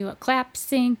Do a clap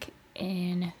sync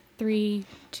in 3,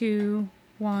 2,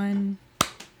 1.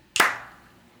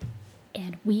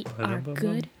 And we are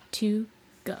good to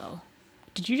go.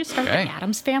 Did you just start the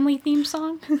Addams Family theme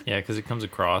song? Yeah, because it comes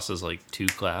across as like 2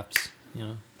 claps, you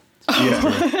know?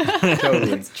 Yeah,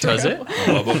 totally. Does it?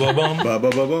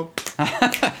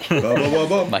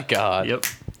 My God. Yep.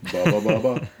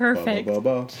 Perfect.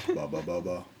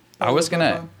 I was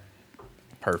gonna.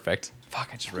 Perfect. Fuck,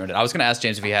 I just ruined it. I was gonna ask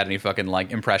James if he had any fucking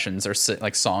like impressions or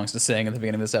like songs to sing at the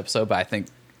beginning of this episode, but I think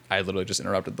I literally just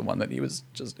interrupted the one that he was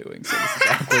just doing. So this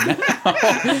is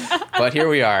awkward now. But here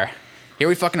we are. Here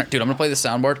we fucking are. Dude, I'm gonna play the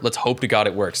soundboard. Let's hope to God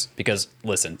it works. Because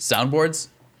listen, soundboards,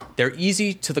 they're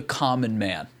easy to the common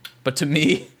man, but to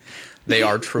me, they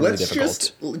are truly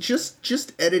difficult.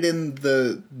 Just edit in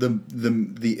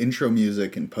the intro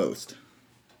music and post.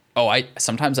 Oh,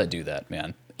 sometimes I do that,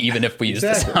 man. Even if we use the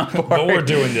soundboard. But we're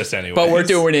doing this anyway. But we're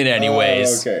doing it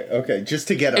anyways. Okay. Just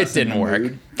to get us. It didn't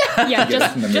work. Yeah,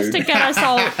 just to get us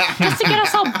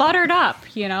all buttered up.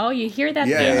 You know, you hear that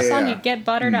theme song, you get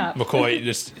buttered up. McCoy,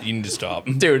 you need to stop.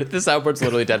 Dude, the soundboard's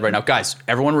literally dead right now. Guys,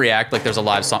 everyone react like there's a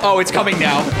live song. Oh, it's coming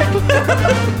now.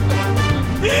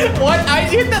 What? I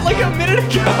hit that like a minute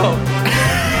ago.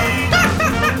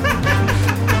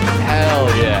 Hell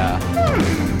yeah.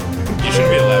 You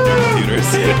shouldn't be allowed to computers.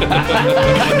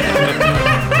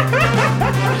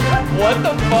 What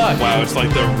the fuck? Wow, it's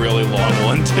like the really long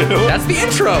one too. That's the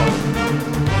intro.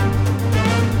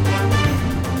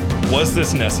 Was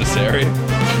this necessary?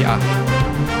 Yeah.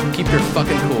 Keep your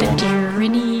fucking cool.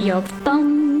 Tyranny of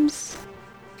thumbs.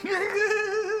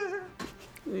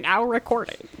 Now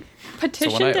recording.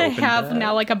 Petition to have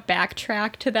now like a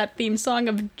backtrack to that theme song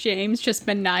of James just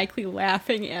maniacally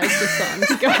laughing as the song's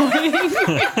going.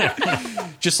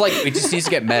 Just like, it just needs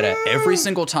to get meta. Every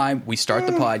single time we start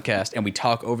the podcast and we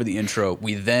talk over the intro,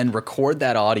 we then record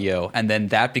that audio and then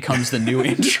that becomes the new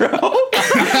intro.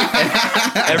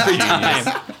 Every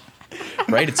time.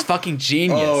 Right? It's fucking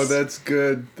genius. Oh, that's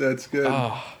good. That's good.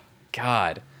 Oh,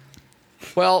 God.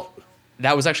 Well,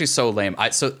 that was actually so lame.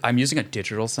 So I'm using a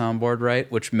digital soundboard,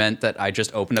 right? Which meant that I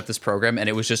just opened up this program and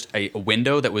it was just a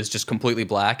window that was just completely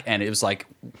black. And it was like,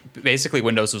 basically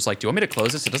Windows was like, do you want me to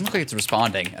close this? It doesn't look like it's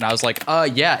responding. And I was like,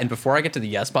 yeah. And before I get to the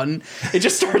yes button, it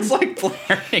just starts like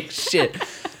blaring shit.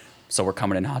 So we're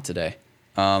coming in hot today.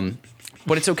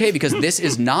 But it's okay because this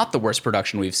is not the worst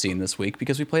production we've seen this week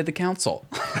because we played The Council.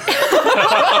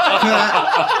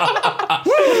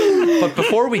 But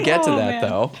before we get to that,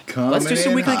 though, let's do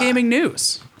some weekly gaming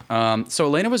news. So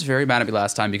Elena was very mad at me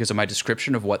last time because of my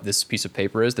description of what this piece of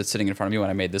paper is that's sitting in front of me when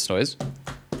I made this noise.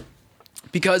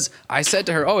 Because I said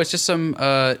to her, oh, it's just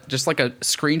just like a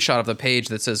screenshot of the page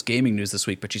that says gaming news this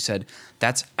week. But she said,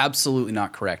 that's absolutely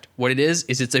not correct. What it is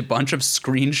it's a bunch of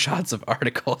screenshots of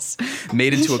articles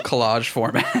made into a collage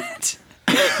format.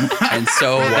 And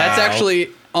so that's actually,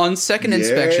 on second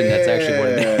inspection, that's actually what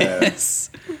it is.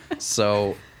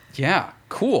 So, yeah,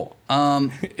 cool.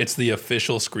 It's the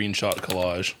official screenshot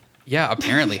collage. Yeah,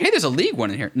 apparently. Hey, there's a League one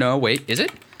in here. No, wait, is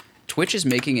it? Twitch is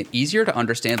making it easier to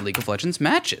understand League of Legends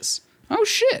matches. Oh,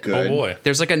 shit. Good. Oh, boy.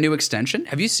 There's like a new extension.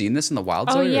 Have you seen this in the wild?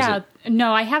 Oh, Zoe, yeah.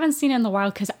 No, I haven't seen it in the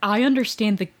wild because I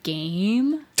understand the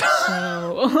game.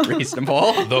 So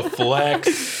reasonable. The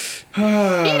flex. Eat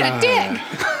a dick.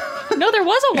 No, there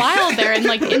was a while there, and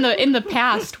like in the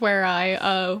past, where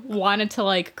I wanted to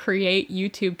like create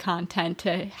YouTube content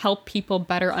to help people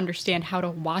better understand how to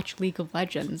watch League of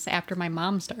Legends after my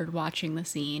mom started watching the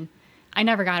scene. I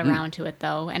never got around to it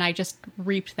though, and I just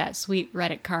reaped that sweet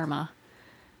Reddit karma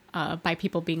by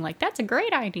people being like, "That's a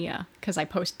great idea," because I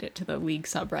posted it to the League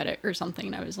subreddit or something,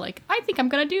 and I was like, "I think I'm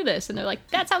gonna do this," and they're like,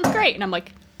 "That sounds great," and I'm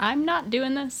like, I'm not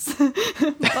doing this.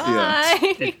 Bye.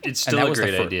 It's still a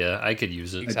great idea. I could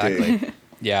use it. Exactly.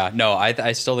 Yeah, no,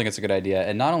 I still think it's a good idea.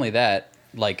 And not only that,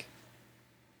 like,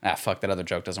 fuck, that other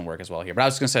joke doesn't work as well here. But I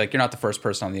was going to say, like, you're not the first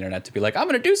person on the internet to be like, I'm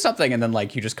going to do something. And then,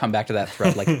 like, you just come back to that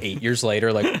thread, like, 8 years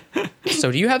later. Like,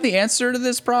 so do you have the answer to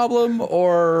this problem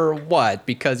or what?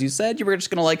 Because you said you were just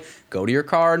going to, like, go to your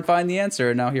car and find the answer.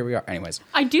 And now here we are. Anyways.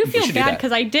 I do feel bad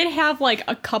because I did have, like,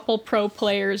 a couple pro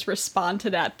players respond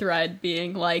to that thread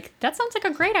being like, that sounds like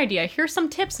a great idea. Here's some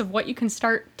tips of what you can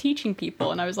start teaching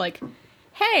people. And I was like,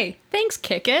 hey, thanks,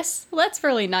 Kickus. That's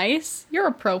really nice. You're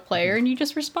a pro player and you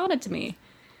just responded to me.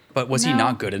 But was he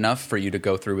not good enough for you to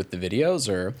go through with the videos,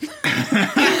 or?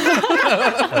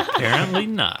 Apparently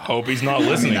not. Hope he's not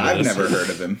listening to I've this. never heard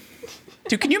of him.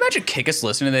 Dude, can you imagine Kickus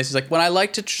listening to this? He's like, when I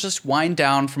like to just wind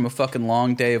down from a fucking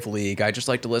long day of League, I just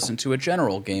like to listen to a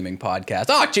general gaming podcast.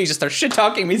 Oh, Jesus, they're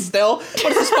shit-talking me still.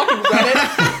 What is this fucking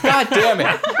Reddit? God damn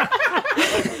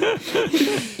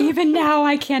it. Even now,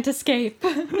 I can't escape.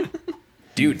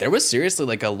 Dude, there was seriously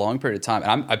like a long period of time,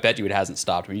 and I bet you it hasn't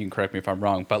stopped. I mean, you can correct me if I'm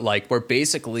wrong, but like where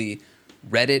basically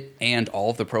Reddit and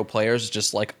all of the pro players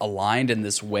just like aligned in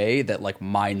this way that like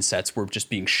mindsets were just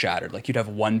being shattered. Like you'd have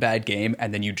one bad game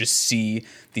and then you just see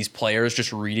these players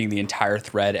just reading the entire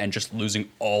thread and just losing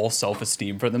all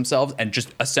self-esteem for themselves and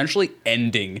just essentially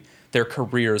ending their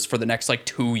careers for the next like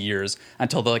 2 years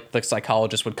until the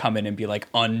psychologist would come in and be like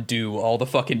undo all the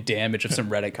fucking damage of some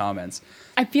Reddit comments.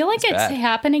 I feel like it's bad.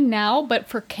 happening now, but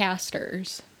for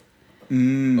casters.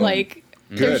 Good.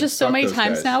 There's just so Fuck many those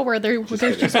times guys. now where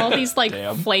there's just all these like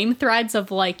Damn. flame threads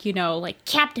of like, like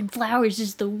Captain Flowers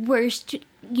is the worst,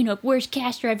 worst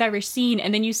caster I've ever seen.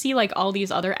 And then you see like all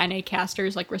these other NA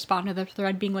casters like respond to the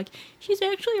thread being like, he's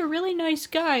actually a really nice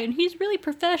guy and he's really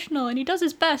professional and he does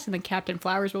his best. And then Captain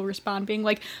Flowers will respond being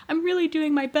like, I'm really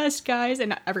doing my best, guys.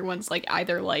 And everyone's like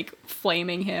either like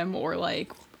flaming him or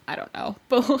like, I don't know.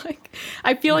 But like,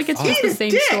 I feel like it's just the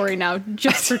same story now,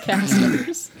 just for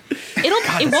casters. It won't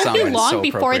be soundbite is long so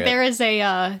before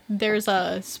appropriate. there's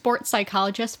a sports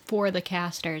psychologist for the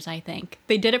casters. I think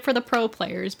they did it for the pro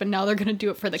players, but now they're going to do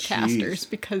it for the casters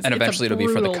because And it's eventually a it'll be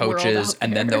for the brutal world coaches, out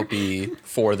and then there. they'll be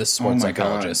for the sports my God.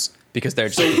 psychologists because they're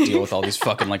just going to deal with all these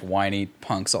fucking like whiny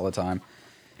punks all the time.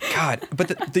 God,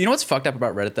 but you know what's fucked up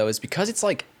about Reddit though is because it's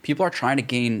like people are trying to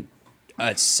gain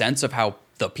a sense of how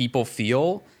the people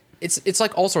feel. It's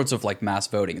like all sorts of like mass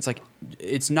voting. It's like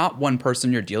it's not one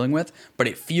person you're dealing with, but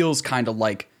it feels kind of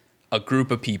like a group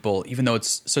of people, even though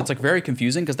it's like very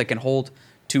confusing because they can hold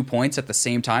 2 points at the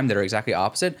same time that are exactly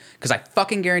opposite. Because I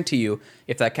fucking guarantee you,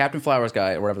 if that Captain Flowers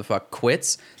guy or whatever the fuck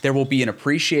quits, there will be an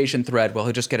appreciation thread where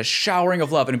he'll just get a showering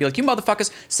of love and be like, you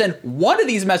motherfuckers, send one of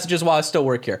these messages while I still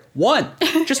work here. One.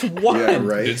 Just one. Yeah,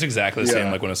 right. It's exactly the Yeah.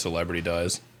 same like when a celebrity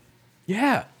dies.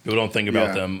 Yeah. People don't think about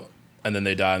Yeah. them, and then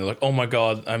they die, and they're like, "Oh my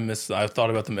god, I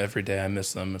thought about them every day. I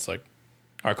miss them." It's like,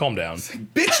 all right, calm down.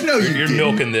 Bitch, no, you You're didn't.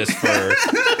 milking this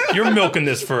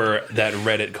for that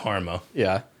Reddit karma.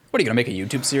 Yeah. What are you going to make a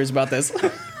YouTube series about this?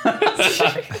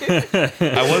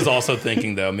 I was also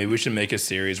thinking though, maybe we should make a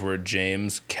series where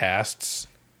James casts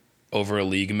over a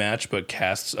league match, but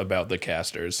casts about the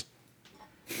casters.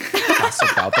 That's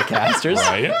about the casters.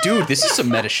 Right? Dude, this is some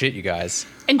meta shit, you guys.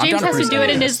 And I'm James down has to do it in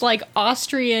present his like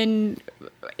Austrian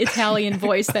Italian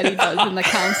voice that he does in the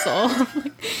council.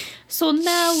 So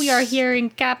now we are hearing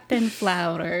Captain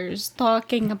Flowers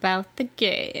talking about the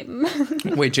game.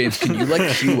 this. Wait, James, can you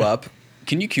like queue up?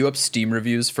 Can you queue up Steam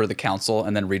reviews for the council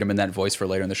and then read them in that voice for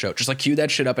later in the show? Just like queue that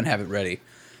shit up and have it ready.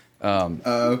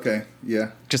 Okay,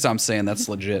 yeah. Just I'm saying that's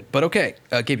legit. But okay,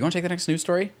 Gabe, you want to take the next news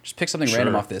story? Just pick something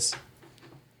random Sure. off this.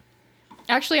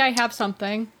 Actually, I have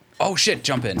something. Oh shit,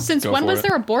 jump in. Since Go when for was it.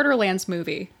 there a Borderlands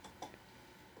movie?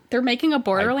 They're making a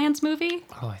Borderlands movie?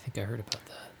 Oh, I think I heard about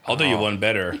that. I'll do you one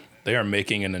better. They are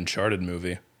making an Uncharted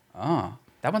movie That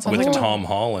one sounds with like Tom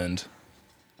Holland.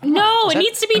 No, it that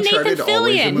needs to be Uncharted Nathan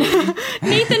always a Fillion. movie?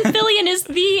 Nathan Fillion is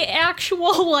the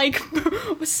actual like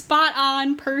spot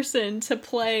on person to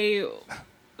play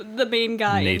the main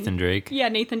guy. Nathan Drake. Yeah,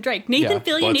 Nathan Drake. Nathan Yeah,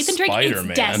 Fillion. but Nathan Drake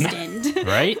Spider-Man. is destined.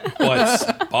 Right? But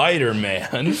Spider-Man.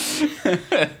 I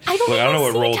don't, Look, I don't know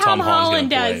what see role Tom Holland's Holland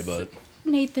gonna play, as but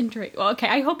Nathan Drake. Well, okay,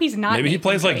 I hope he's not. maybe he Nathan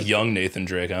plays like Drake. young Nathan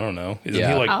Drake. I don't know. Isn't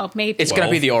Yeah. he like? Oh, maybe. It's gonna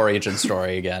be 12? the origin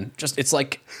story again.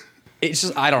 It's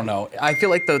just I don't know. I feel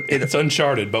like It's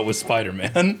Uncharted, but with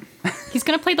Spider-Man. He's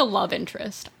gonna play the love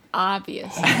interest,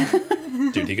 obviously.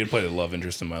 Dude, he could play the love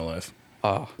interest in my life.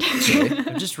 I'm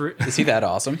just is he that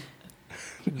awesome?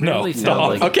 No, really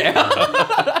felt stop. like Okay.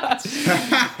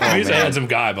 He's a handsome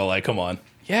guy, but like, come on.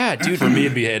 Yeah, dude. For me,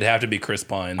 it'd have to be Chris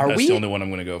Pine. Are That's we- the only one I'm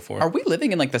gonna go for. Are we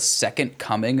living in like the second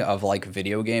coming of like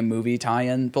video game movie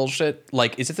tie-in bullshit?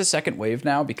 Like, is it the second wave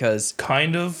now? Because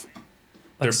Kind of.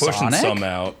 They're pushing Sonic? some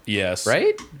out. Yes.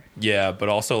 right? Yeah, but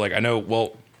also like I know.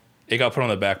 Well, it got put on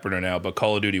the back burner now, but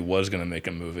Call of Duty was gonna make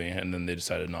a movie, and then they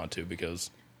decided not to because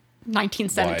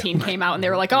 1917 came out and they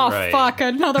were like, "Oh Right. fuck,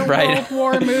 another Right. World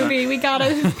War movie. We gotta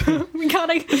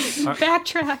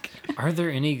backtrack." are there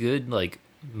any good like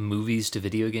movies to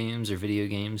video games or video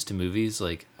games to movies?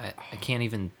 Like I can't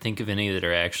even think of any that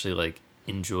are actually like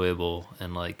enjoyable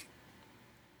and like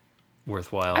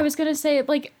worthwhile. I was gonna say,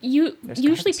 like, usually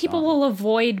gotta be people some. will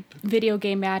avoid video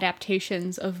game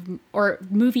adaptations or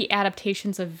movie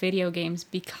adaptations of video games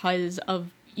because of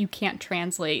you can't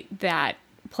translate that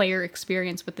player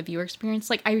experience with the viewer experience.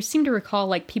 Like, I seem to recall,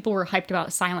 like, people were hyped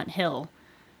about Silent Hill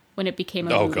when it became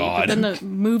a Oh, movie. God. But then the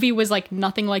movie was, like,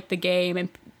 nothing like the game, and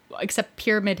except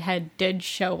Pyramid Head did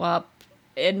show up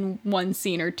in one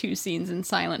scene or two scenes in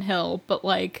Silent Hill, but,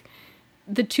 like,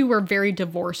 the two were very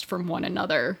divorced from one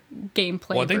another, gameplay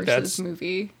Well, I think versus that's-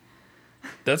 movie.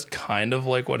 That's kind of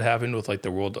like what happened with like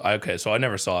the World. Okay, so I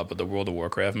never saw it, but the World of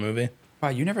Warcraft movie. Wow,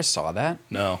 you never saw that?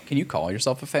 No. Can you call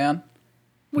yourself a fan?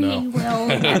 We No. will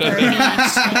never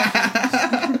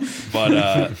be.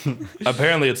 But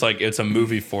apparently, it's a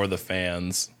movie for the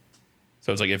fans.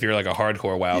 So it's like if you're like a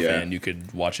hardcore WoW Yeah. fan, you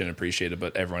could watch it and appreciate it.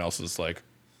 But everyone else is like,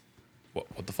 what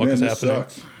the fuck Man, is this happening?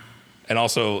 sucks. And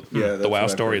also, Yeah, that's the WoW what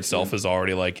I've story heard, itself too. is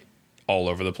already like all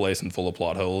over the place and full of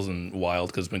plot holes and wild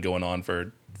because it's been going on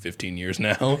for 15 years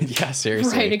now. Yeah,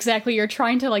 seriously. Right, exactly. You're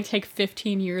trying to like take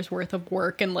 15 years worth of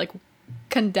work and like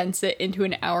condense it into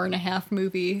an hour-and-a-half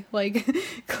movie. Like,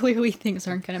 clearly things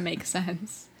aren't going to make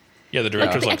sense. Yeah, the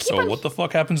director's I like, keep so on- what the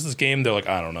fuck happens to this game? They're like,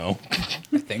 I don't know.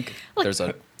 I think there's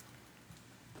a.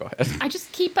 Go ahead.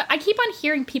 I keep on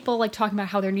hearing people like talking about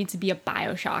how there needs to be a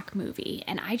BioShock movie,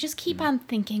 and I just keep on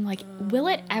thinking like, will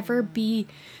it ever be?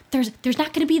 There's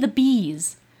not going to be the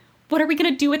bees. What are we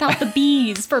going to do without the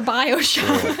bees for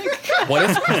BioShock? What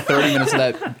if 30 minutes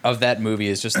of that movie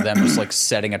is just them just like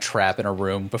setting a trap in a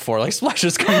room before like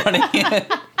splashes come running in?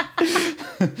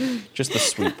 Just the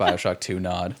sweet BioShock 2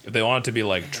 nod. If they want it to be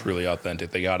like truly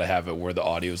authentic, they got to have it where the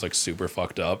audio is like super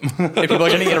fucked up. If people are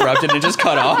getting interrupted and just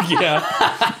cut off.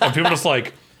 Yeah. And people are just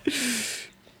like, is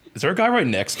there a guy right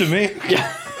next to me?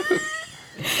 Yeah.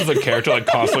 There's a character like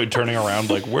constantly turning around,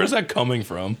 like, where's that coming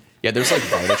from? Yeah, there's like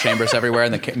beta chambers everywhere,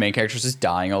 and the main character's just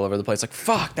dying all over the place. Like,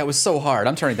 fuck, that was so hard.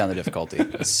 I'm turning down the difficulty.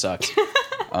 This sucks.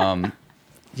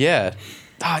 Yeah.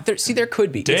 There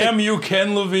could be. Damn you,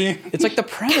 Ken Levine. It's like the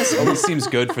premise always seems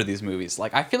good for these movies.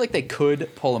 Like, I feel like they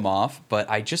could pull them off, but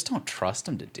I just don't trust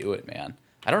them to do it, man.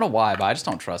 I don't know why, but I just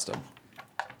don't trust them.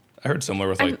 I heard similar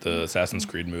with like the Assassin's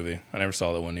Creed movie. I never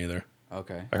saw that one either.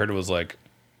 Okay. I heard it was like,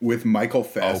 With Michael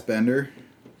Fassbender.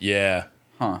 yeah.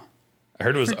 Huh. I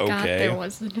heard it was Forgot okay. there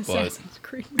was an Assassin's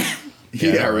Creed.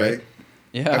 Yeah, right. right.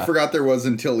 Yeah. I forgot there was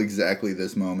until exactly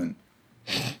this moment.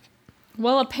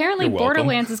 Well, apparently You're welcome.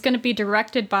 Borderlands is going to be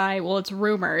directed by, well, it's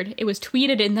rumored. It was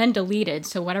tweeted and then deleted,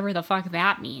 so whatever the fuck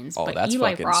that means. Oh, but that's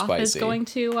Eli fucking Roth is spicy. going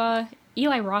to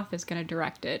Eli Roth is going to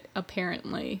direct it,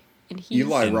 apparently. And he's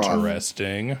Eli Roth.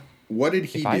 Interesting. What did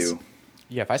he If I s- do?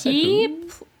 Yeah, if I said who?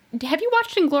 Have you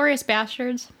watched Inglourious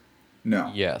Bastards?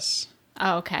 No. Yes.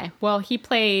 Oh, okay. Well, he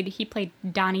played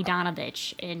Donnie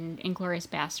Donovich in Inglourious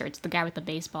Bastards, the guy with the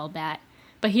baseball bat.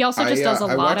 But he also just does a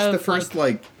I lot watched of the first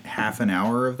half an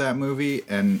hour of that movie,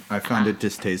 and I found it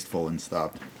distasteful and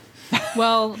stopped.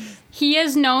 well, he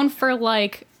is known for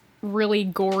like really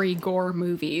gory gore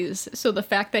movies. So the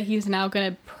fact that he's now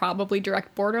going to probably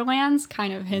direct Borderlands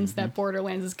kind of hints that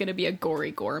Borderlands is going to be a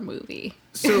gory gore movie.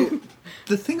 So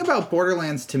the thing about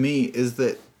Borderlands to me is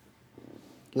that,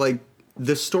 like,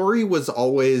 the story was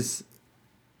always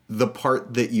the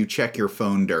part that you check your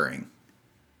phone during,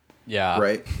 Yeah.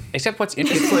 right? Except what's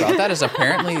interesting about that is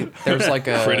apparently there's like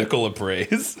a Critical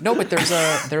appraise. No, but there's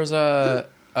a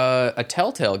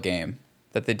Telltale game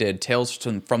that they did, Tales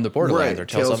from the Borderlands or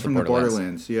Tales of from the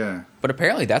Borderlands. Yeah. But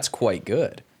apparently that's quite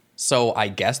good. So I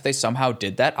guess they somehow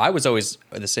did that. I was always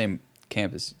at the same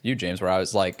camp as you, James, where I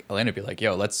was like, Elena would be like,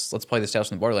 "Yo, let's play this Tales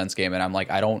from the Borderlands game," and I'm like,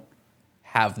 I don't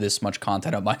have this much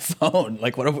content on my phone.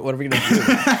 Like, what are we gonna do?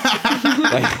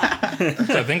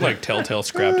 So I think like Telltale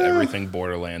scrapped everything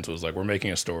Borderlands was like, we're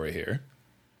making a story here.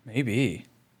 Maybe,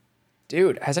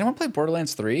 dude. Has anyone played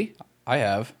Borderlands 3? I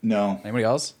have. No. Anybody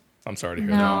else? I'm sorry to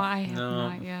hear No, that. I have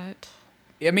not yet.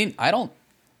 I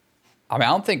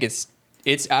don't think it's.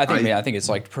 I think it's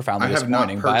like profoundly I have not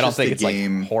disappointing, but I don't purchased think the it's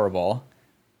game. like horrible.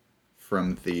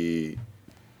 From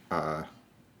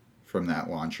that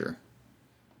launcher.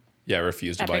 Yeah, I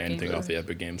refuse to buy Epic anything Games. off the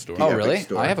Epic Game Store. Oh, Epic really?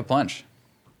 Store. I have a plunge.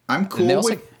 I'm cool they with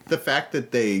also- the fact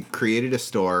that they created a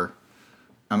store.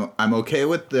 I'm okay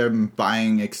with them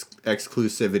buying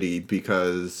exclusivity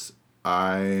because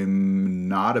I'm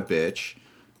not a bitch,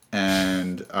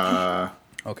 and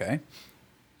Okay.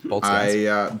 Bold stance.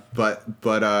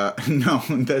 no,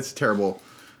 that's terrible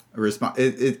response.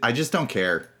 I just don't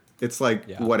care. It's like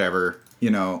Yeah. whatever,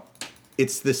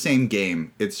 it's the same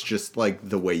game. It's just like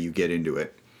the way you get into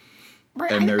it.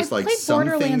 Right, And I there's like played some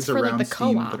Borderlands things for, around the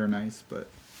Steam co-op. that are nice, but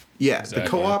yeah, Exactly. the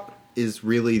co-op is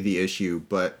really the issue.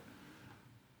 But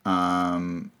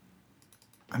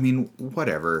I mean,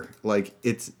 whatever. Like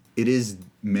it is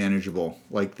manageable.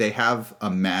 Like they have a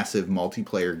massive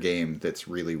multiplayer game that's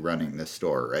really running the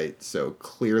store, right? So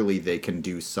clearly they can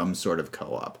do some sort of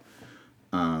co-op.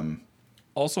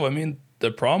 Also, I mean,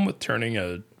 the problem with turning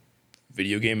a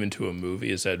video game into a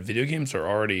movie is that video games are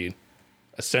already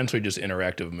essentially just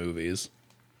interactive movies.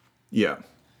 Yeah.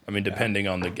 I mean, depending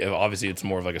on obviously it's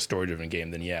more of like a story-driven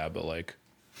game than but like,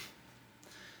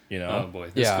 Oh boy,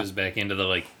 this Yeah. goes back into the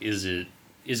like, is it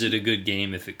a good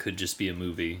game if it could just be a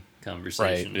movie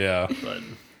conversation. Right, yeah. But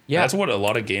Yeah. That's what a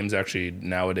lot of games actually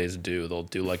nowadays do. They'll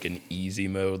do like an easy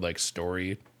mode, like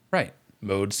story Right.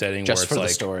 mode setting Just where it's for the like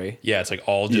story. Yeah, it's like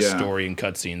all just Yeah. story and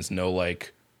cutscenes, no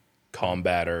like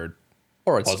combat or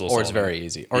Or it's puzzle or it's solving. very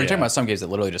easy. Or you're Yeah. talking about some games that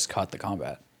literally just cut the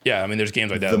combat. yeah. I mean, there's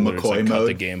games like that The that literally McCoy just, like, cut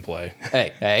mode? the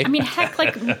gameplay. Hey. I mean, heck,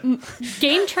 like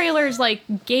game trailers, like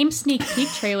game sneak peek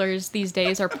trailers these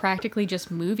days are practically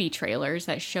just movie trailers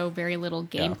that show very little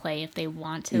gameplay if they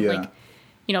want to. Yeah. Like,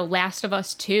 you know, Last of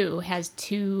Us 2 has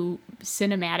 2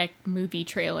 cinematic movie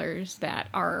trailers that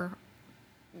are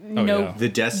no yeah. The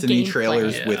Destiny gameplay.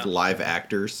 trailers Yeah. with live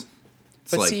actors.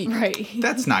 It's But like, see, Right.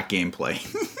 that's not gameplay.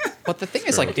 but the thing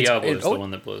is, like, it's Diablo is oh, the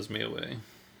one that blows me away.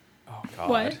 oh God.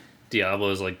 What? Diablo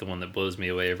is like the one that blows me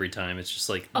away every time. It's just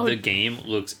like Oh. the game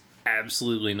looks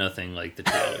absolutely nothing like the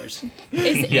trailers.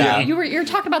 Yeah. You're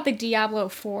talking about the Diablo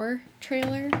 4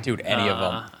 trailer? Dude, any of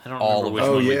them. I don't All remember of which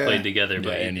them. one we yeah. played together,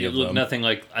 but any it of looked them. nothing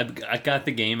like. I got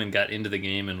the game and got into the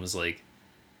game and was like,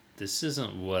 this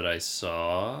isn't what I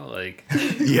saw. Like,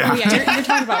 Yeah. Oh, yeah, you're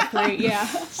talking about 3, yeah.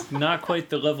 not quite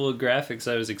the level of graphics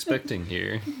I was expecting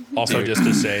here. Also, just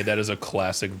to say, that is a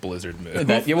classic Blizzard move.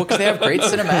 That, yeah, well, because they have great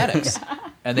cinematics,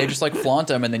 and they just like flaunt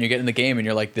them, and then you get in the game, and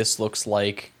you're like, "This looks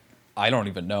like I don't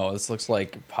even know. This looks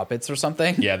like puppets or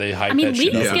something." Yeah, they hype mean, that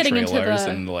shit League's up in getting into trailers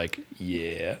the- and like,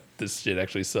 yeah, this shit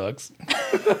actually sucks.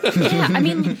 Yeah, I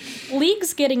mean,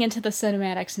 League's getting into the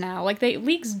cinematics now. Like,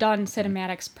 League's done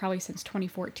cinematics probably since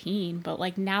 2014, but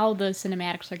like now the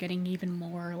cinematics are getting even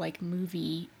more like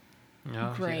movie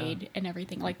Oh, grade and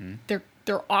everything. Like they're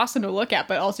awesome to look at,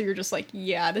 but also you're just like,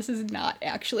 yeah, this is not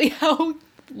actually how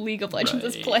League of Legends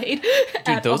is Right. played.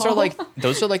 Dude, those are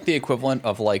like the equivalent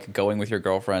of like going with your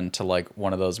girlfriend to like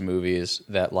one of those movies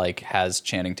that like has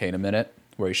Channing Tatum in it,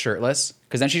 where he's shirtless.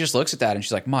 Because then she just looks at that and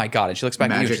she's like, "My God!" And she looks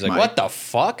back at you. Magic She's like, Mike. "What the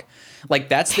fuck?" Like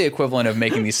that's the equivalent of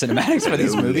making these cinematics for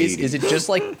these No movies. lady. Is it just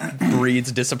like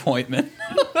breeds disappointment?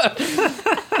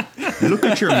 Look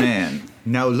at your man.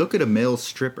 Now look at a male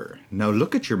stripper. Now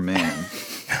look at your man.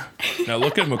 Now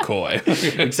look at McCoy.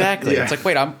 Exactly. Yeah. It's like,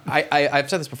 wait, I've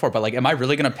said this before, but like, am I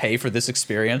really gonna pay for this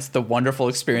experience? The wonderful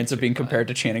experience of being compared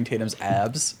to Channing Tatum's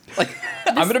abs? Like,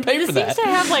 I'm gonna pay This for seems that. to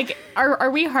have like,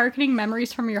 are we hearkening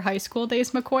memories from your high school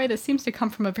days, McCoy? This seems to come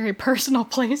from a very personal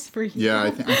place for you. Yeah,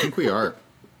 I think we are.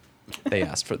 They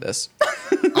asked for this.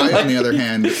 I, on the other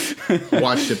hand,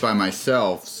 watched it by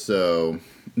myself, so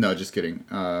no, just kidding.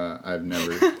 I've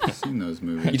never seen those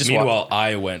movies. You just Meanwhile,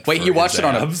 I went. Wait, for you watched his it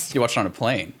on abs. a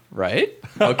plane, right?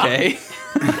 Okay.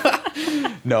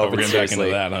 No, Oh, but we're getting back into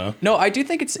seriously. that, huh? No, I do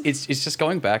think it's just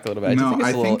going back a little bit. I do No, think it's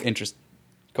I a little think- interest.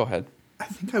 Go ahead. I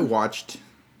think I watched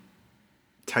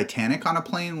Titanic on a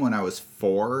plane when I was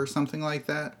 4 or something like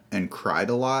that, and cried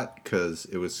a lot because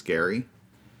it was scary.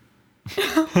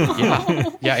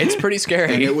 Yeah, it's pretty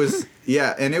scary. And it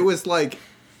was like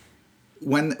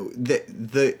when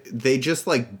they just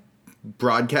like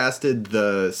broadcasted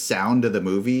the sound of the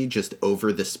movie just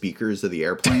over the speakers of the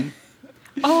airplane.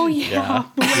 Oh yeah,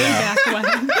 way back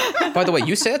when. By the way,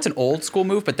 you say that's an old school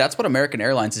move, but that's what American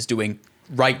Airlines is doing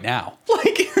right now.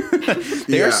 Like,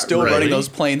 they Yeah, are still right. running those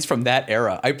planes from that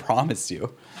era. I promise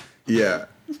you. Yeah.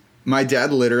 My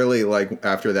dad literally, like,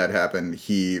 after that happened,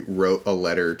 he wrote a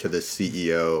letter to the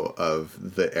CEO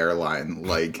of the airline,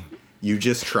 like, you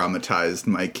just traumatized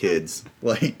my kids.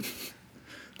 Like,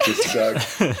 just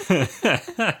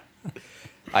sucked.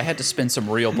 I had to spin some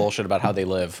real bullshit about how they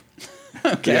live.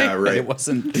 Okay? Yeah, right. It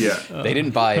wasn't. Yeah. They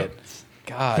didn't buy it.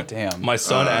 God damn. My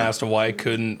son asked why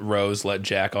couldn't Rose let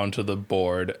Jack onto the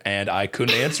board, and I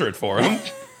couldn't answer it for him.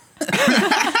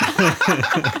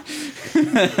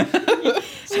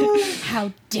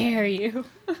 How dare you?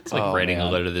 It's like Oh, writing man.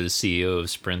 a letter to the CEO of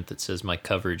Sprint that says my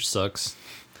coverage sucks.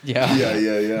 Yeah.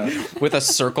 Yeah. With a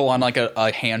circle on like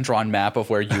a hand drawn map of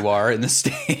where you are in the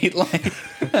state. Like,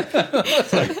 I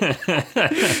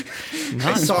saw an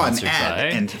Non-sponsored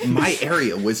ad, by. and my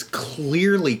area was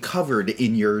clearly covered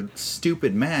in your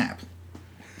stupid map.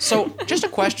 so, just a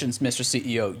question, Mr.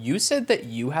 CEO. You said that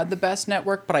you had the best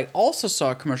network, but I also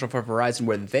saw a commercial for Verizon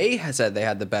where they said they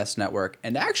had the best network.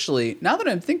 And actually, now that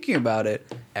I'm thinking about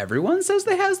it, everyone says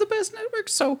they has the best network.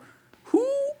 So, who?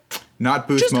 Not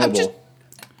Boost Just- I'm Mobile. just-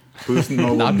 Boost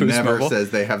Mobile Not Boost never Mobile.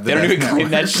 says they have the They don't best even claim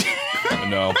network. that shit.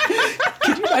 No.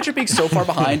 Can you imagine being so far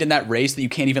behind in that race that you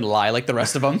can't even lie like the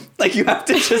rest of them? Like, you have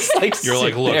to just like. You're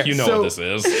like, sit look, there. you know So- what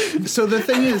this is. So the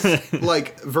thing is,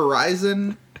 like,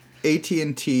 Verizon,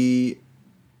 AT&T,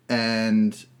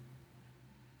 and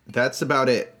that's about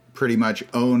it, pretty much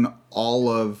own all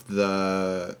of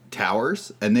the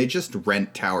towers, and they just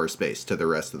rent tower space to the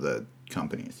rest of the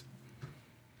companies.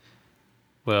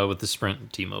 Well, with the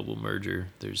Sprint T-Mobile merger,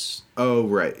 there's Oh,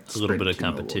 right. a little bit of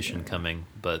T-Mobile, competition yeah. coming,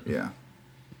 but Yeah.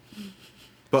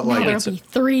 But Now like, there'll be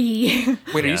 3.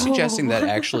 Wait, are Yeah. you suggesting that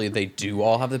actually they do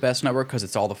all have the best network because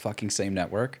it's all the fucking same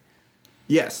network?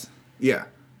 yes, yeah.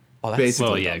 Oh, that's Basically,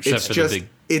 Well, yeah, except it's for just the big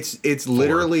it's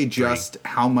literally 3. just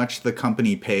how much the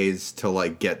company pays to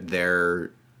like get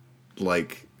their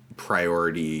like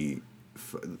priority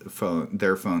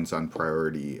their phones on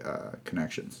priority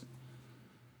connections.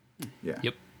 Yeah.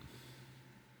 yep.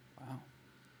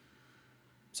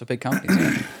 So big companies.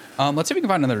 Let's see if we can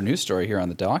find another news story here on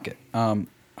the docket.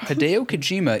 Hideo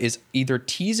Kojima is either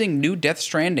teasing new Death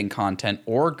Stranding content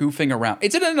or goofing around.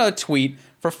 It's in another tweet.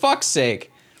 For fuck's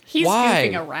sake. He's Why?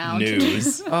 goofing around.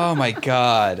 News. Oh my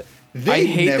god. They I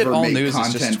hate never that all make news is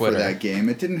content just Twitter. for that game.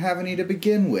 It didn't have any to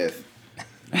begin with.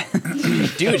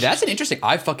 Dude, that's an interesting.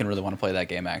 I fucking really want to play that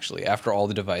game actually. After all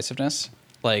the divisiveness,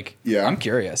 like, Yeah. I'm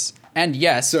curious. And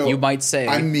yes, So you might say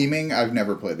I'm memeing. I've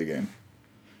never played the game.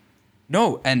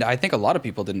 no. And I think a lot of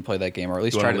people didn't play that game, or at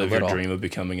least You tried want to it a live your little. dream of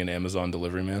becoming an Amazon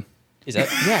delivery man? Is that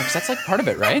yeah? Because that's like part of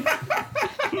it, right?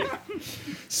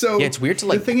 So Yeah, it's weird to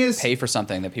like the thing is, pay for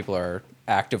something that people are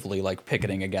actively like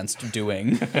picketing against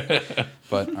doing.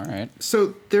 But all right,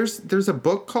 so there's a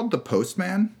book called The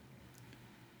Postman,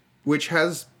 which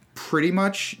has pretty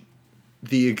much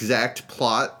the exact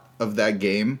plot of that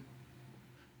game,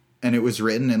 and it was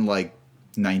written in like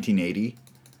 1980.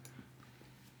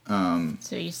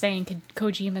 So you're saying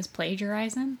Kojima's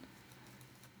plagiarizing?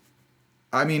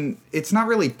 I mean, it's not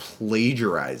really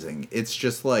plagiarizing. It's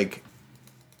just like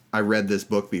I read this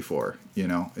book before, you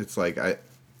know? It's like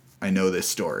I know this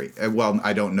story. Well,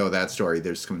 I don't know that story.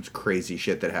 There's some crazy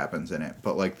shit that happens in it,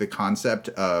 but like the concept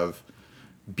of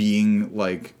being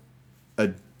like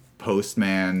a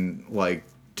postman, like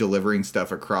delivering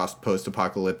stuff across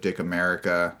post-apocalyptic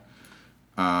America,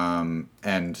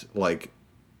 and like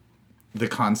the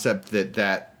concept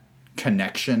that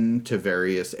connection to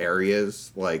various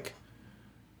areas like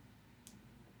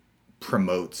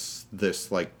promotes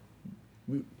this like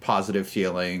positive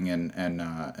feeling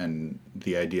and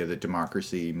the idea that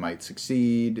democracy might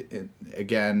succeed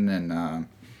again and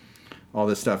all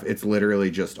this stuff. It's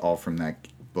literally just all from that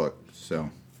book. So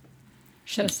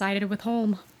Should have sided with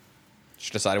Holm.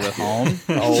 should have sided with home.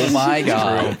 Oh my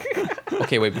god.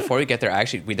 Okay, wait. Before we get there,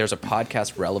 actually, there's a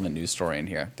podcast relevant news story in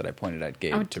here that I pointed at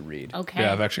Gabe to read. Okay.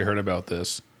 Yeah, I've actually heard about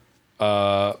this.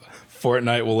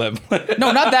 Fortnite will let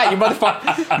No, not that, you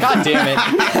motherfucker. God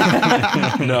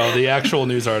damn it. No, the actual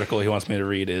news article he wants me to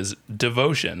read is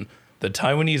Devotion. The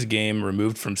Taiwanese game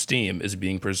removed from Steam is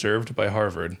being preserved by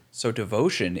Harvard. So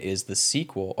Devotion is the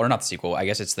sequel, or not the sequel, I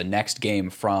guess it's the next game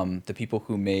from the people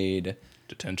who made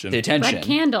Detention. Detention. Red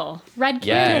Candle. Red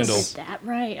Yes. Candle. Is that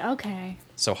right? Okay.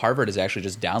 So Harvard is actually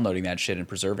just downloading that shit and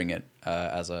preserving it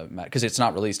as a because it's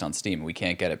not released on Steam. We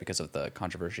can't get it because of the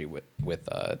controversy with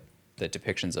the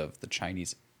depictions of the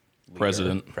Chinese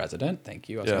leader. President. Thank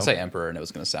you. I was Yeah. going to say emperor, and it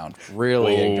was going to sound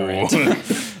really Whoa.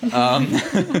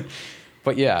 ignorant.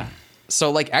 But yeah. So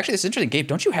like, actually, it's interesting. Gabe,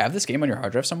 don't you have this game on your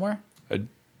hard drive somewhere?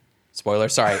 Spoiler.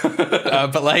 Sorry.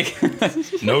 But like,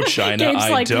 No, China, Gabe's I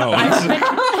like, don't.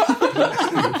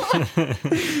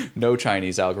 no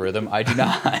Chinese algorithm. I do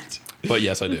not. But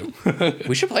yes, I do.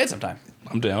 We should play it sometime.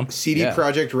 I'm down. CD Yeah.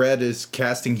 Projekt Red is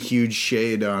casting huge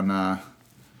shade on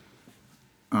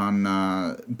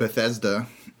Bethesda,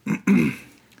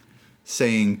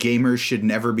 saying gamers should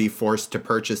never be forced to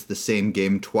purchase the same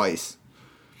game twice.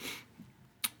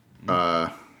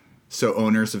 So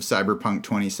owners of Cyberpunk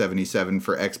 2077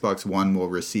 for Xbox One will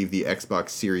receive the Xbox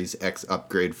Series X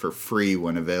upgrade for free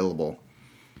when available.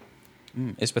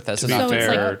 Is Bethesda To be not So it's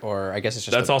fair, like- or I guess it's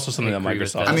just That's also something that agree with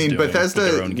Microsoft that. I mean, is doing with Bethesda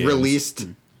their own games.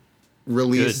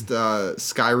 released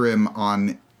Skyrim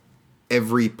on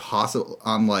every possible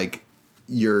on like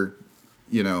your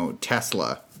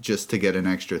Tesla just to get an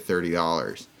extra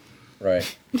 $30.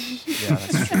 right. Yeah,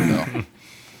 that's true though.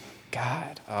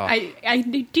 God. Oh. I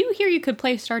do hear you could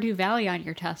play Stardew Valley on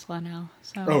your Tesla now.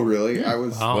 So. Oh really? I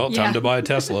was. Wow. Well, time Yeah. to buy a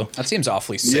Tesla. That seems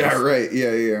awfully safe. Yeah. Right.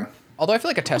 Yeah. Although I feel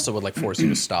like a Tesla would like force you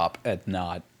to stop and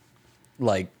not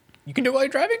like you can do it while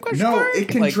you're driving. Question No, mark? it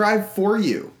can Like, drive for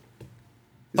you.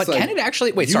 But It's can like, it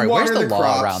actually? Wait, you sorry. Where's water the law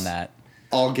crops, around that?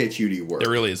 I'll get you to work. There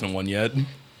really isn't one yet.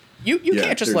 You Yeah,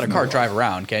 can't just there's let a no car law. drive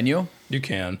around, can you? You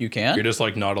can. You can? You're just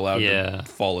like not allowed Yeah. to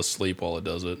fall asleep while it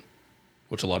does it,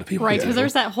 which a lot of people Right, do. because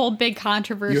there's that whole big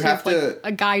controversy You have of like to-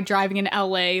 a guy driving in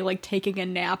LA, like taking a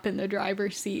nap in the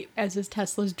driver's seat as his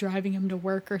Tesla's driving him to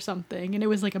work or something, and it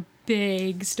was like a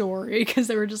big story because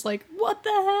they were just like, "What the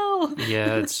hell?"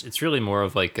 Yeah, it's really more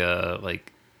of like a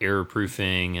error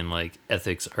proofing and like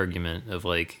ethics argument of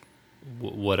like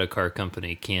what a car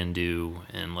company can do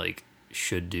and like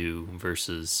should do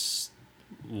versus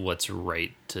what's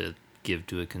right to give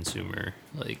to a consumer.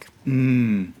 Like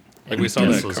we saw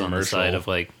that Tesla's on the commercial. side of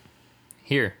like,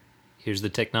 here's the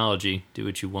technology, do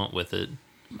what you want with it.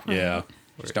 Yeah.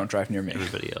 Just don't drive near me.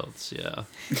 Everybody else, yeah.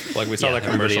 Like we saw Yeah, that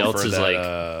everybody commercial else for is that,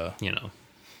 like, you know,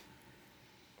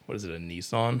 what is it, a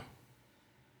Nissan?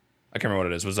 I can't remember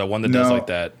what it is. Was that one that does No. like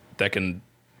that can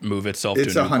move itself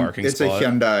It's to a a new parking it's spot? a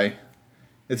Hyundai.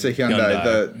 It's a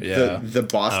Hyundai. Hyundai, The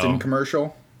Boston Oh.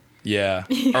 commercial. Yeah.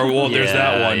 Or well, there's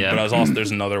that Yeah, one, yeah. but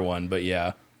there's another one, but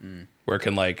yeah, where it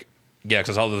can like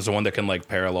because I saw there's one that can like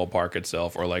parallel park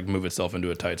itself or like move itself into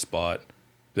a tight spot.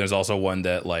 There's also one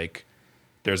that like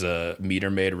there's a meter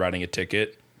maid writing a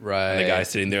ticket. Right. And the guy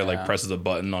sitting there like Yeah. presses a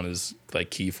button on his like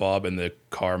key fob and the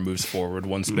car moves forward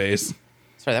one space.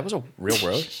 Sorry, that was a real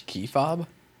word? Key fob?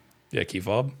 Yeah, key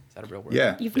fob. Is that a real word?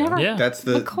 Yeah. You've never Yeah. That's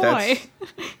the McCoy.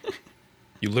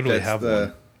 You literally that's have the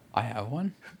one. I have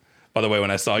one? By the way,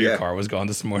 when I saw your Yeah. car was gone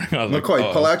this morning, I was McCoy.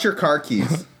 like, Pull out your car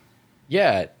keys.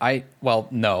 Yeah,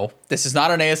 no. This is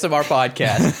not an ASMR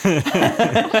podcast.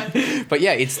 But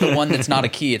yeah, it's the one that's not a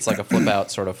key. It's like a flip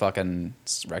out sort of fucking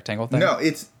rectangle thing. No,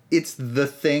 it's the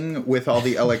thing with all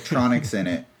the electronics in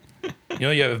it. you know,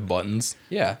 you have buttons.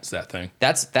 Yeah. It's that thing.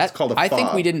 That's called a I think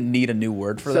fob. we didn't need a new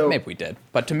word for So- that. Maybe we did.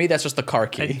 But to me, that's just the car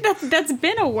key. That's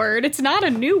been a word. It's not a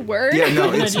new word. Yeah,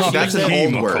 no, it's Just that's use an Key,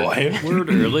 old word. McCoy. word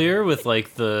earlier with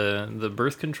like the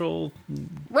birth control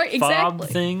right, fob exactly.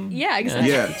 thing. Yeah,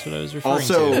 exactly. Yeah. That's what I was referring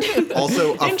to.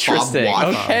 Also a fob Interesting.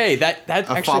 watch. Okay, that A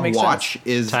actually fob makes watch sense.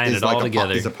 is Tying it like all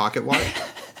together. is a pocket watch.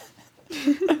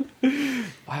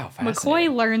 Wow, McCoy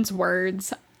fascinating. learns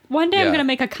words. One day I'm Yeah. going to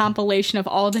make a compilation of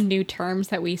all the new terms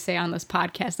that we say on this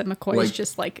podcast that McCoy is Like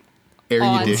just like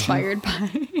Erudition. awe-inspired by.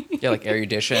 Yeah, like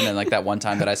erudition and like that one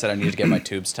time that I said I needed to get my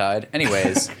tubes tied.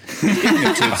 Anyways, speaking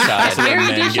of tubes tied, So that men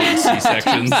Erudition. getting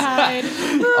C-sections. Side.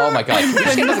 oh my god. Can we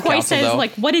just When get to the McCoy council, says though?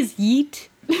 like, "What is yeet?"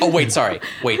 Oh, wait, sorry.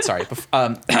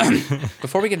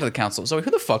 Before we get into the council, Zoe,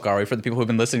 who the fuck are we for the people who've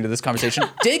been listening to this conversation,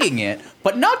 digging it,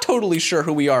 but not totally sure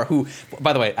who we are? Who,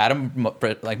 by the way, Adam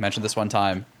like mentioned this one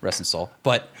time, rest in soul,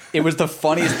 but it was the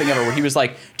funniest thing ever where he was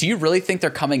like, do you really think they're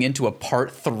coming into a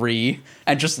part 3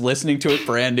 and just listening to it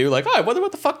brand new? Like, oh, I wonder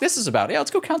what the fuck this is about. Yeah,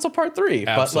 let's go council part 3.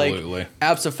 Absolutely. But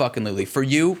like, abso-fucking-lutely. For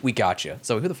you, we got you.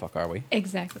 Zoe, who the fuck are we?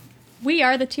 Exactly. We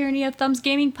are the Tyranny of Thumbs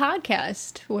Gaming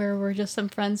Podcast, where we're just some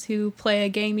friends who play a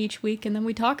game each week and then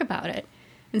we talk about it.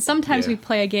 And sometimes Yeah. we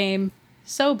play a game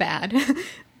so bad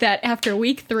that after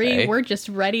week 3, Hey. we're just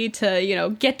ready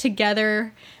to, get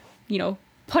together,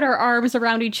 put our arms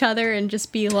around each other and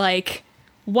just be like,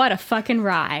 what a fucking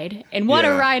ride. And what a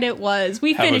Yeah. ride it was.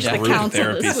 We Have finished a the group council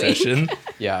therapy this week. session.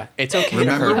 Yeah, it's okay. to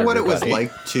Remember hurt what it was everybody.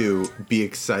 like to be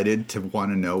excited to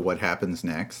want to know what happens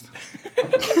next?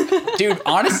 Dude,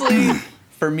 honestly,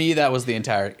 for me, that was the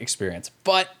entire experience.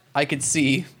 But I could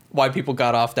see why people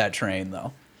got off that train,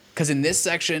 though. Because in this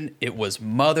section, it was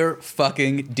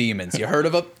motherfucking demons. You heard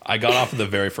of them? I got off at the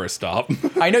very first stop.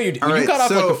 I know you did. All You right, got off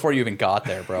like so- before you even got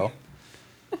there, bro.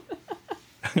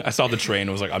 I saw the train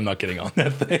and was like, I'm not getting on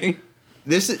that thing.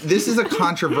 This is a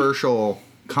controversial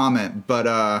comment, but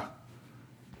I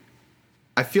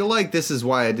feel like this is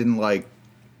why I didn't like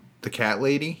the cat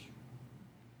lady.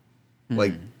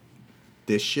 Like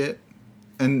this shit.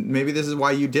 And maybe this is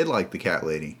why you did like the cat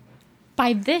lady.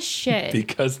 By this shit.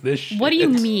 Because this shit. What do you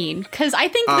mean? Because I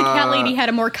think the cat lady had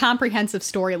a more comprehensive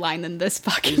storyline than this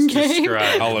fucking game.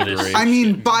 Describe I'll this agree. I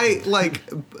mean by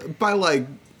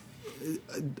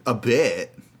a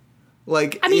bit.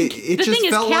 Like I mean, it the just thing is,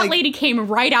 felt Cat like Lady came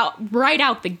right out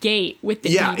the gate with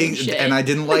the Yeah, demon it- shit. and I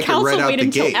didn't like it the council right out waited the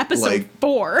until gate, episode like-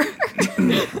 4.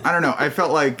 I don't know. I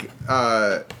felt like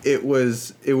it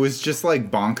was just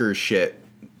like bonkers shit,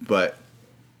 but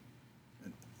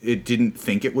it didn't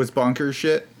think it was bonkers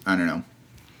shit. I don't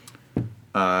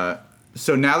know.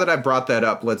 So now that I brought that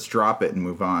up, let's drop it and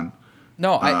move on.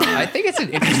 No, I think it's an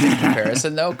interesting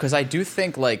comparison, though, because I do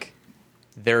think, like,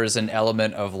 there is an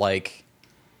element of, like,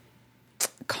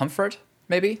 comfort,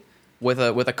 maybe, with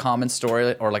a common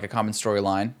story or, like, a common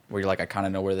storyline where you're like, I kind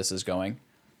of know where this is going.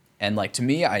 And, like, to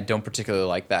me, I don't particularly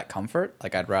like that comfort.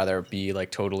 Like, I'd rather be,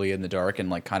 like, totally in the dark and,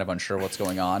 like, kind of unsure what's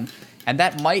going on. And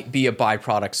that might be a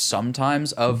byproduct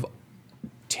sometimes of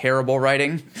terrible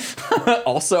writing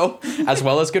also, as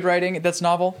well as good writing that's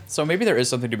novel. So maybe there is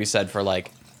something to be said for,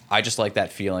 like, I just like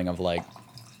that feeling of, like,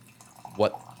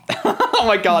 what... Oh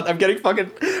my god, I'm getting fucking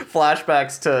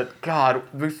flashbacks to... God,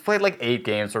 we've played, like, 8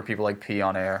 games where people, like, pee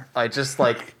on air. I just,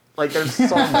 like there's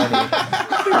so many.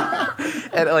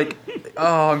 And, like,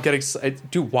 oh, I'm getting...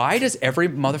 Dude, why does every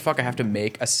motherfucker have to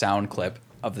make a sound clip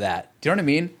of that? Do you know what I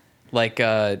mean? Like,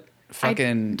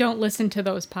 fucking. don't listen to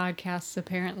those podcasts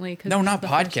apparently. Cause No, this not is the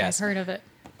first podcasts. I've heard of it.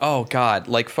 Oh God!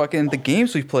 Like fucking the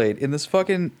games we played in this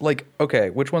fucking like. Okay,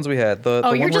 which ones we had? The Oh,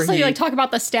 one you're just where like talk about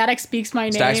the Static Speaks My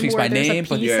Name. Static Speaks where My there's a Name,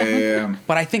 but- peace Yeah, sign. yeah.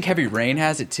 But I think Heavy Rain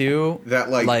has it too.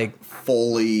 That like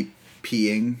Foley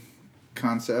peeing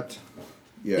concept.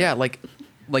 Yeah, like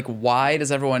why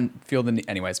does everyone feel the need?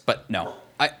 Anyways, but no,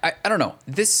 I don't know.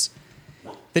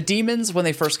 The demons when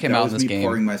they first came That out was in this me game.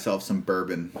 pouring myself some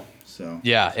bourbon. So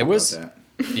Yeah, it how was- about that?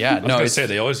 Yeah, I was no, gonna it's, say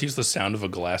they always use the sound of a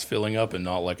glass filling up and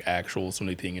not like actual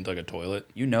somebody peeing into like a toilet.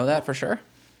 you know that for sure.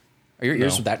 Are your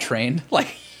ears No. that trained? Like,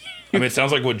 I mean, it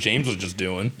sounds like what James was just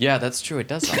doing. yeah, that's true. It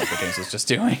does sound like what James was just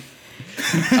doing.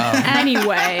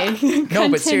 Anyway, No,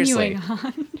 but seriously, continuing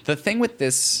on. the thing with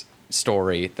this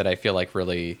story that I feel like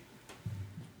really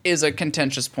is a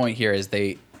contentious point here is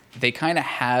they kind of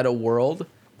had a world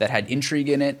that had intrigue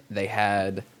in it. They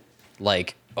had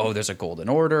like, oh, there's a golden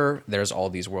order. There's all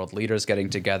these world leaders getting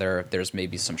together. There's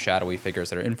maybe some shadowy figures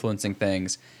that are influencing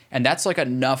things. And that's like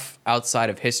enough outside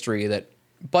of history that,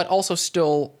 but also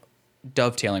still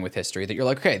dovetailing with history that you're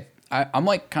like, okay, I'm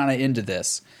like kind of into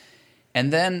this.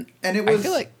 And then And it I was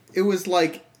feel like, it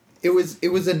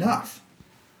was enough.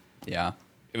 yeah.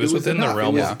 It was within enough. the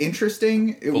realm It was of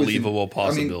interesting. It believable was,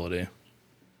 I mean, possibility.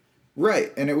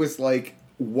 right, and it was like,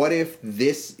 what if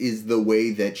this is the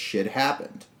way that shit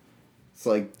happened? It's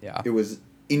like Yeah. it was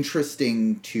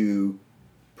interesting to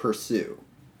pursue.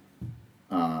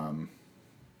 And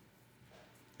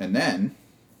then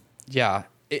Yeah,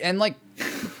 and like,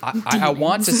 I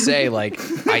want to say, like,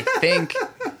 I think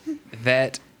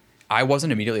that I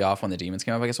wasn't immediately off when the demons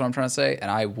came up. I guess what I'm trying to say, and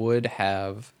I would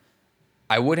have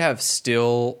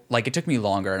still like it took me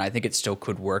longer, and I think it still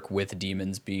could work with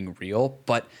demons being real,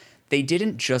 but they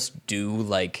didn't just do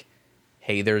like,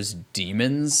 hey, there's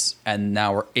demons, and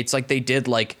now it's like they did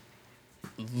like.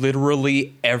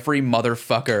 Literally every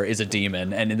motherfucker is a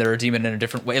demon, and they're a demon in a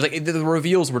different way. Like the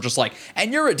reveals were just like,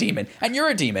 and you're a demon, and you're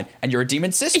a demon, and you're a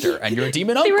demon sister, and you're a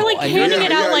demon uncle. They were like and you're- handing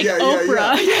it out like yeah,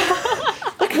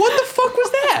 Oprah. like, what the fuck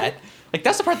was that? Like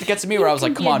that's the part that gets to me where I was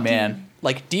like, can come be a on, man.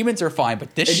 Like demons are fine,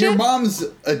 but this and shit. your mom's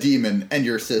a demon and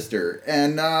your sister,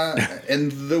 and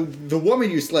the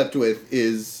woman you slept with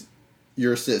is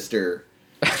your sister.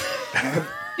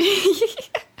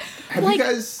 Have Like, you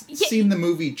guys seen the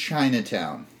movie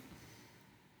Chinatown?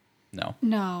 No,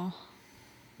 No.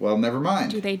 Well, never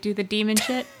mind. Do they do the demon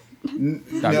shit?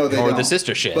 No, they or don't. the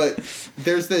sister shit. But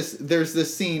there's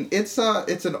this scene. It's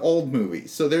an old movie.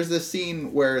 So there's this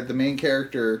scene where the main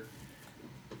character,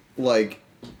 like,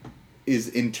 is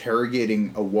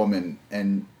interrogating a woman,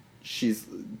 and she's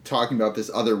talking about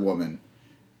this other woman,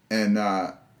 and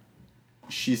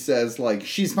she says like,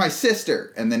 "She's my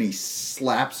sister," and then he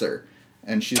slaps her.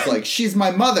 And she's like, "She's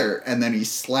my mother," and then he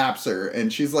slaps her.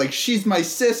 And she's like, "She's my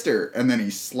sister," and then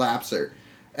he slaps her.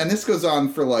 And this goes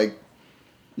on for like,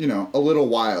 a little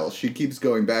while. She keeps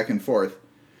going back and forth.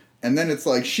 And then it's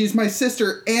like, "She's my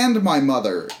sister and my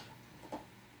mother."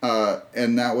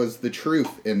 And that was the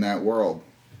truth in that world.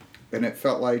 And it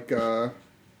felt like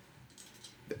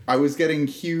I was getting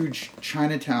huge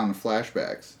Chinatown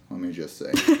flashbacks, let me just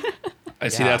say. I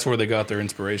see Yeah. that's where they got their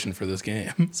inspiration for this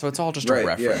game. so it's all just Right, a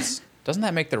reference. yeah. Doesn't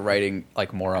that make the writing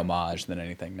like more homage than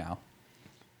anything now?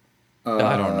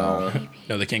 I don't know.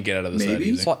 No, they can't get out of this Maybe. that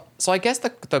easy. So I guess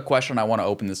the question I want to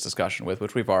open this discussion with,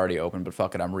 which we've already opened, but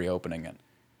fuck it, I'm reopening it,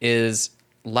 is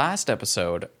last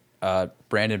episode,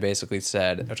 Brandon basically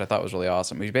said, which I thought was really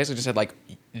awesome. He basically just said like,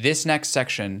 this next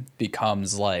section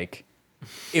becomes like,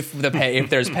 if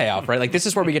there's payoff, right? Like this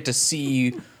is where we get to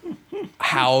see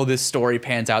how this story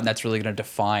pans out, and that's really going to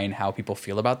define how people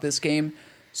feel about this game.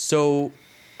 So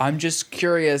I'm just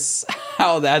curious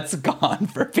how that's gone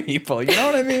for people. You know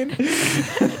what I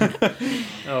mean?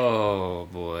 Oh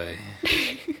boy.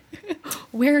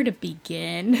 Where to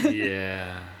begin?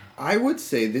 Yeah. I would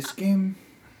say this game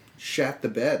shat the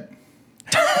bed.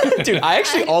 Dude, I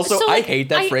actually also So, I like, hate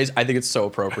that phrase. I think it's so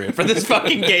appropriate for this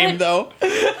fucking game, though.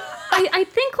 I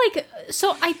think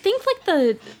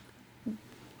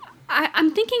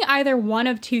I'm thinking either one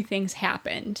of two things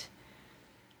happened.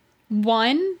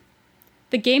 One,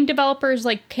 the game developers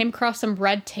like came across some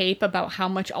red tape about how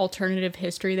much alternative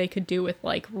history they could do with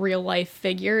like real life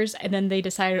figures, and then they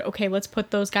decided, okay, let's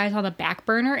put those guys on the back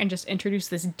burner and just introduce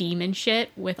this demon shit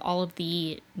with all of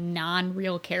the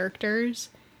non-real characters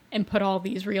and put all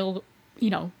these real,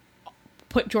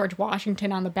 put George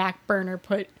Washington on the back burner,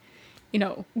 put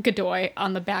Godoy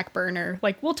on the back burner.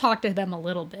 Like, we'll talk to them a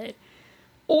little bit.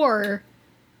 Or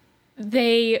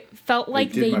they felt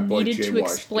like did they my boy needed Jay to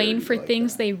Wash explain dirty for like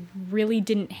things that. they really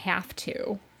didn't have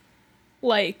to.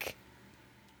 Like,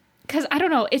 because I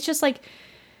don't know, it's just like,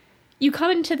 you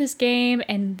come into this game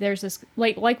and there's this,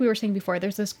 like we were saying before,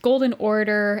 there's this Golden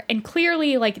Order, and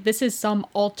clearly, like, this is some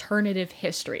alternative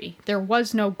history. There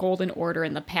was no Golden Order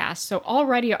in the past, so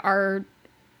already our,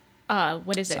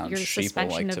 what is it? Sounds Your sheeple-like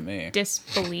suspension to of me.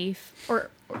 disbelief, or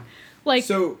like.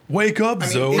 So Wake up,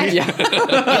 Zoe. it's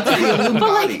the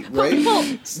Illuminati, right? well,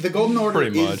 The Golden Order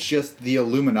Pretty is much. just the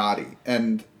Illuminati,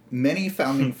 and many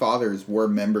founding fathers were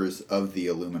members of the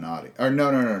Illuminati. Or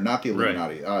no, not the Right.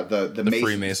 Illuminati. The Masons,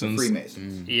 Freemasons. The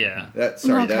Freemasons. Yeah, That's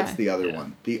Okay. the other Yeah.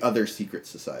 one. The other secret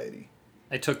society.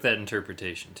 I took that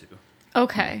interpretation too.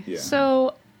 Okay. Yeah.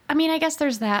 So, I mean, I guess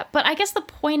there's that. But I guess the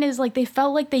point is, like, they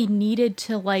felt like they needed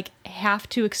to, like, have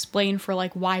to explain for,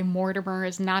 like, why Mortimer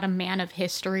is not a man of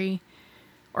history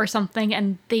or something.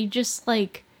 And they just,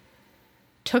 like,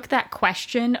 took that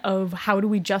question of how do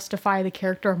we justify the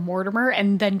character of Mortimer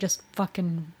and then just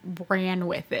fucking ran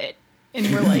with it. And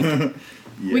we're like,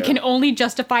 we Yeah. can only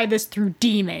justify this through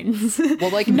demons. Well,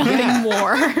 like Nothing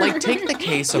more. Like, take the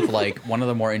case of like one of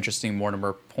the more interesting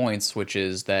Mortimer points, which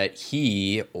is that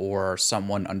he or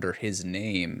someone under his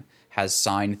name has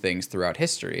signed things throughout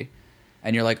history.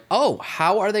 And you're like, oh,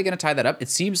 how are they going to tie that up? It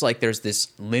seems like there's this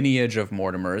lineage of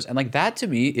Mortimers. And like that to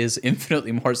me is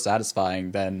infinitely more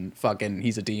satisfying than fucking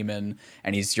he's a demon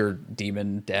and he's your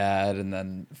demon dad and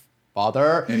then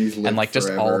father. And he's lived like just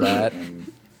all forever, that.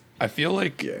 and- I feel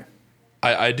like yeah.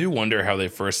 I do wonder how they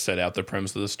first set out the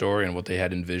premise of the story and what they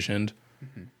had envisioned.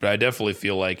 But I definitely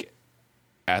feel like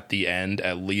at the end,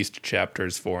 at least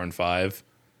chapters 4 and 5,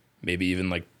 maybe even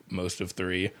like most of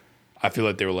 3, I feel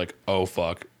like they were like, oh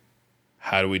fuck,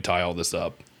 how do we tie all this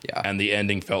up? Yeah. And the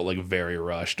ending felt like very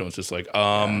rushed. It was just like,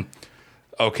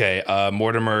 okay,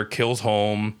 Mortimer kills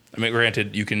Holm. I mean,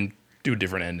 granted, you can do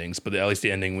different endings, but at least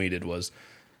the ending we did was,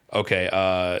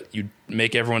 okay, you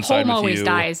make everyone side Holm with always you.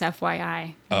 dies,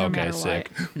 FYI. No Okay, matter sick.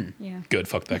 What. Yeah. Good,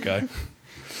 fuck that guy.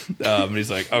 And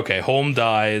he's like, okay, Holm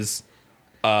dies.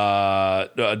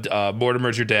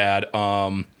 Mortimer's your dad.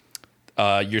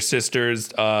 Your sisters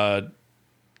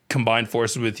combine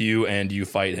forces with you, and you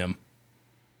fight him.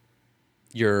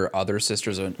 Your other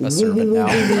sister's a servant now.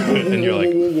 And you're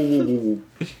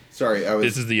like, Sorry, I was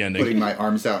This is the ending. putting my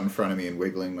arms out in front of me and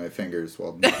wiggling my fingers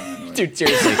while making that noise. Dude,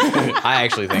 seriously, I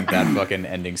actually think that fucking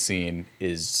ending scene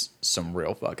is some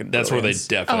real fucking that's where they brilliance.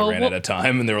 definitely Oh, ran well- out of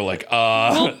time, and they were like,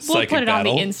 We'll psychic put it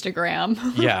battle. on the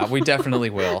Instagram. Yeah, we definitely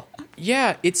will.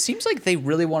 Yeah, it seems like they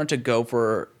really wanted to go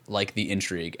for like the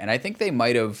intrigue, and I think they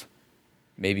might have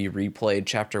maybe replayed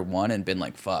chapter 1 and been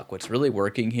like, fuck, what's really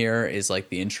working here is like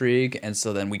the intrigue, and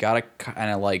so then we gotta kind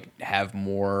of like have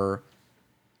more,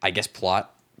 I guess,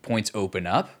 plot points open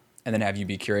up, and then have you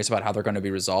be curious about how they're going to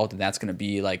be resolved, and that's going to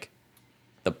be like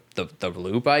the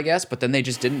loop, I guess. But then they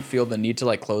just didn't feel the need to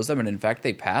like close them, and in fact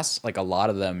they pass like a lot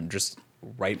of them just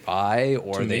right by,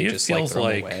 or To they me, it just like feels throw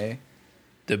them like- away.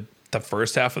 The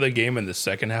first half of the game and the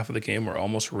second half of the game were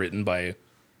almost written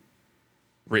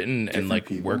and Different like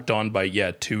people. worked on by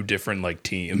 2 different like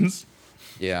teams.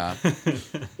 Yeah.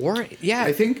 Or yeah,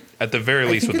 I think At the very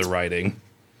I least think with the it's- writing.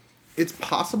 it's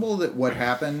possible that what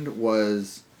happened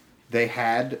was they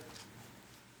had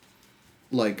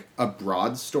like a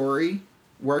broad story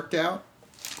worked out,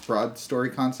 broad story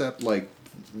concept, like,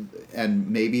 and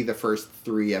maybe the first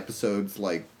 3 episodes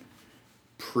like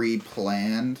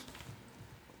pre-planned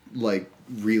like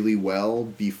really well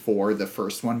before the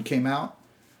first one came out,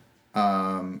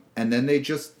 and then they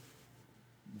just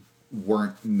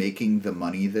weren't making the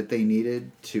money that they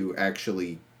needed to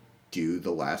actually do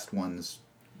the last ones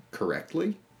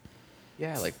correctly.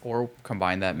 yeah, like or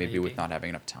combine that maybe with Maybe. not having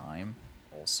enough time.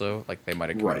 Also, like they might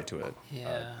have committed Right. to it.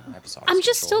 Yeah. Episode I'm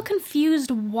just still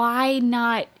confused. Why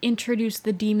not introduce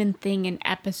the demon thing in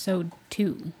episode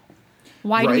 2?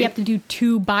 Why do we Right. have to do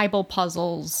 2 Bible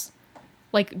puzzles?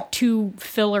 Like 2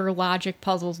 filler logic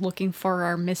puzzles looking for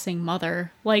our missing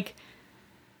mother? Like,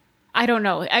 I don't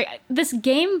know. This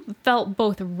game felt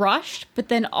both rushed, but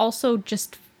then also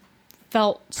just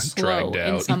felt slow Dragged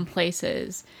in out. some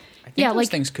places. I think those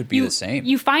things could be the same.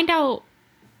 You find out.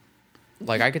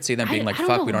 Like I could see them being like, I don't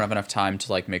 "Fuck, know. we don't have enough time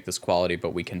to like make this quality,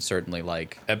 but we can certainly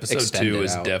like Episode extend 2 it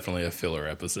is out." definitely a filler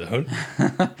episode.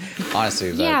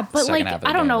 honestly. The Yeah, but second like, half of the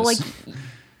I don't game know, is- like,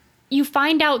 you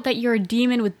find out that you're a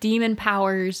demon with demon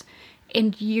powers,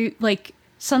 and you, like,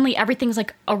 suddenly everything's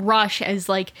like a rush as,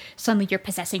 like, suddenly you're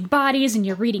possessing bodies and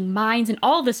you're reading minds, and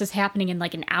all this is happening in,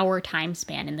 like, an hour time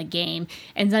span in the game.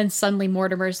 And then suddenly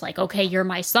Mortimer's like, okay, you're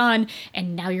my son,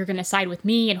 and now you're gonna side with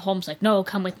me, and Holmes like, no,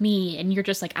 come with me. And you're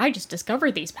just like, I just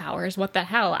discovered these powers. What the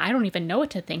hell? I don't even know what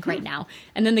to think right now.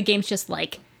 And then the game's just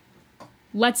like,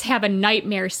 let's have a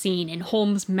nightmare scene in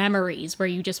Holmes' memories where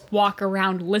you just walk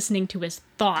around listening to his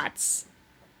thoughts.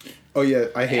 Oh yeah,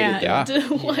 I hated And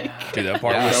that. like, Dude, that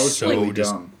part Yeah. was That was so really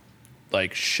just dumb.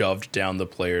 like shoved down the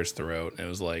player's throat. It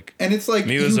was like And it's like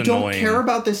me, it you was don't annoying. care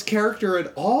about this character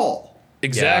at all.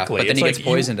 exactly. But then It's he like gets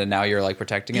poisoned, and now you're like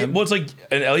protecting him. Well, it's like,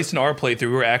 and at least in our playthrough, we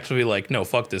were actually like, no,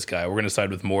 fuck this guy. We're gonna side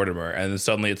with Mortimer. And then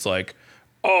suddenly it's like,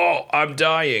 oh, I'm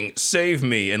dying. Save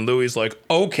me. And Louis like,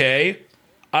 okay,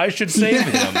 I should save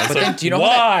him. It's But like, then, do you know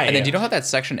why? and then do you know how that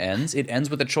section ends? It ends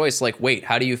with a choice like, wait,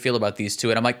 how do you feel about these two?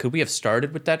 And I'm like, could we have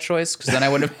started with that choice? Because then I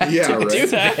wouldn't have had Yeah, to right. do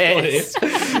this.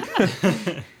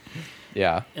 Exactly.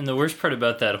 Yeah. And the worst part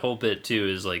about that whole bit too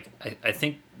is like I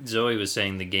think Zoe was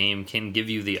saying the game can give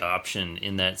you the option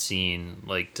in that scene,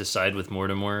 like to side with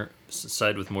Mortimer,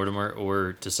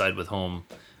 or to side with Home,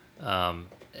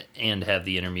 and have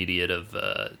the intermediate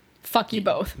of fuck you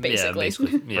both, basically.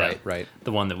 yeah, Right.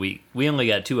 The one that we only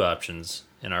got two options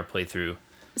in our playthrough.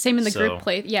 Same in the So, group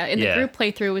play. Yeah, in the yeah. group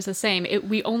playthrough was the same.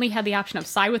 We only had the option of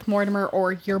side with Mortimer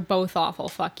or you're both awful,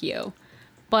 fuck you.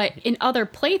 But in other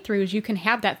playthroughs, you can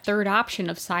have that third option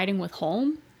of siding with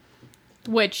Holm,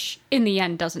 which in the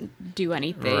end doesn't do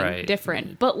anything Right.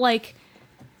 different. But like,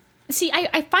 see,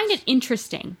 I find it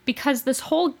interesting because this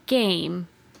whole game,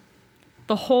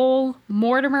 the whole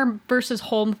Mortimer versus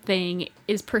Holm thing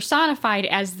is personified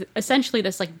as essentially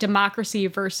this like democracy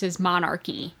versus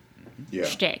monarchy Yeah.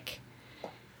 shtick.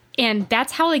 And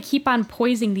that's how they keep on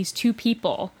poisoning these two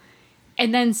people.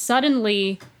 And then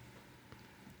suddenly,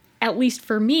 at least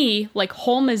for me, like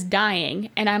Holm is dying,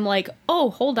 and I'm like, oh,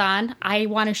 hold on. I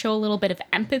want to show a little bit of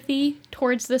empathy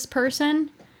towards this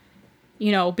person.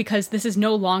 You know, because this is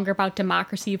no longer about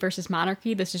democracy versus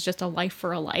monarchy. This is just a life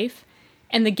for a life.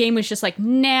 And the game was just like,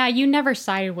 nah, you never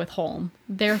sided with Holm.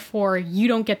 Therefore, you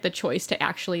don't get the choice to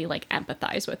actually like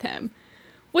empathize with him.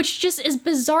 Which just is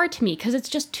bizarre to me because it's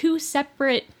just two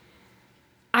separate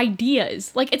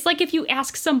ideas. Like, it's like if you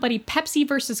ask somebody Pepsi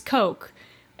versus Coke,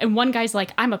 and one guy's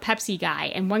like, I'm a Pepsi guy,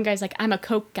 and one guy's like, I'm a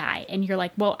Coke guy, and you're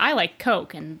like, well, I like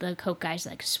Coke, and the Coke guy's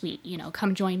like, sweet, you know,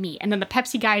 come join me. And then the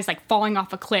Pepsi guy is like falling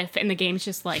off a cliff, and the game's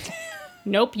just like,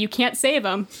 nope, you can't save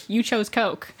him. You chose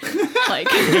Coke.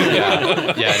 Like,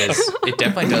 Yeah, it is. It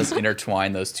definitely does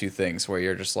intertwine those two things where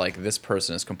you're just like, this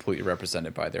person is completely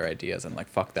represented by their ideas, and like,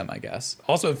 fuck them, I guess.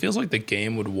 Also, it feels like the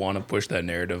game would want to push that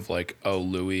narrative, like, oh,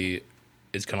 Louis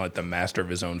is kind of like the master of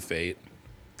his own fate.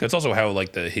 That's also how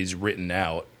like he's written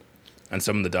out, and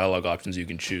some of the dialogue options you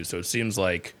can choose. So it seems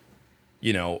like,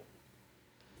 you know,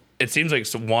 it seems like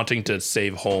wanting to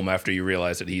save Holm after you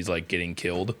realize that he's like getting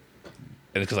killed,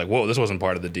 and it's just like, whoa, this wasn't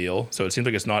part of the deal. So it seems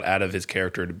like it's not out of his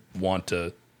character to want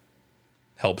to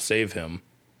help save him,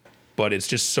 but it's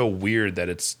just so weird that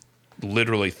it's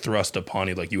literally thrust upon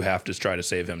you, like you have to try to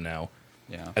save him now.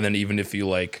 Yeah. And then even if you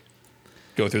like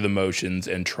go through the motions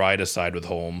and try to side with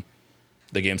Holm,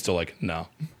 the game's still like, no.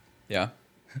 Yeah.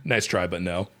 Nice try, but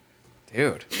no.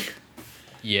 Dude.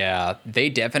 Yeah, they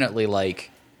definitely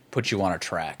like put you on a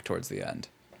track towards the end.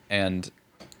 And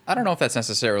I don't know if that's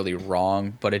necessarily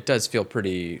wrong, but it does feel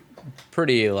pretty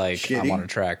like Shitty. I'm on a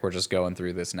track. We're just going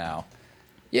through this now.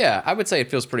 Yeah, I would say it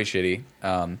feels pretty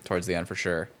shitty towards the end for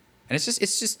sure. And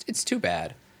it's too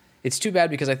bad. It's too bad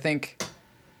because I think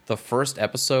the first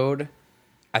episode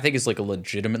I think is like a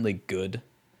legitimately good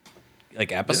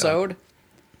like episode.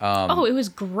 oh, it was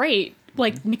great.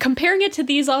 Like, comparing it to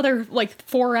these other, like,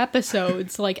 4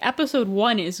 episodes, like, episode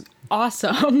 1 is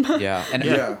awesome. Yeah, and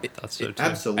Yeah. That's so too.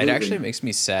 Absolutely. it actually makes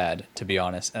me sad, to be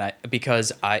honest, and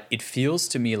it feels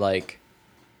to me like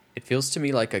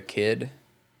a kid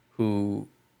who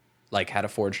like had a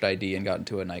forged ID and got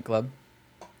into a nightclub,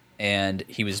 and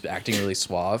he was acting really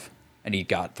suave, and he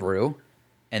got through,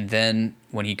 and then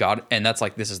when he got, and that's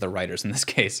like, this is the writers in this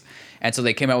case, and so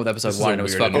they came out with episode This is 1 a and it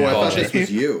was weird fucking Oh, I thought bullshit. this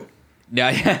was you.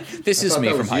 Yeah, this is thought me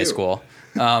that from was high you. school,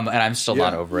 and I'm still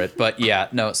not Yeah. over it. But yeah,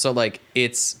 no. So like,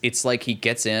 it's like he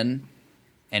gets in,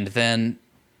 and then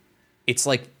it's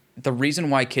like the reason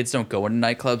why kids don't go into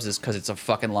nightclubs is because it's a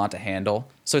fucking lot to handle.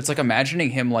 So it's like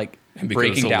imagining him like because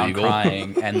breaking it's down, illegal.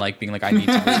 crying, and like being like, I need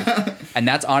to leave. And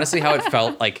that's honestly how it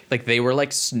felt. Like they were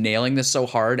like nailing this so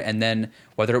hard, and then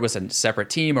whether it was a separate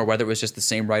team or whether it was just the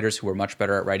same writers who were much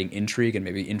better at writing intrigue, and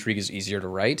maybe intrigue is easier to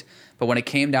write. But when it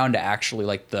came down to actually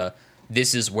like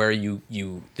this is where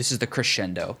this is the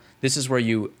crescendo. This is where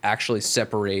you actually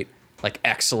separate like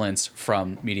excellence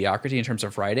from mediocrity in terms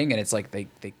of writing, and it's like they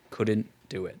couldn't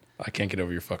do it. I can't get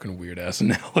over your fucking weird ass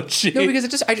analogy. No, because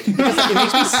because it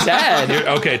makes me sad.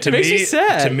 Okay, to makes me me,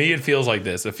 sad. to me, it feels like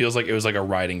this. It feels like it was like a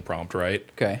writing prompt, right?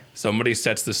 Okay. Somebody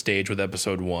sets the stage with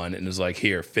episode 1 and is like,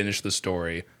 "Here, finish the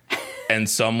story," and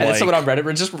some And then like someone on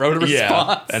Reddit just wrote a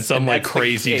response. yeah, and some like that's the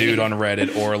crazy game. dude on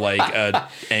Reddit or like a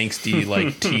angsty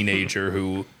like teenager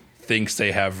who thinks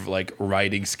they have like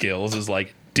writing skills is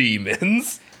like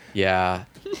demons. Yeah.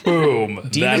 Boom.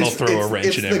 That'll throw a wrench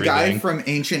in It's the everything. guy from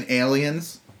Ancient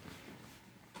Aliens.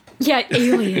 Yeah,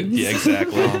 aliens. Yeah,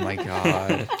 exactly. Oh my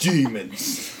god.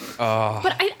 Demons.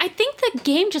 But I think the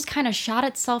game just kind of shot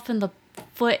itself in the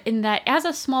foot in that as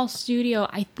a small studio,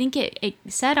 I think it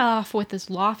set off with this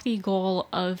lofty goal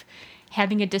of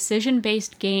having a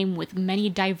decision-based game with many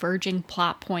diverging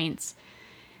plot points.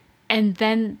 And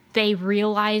then they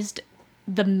realized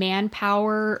the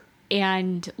manpower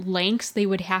and lengths they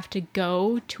would have to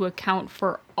go to account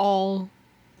for all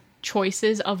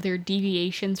choices of their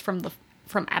deviations from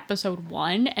episode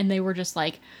 1, and they were just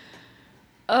like,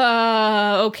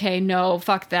 okay, no,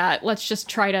 fuck that. Let's just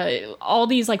try to all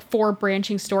these like 4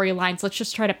 branching storylines. Let's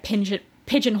just try to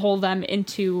pigeonhole them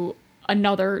into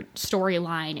another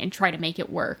storyline and try to make it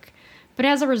work. But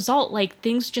as a result, like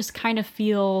things just kind of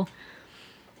feel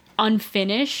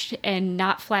unfinished and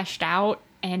not fleshed out,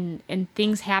 and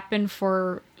things happen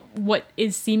for what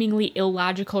is seemingly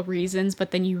illogical reasons,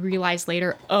 but then you realize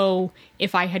later, oh,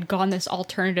 if I had gone this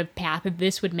alternative path,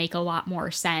 this would make a lot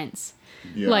more sense.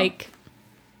 Yeah. Like,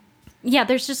 yeah,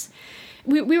 there's just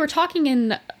we were talking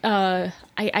in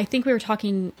I think we were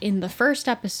talking in the first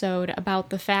episode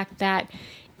about the fact that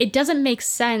it doesn't make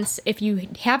sense if you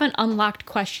haven't unlocked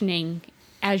questioning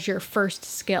as your first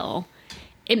skill.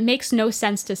 It makes no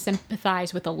sense to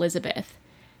sympathize with Elizabeth,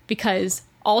 because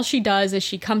all she does is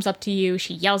she comes up to you,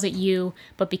 she yells at you,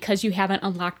 but because you haven't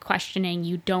unlocked questioning,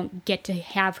 you don't get to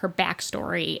have her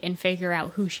backstory and figure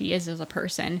out who she is as a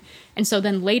person. And so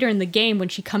then later in the game, when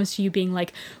she comes to you being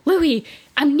like, Louis,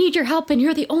 I need your help and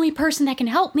you're the only person that can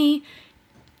help me,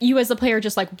 you as the player are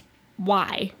just like,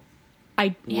 why?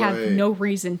 I have no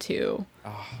reason to.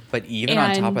 But even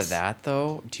on top And- of that,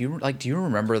 though, do you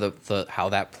remember the how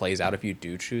that plays out if you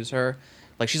do choose her?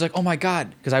 Like, she's like, oh my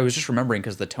god, because I was just remembering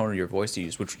because the tone of your voice you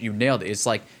used, which you nailed it. It's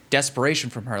like desperation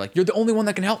from her. Like, you're the only one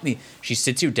that can help me. She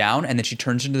sits you down, and then she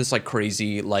turns into this like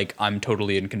crazy, like, I'm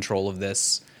totally in control of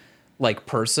this, like,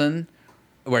 person,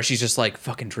 where she's just like,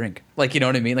 fucking drink. Like, you know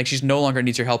what I mean? Like, she's no longer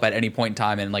needs your help at any point in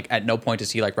time, and like at no point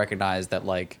does he like recognize that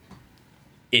like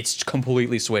it's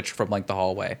completely switched from like the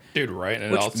hallway. Dude, right?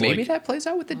 And Which also, maybe like, that plays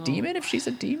out with the demon if she's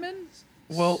a demon.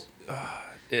 well,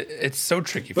 it's so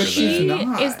tricky But for she's that.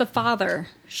 not. She is the father.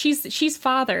 She's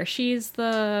father. She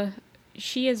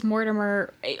is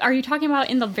Mortimer. Are you talking about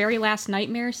in the very last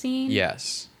nightmare scene?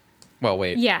 Yes. Well,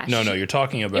 wait. Yeah. No, you're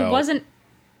talking about. It wasn't.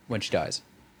 When she dies.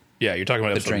 Yeah, you're talking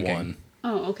about The episode drinking. 1.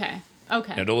 Oh, okay.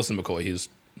 Okay. Yeah, don't listen to McCoy. He's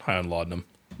high on laudanum.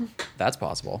 That's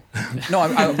possible. No,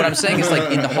 what I'm saying is,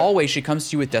 like, in the hallway, she comes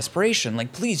to you with desperation,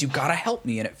 like, please, you gotta help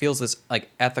me. And it feels this,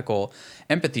 like, ethical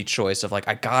empathy choice of, like,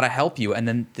 I gotta help you. And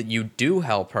then that you do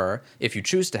help her, if you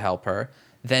choose to help her,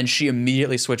 then she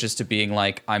immediately switches to being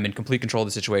like, I'm in complete control of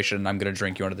the situation, and I'm gonna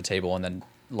drink you under the table and then,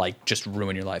 like, just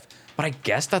ruin your life. But I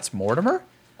guess that's Mortimer?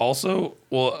 Also,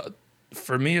 well,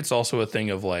 for me, it's also a thing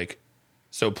of, like,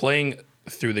 so playing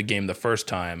through the game the first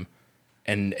time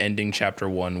and ending chapter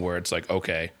 1 where it's like,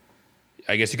 okay,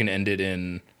 I guess you can end it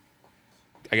in,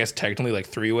 I guess technically like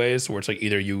 3 ways, where it's like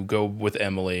either you go with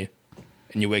Emily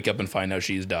and you wake up and find out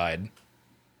she's died.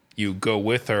 You go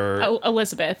with her. Oh,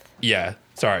 Elizabeth. Yeah,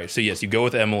 sorry. So yes, you go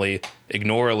with Emily,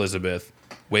 ignore Elizabeth,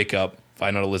 wake up,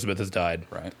 find out Elizabeth has died.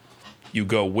 Right. You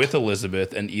go with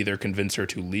Elizabeth and either convince her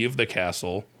to leave the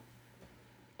castle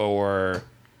or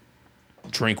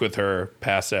drink with her,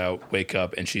 pass out, wake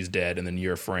up, and she's dead, and then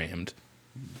you're framed.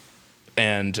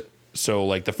 And so,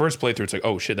 like, the first playthrough, it's like,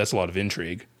 oh, shit, that's a lot of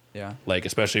intrigue. Yeah. Like,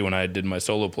 especially when I did my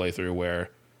solo playthrough where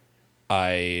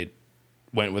I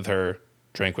went with her,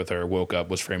 drank with her, woke up,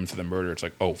 was framed for the murder. It's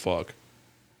like, oh, fuck.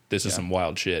 This is some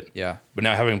wild shit. Yeah. But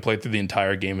now having played through the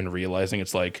entire game and realizing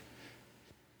it's like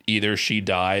either she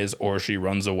dies or she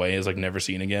runs away is like never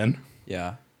seen again.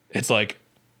 Yeah. It's like,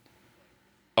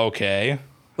 okay.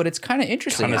 But it's kind of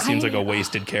interesting. Kind of seems like a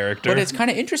wasted character. But it's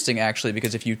kind of interesting, actually,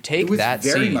 because if you take It was that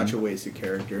very scene... much a wasted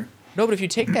character. No, but if you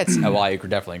take that... well, I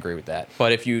definitely agree with that.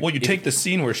 But if you... well, you if- take the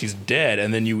scene where she's dead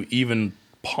and then you even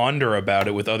ponder about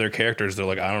it with other characters. They're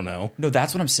like, I don't know. No,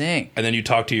 that's what I'm saying. And then you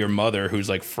talk to your mother who's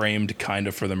like framed kind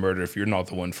of for the murder if you're not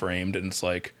the one framed. And it's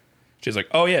like, she's like,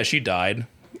 oh yeah, she died.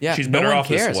 Yeah, she's no better one off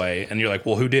cares. this way. And you're like,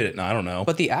 well, who did it? No, I don't know.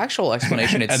 But the actual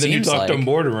explanation, it and then you seems talk like... to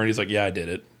Mortimer and he's like, yeah, I did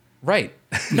it. Right.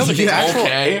 No, but the Yeah, actual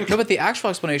okay. no, but the actual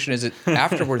explanation is that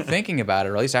after we're thinking about it,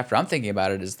 or at least after I'm thinking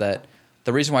about it, is that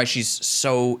the reason why she's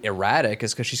so erratic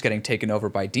is because she's getting taken over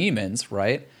by demons,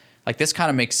 right? Like, this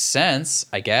kind of makes sense,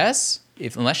 I guess,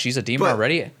 unless she's a demon But-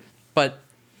 already. But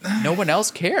no one else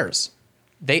cares.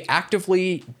 They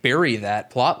actively bury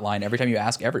that plot line every time you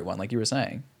ask everyone, like you were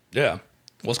saying. Yeah.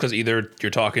 Well, it's because either you're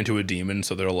talking to a demon,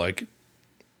 so they're like,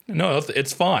 no,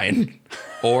 it's fine.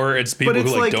 Or it's people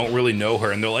it's who like- don't really know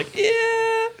her, and they're like,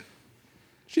 yeah,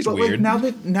 she's But weird.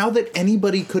 like now that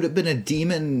anybody could have been a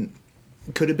demon,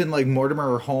 could have been like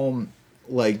Mortimer or Holm,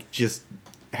 like just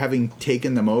having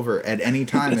taken them over at any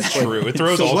time. It's like, True. It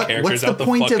throws so all what's characters the out the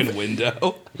point fucking of,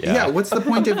 window. Yeah, what's the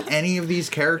point of any of these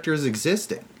characters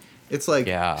existing? It's like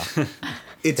Yeah.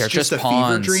 it's They're just just a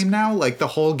pawns. fever dream now. Like the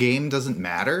whole game doesn't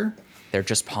matter. They're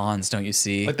just pawns, don't you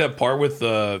see? Like that part with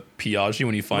Piaggi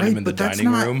when you find Right, him in the but that's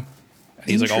dining not room. And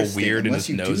he's like all interesting weird and unless his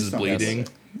you do nose is something. bleeding.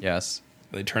 Yes.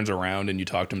 And he turns around and you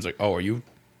talk to him. He's like, "Oh, are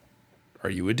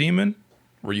you a demon?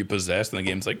 Were you possessed?" And the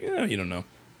game's like, "Yeah, you don't know."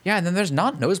 Yeah, and then there's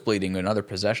not nosebleeding in other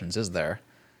possessions, is there?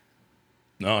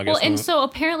 No, I guess Well, and not. so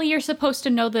apparently you're supposed to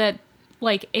know that,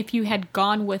 like, if you had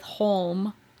gone with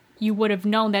Holm, you would have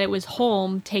known that it was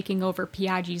Holm taking over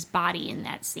Piaggi's body in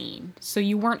that scene. So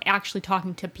you weren't actually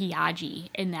talking to Piaggi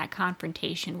in that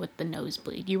confrontation with the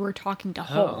nosebleed. You were talking to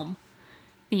Holm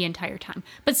the entire time.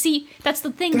 But see, that's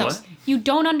the thing, though. What? You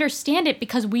don't understand it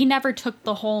because we never took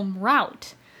the Holm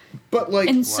route. But like,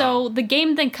 And so the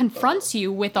game then confronts you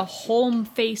with a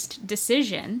Holm-faced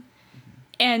decision.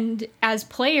 And as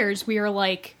players, we are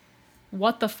like,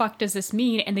 what the fuck does this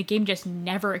mean? And the game just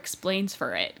never explains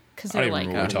for it. Because I they're don't like,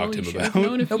 even remember what we talked to you him should have about.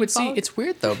 known if No, you but see, followed- it's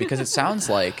weird though because it sounds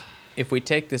like if we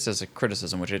take this as a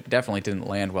criticism, which it definitely didn't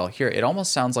land well here, it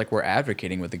almost sounds like we're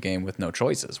advocating with the game with no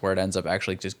choices, where it ends up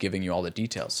actually just giving you all the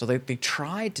details. So they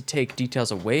tried to take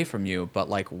details away from you, but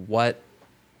like what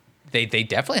they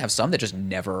definitely have some that just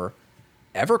never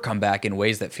ever come back in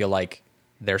ways that feel like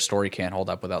their story can't hold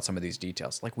up without some of these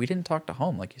details. Like we didn't talk to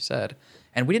Home, like you said,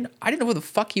 and I didn't know who the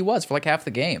fuck he was for like half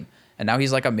the game, and now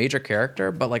he's like a major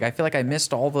character, but like I feel like I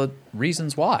missed all the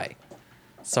reasons why.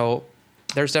 So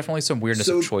there's definitely some weirdness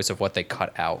So- of choice of what they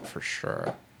cut out for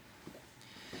sure.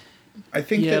 I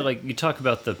think Yeah, that like you talk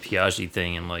about the Piaggi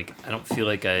thing, and like I don't feel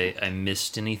like I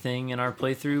missed anything in our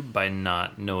playthrough by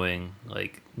not knowing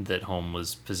like that Holm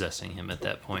was possessing him at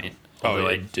that point. Oh, Although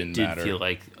it I didn't did matter. feel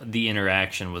like the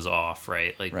interaction was off,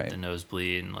 right? Like Right. the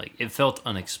nosebleed, and like it felt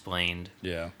unexplained.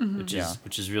 Yeah.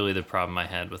 Which is really the problem I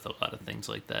had with a lot of things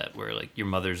like that, where like your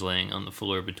mother's laying on the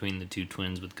floor between the two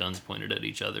twins with guns pointed at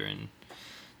each other, and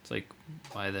it's like,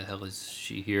 why the hell is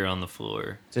she here on the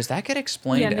floor? Does that get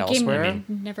explained yeah, the elsewhere? game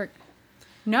never.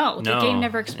 No, the game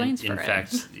never explains for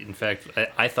it. In fact,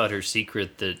 I thought her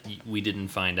secret that we didn't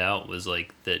find out was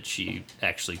like that she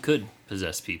actually could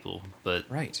possess people, but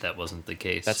Right. that wasn't the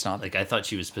case. That's not- like I thought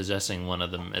she was possessing one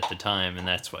of them at the time, and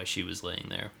that's why she was laying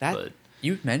there. That but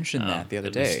you mentioned that the other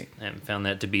it was- day. I haven't found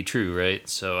that to be true, right?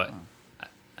 So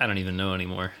I don't even know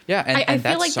anymore. Yeah, and, I and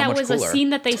feel that's like so that much was cooler. a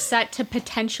scene that they set to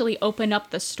potentially open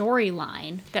up the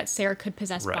storyline that Sarah could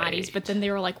possess bodies, Right. but then they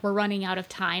were like, "We're running out of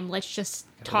time. Let's just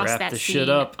toss wrap that this scene shit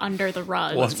up." under the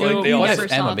rug." Well, it's No, like they we all- What never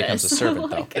if saw Emma becomes a this. servant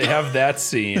though? They have that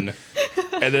scene,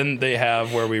 and then they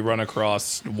have where we run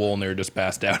across Wolner just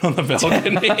passed out on the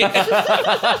balcony.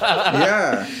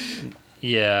 yeah,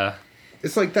 Yeah.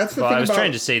 it's like that's the Well, thing I was about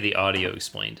trying to say the audio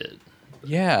explained it.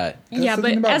 Yeah, Yeah, the but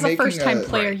thing about as a making first-time a-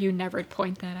 player, Right. you never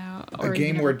point that out. a or you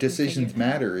game never where figure decisions it out.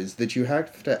 matter is that you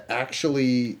have to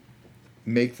actually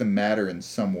make them matter in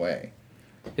some way.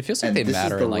 it feels like And they this is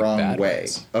matter the in like wrong bad way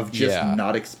ways. of just Yeah.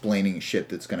 not explaining shit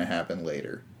that's going to happen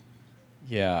later.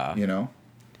 Yeah, You know?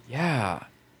 yeah,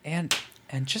 and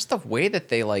just the way that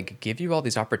they like give you all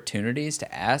these opportunities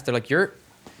to ask. They're like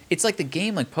It's like the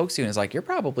game like pokes you and is like, you're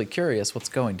probably curious what's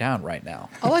going down right now.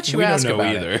 I'll let you We don't ask know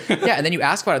about either. it. Yeah, and then you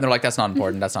ask about it and they're like, that's not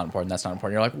important, that's not important, that's not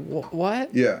important. You're like,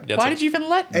 what? Yeah. That's Why a- did you even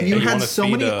let me? And you you had wanna so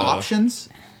feed many a- options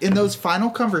in those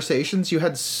final conversations. You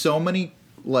had so many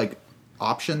like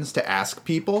options to ask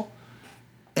people,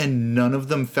 and none of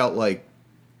them felt like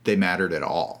they mattered at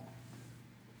all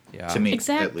yeah. to me.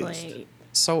 Exactly. At least.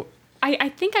 So I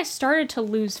think I started to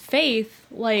lose faith,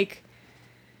 like,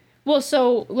 well,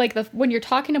 so, like, when you're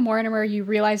talking to Mortimer, you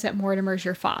realize that Mortimer's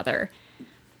your father.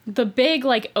 The big,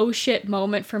 like, oh shit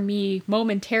moment for me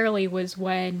momentarily was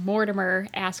when Mortimer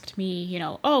asked me, you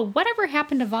know, oh, whatever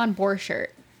happened to Von Borchert?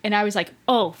 And I was like,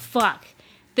 oh, fuck.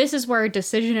 This is where a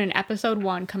decision in episode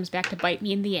 1 comes back to bite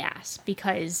me in the ass,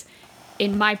 because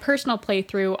in my personal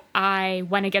playthrough, I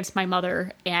went against my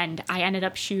mother, and I ended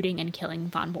up shooting and killing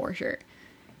Von Borchert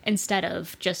instead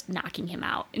of just knocking him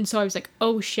out. And so I was like,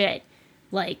 oh shit,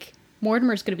 like,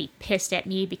 Mortimer's gonna be pissed at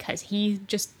me because he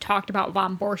just talked about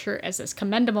Von Borchert as this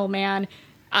commendable man.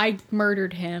 I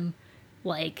murdered him.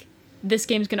 Like, this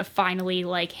game's gonna finally,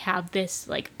 like, have this,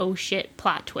 like, oh shit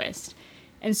plot twist.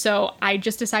 And so I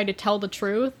just decided to tell the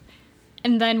truth.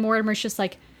 And then Mortimer's just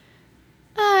like,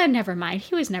 never mind.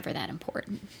 He was never that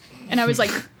important. And I was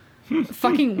like,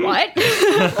 fucking what?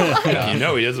 You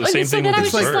know, he does the same so thing then with I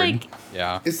was his just bird. like,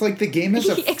 Yeah. It's like the game is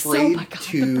Oh afraid my God,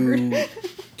 the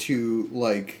to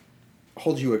like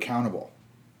hold you accountable.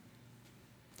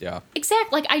 Yeah.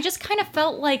 exactly. Like, I just kind of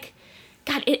felt like,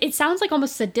 God, it sounds like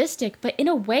almost sadistic, but in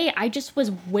a way, I just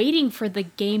was waiting for the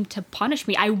game to punish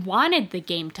me. I wanted the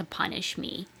game to punish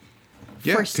me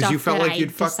Yeah, for 'cause stuff you felt that like I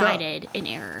you'd fucked up. decided in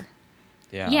error.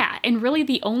 Yeah. Yeah, and really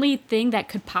the only thing that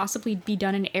could possibly be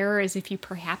done in error is if you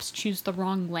perhaps choose the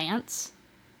wrong lance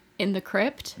in the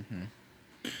crypt.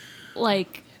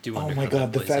 Like, Do Oh wonder my how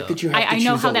god, the plays fact out. that you have to I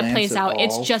know choose how a that lance plays at out.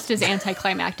 It's all. just as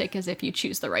anticlimactic as if you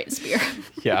choose the right spear.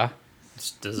 Yeah.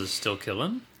 Does it still kill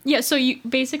him? Yeah, so you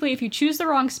basically, if you choose the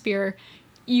wrong spear,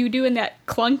 you do in that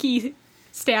clunky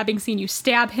stabbing scene, you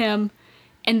stab him,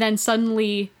 and then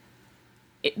suddenly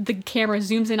the camera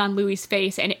zooms in on Louis's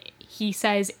face, and he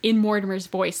says in Mortimer's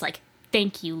voice, like,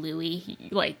 "Thank you, Louis.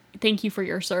 Like, thank you for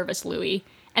your service, Louis."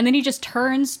 And then he just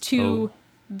turns to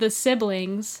the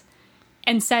siblings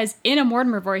and says in a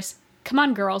Mortimer voice, "Come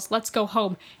on, girls, let's go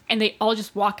home." And they all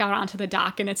just walk out onto the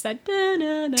dock, and it's that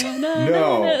No.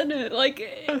 like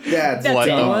That's What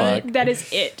the dumb. fuck? that is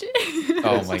it.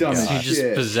 Oh my dumb as god. He just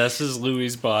Shit. possesses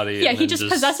Louis' body. Yeah, and he then just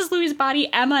possesses Louis' body.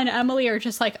 Emma and Emily are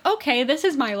just like, okay, this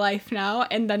is my life now.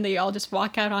 And then they all just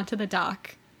walk out onto the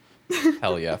dock.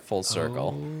 Hell yeah, full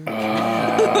circle.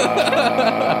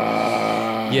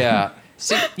 Yeah.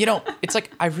 See, you know, it's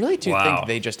like I really do Wow. think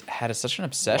they just had such an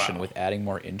obsession with adding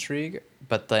more intrigue,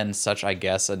 but then such, I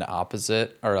guess, an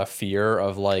opposite or a fear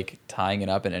of like tying it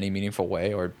up in any meaningful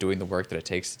way or doing the work that it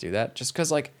takes to do that. Just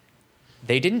because like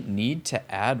they didn't need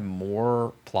to add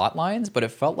more plot lines, but it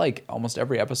felt like almost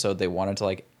every episode they wanted to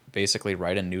like basically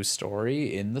write a new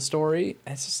story in the story.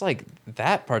 And it's just like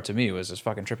that part to me was just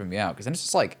fucking tripping me out because then it's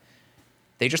just like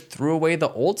they just threw away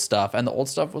the old stuff, and the old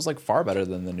stuff was like far better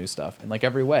than the new stuff in like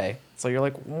every way. So you're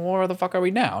like, where the fuck are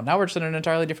we now? Now we're just in an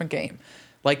entirely different game.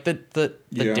 Like the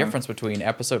Yeah. difference between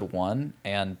episode 1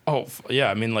 and Oh,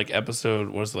 yeah. I mean, like,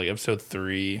 episode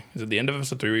 3? Is it the end of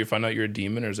episode 3 where you find out you're a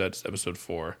demon, or is that episode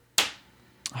 4?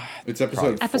 It's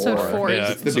episode 4. Episode 4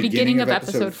 Yeah. It's the is beginning of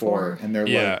episode 4. And they're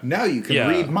Yeah. like, now you can Yeah.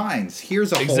 read minds.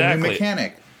 Here's a whole Exactly. new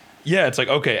mechanic. Yeah, it's like,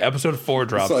 okay, episode 4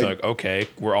 drops. like- Like, okay,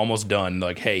 we're almost done.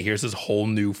 Like, hey, here's this whole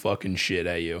new fucking shit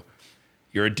at you.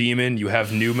 You're a demon. You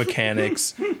have new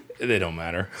mechanics. They don't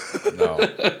matter. no,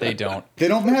 they don't. They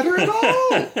don't matter at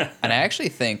all. And I actually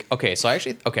think reading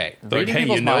hey,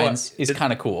 people's you know what? minds is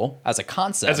kind of cool as a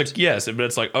concept. Yes, but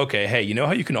it's like, okay, hey, you know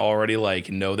how you can already like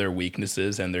know their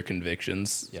weaknesses and their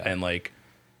convictions Yeah. and like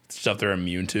stuff they're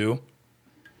immune to.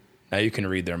 Now you can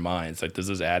read their minds. Like, does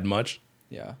this add much?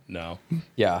 yeah, No.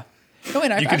 yeah. No,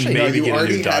 and I've You can actually No, Maybe you get a new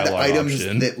already had dialogue items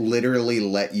option. that literally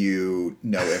let you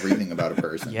know everything about a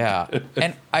person. Yeah,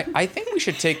 and I think we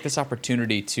should take this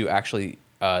opportunity to actually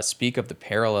speak of the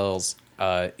parallels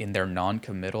in their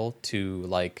non-committal to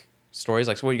like stories,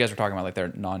 like so what you guys were talking about, like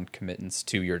their non-committance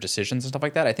to your decisions and stuff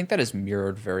like that. I think that is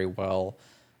mirrored very well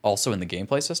also in the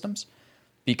gameplay systems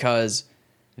because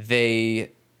they,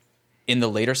 in the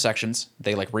later sections,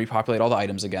 they like repopulate all the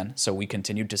items again, so we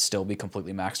continued to still be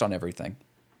completely maxed on everything,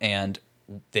 and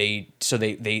they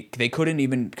couldn't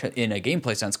even in a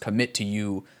gameplay sense commit to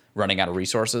you running out of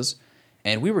resources,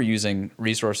 and we were using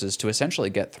resources to essentially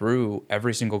get through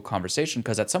every single conversation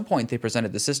because at some point they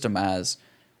presented the system as,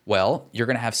 well, you're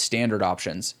going to have standard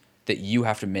options that you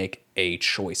have to make a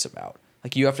choice about.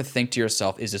 Like you have to think to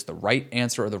yourself, is this the right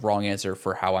answer or the wrong answer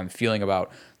for how I'm feeling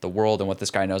about the world and what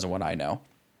this guy knows and what I know?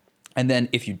 And then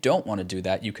if you don't want to do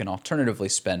that, you can alternatively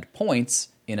spend points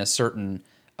in a certain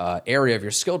area of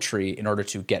your skill tree in order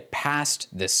to get past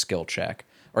this skill check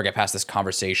or get past this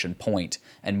conversation point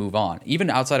and move on, even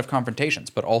outside of confrontations,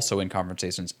 but also in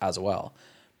confrontations as well.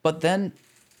 But then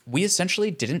we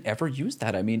essentially didn't ever use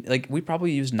that. I mean, like we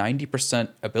probably used 90%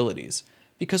 abilities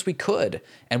because we could.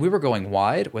 And we were going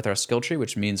wide with our skill tree,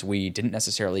 which means we didn't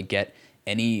necessarily get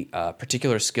any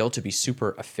particular skill to be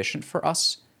super efficient for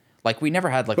us. Like we never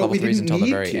had like But level we 3s didn't until the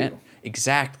need very to. end.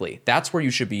 Exactly. That's where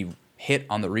you should be hit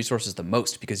on the resources the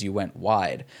most because you went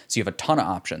wide. So you have a ton of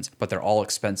options, but they're all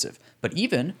expensive. But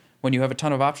even when you have a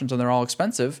ton of options and they're all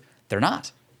expensive, they're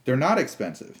not. They're not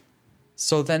expensive.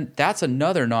 So then that's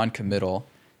another non-committal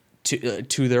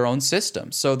to their own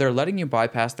system. So they're letting you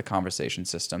bypass the conversation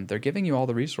system. They're giving you all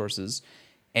the resources,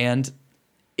 and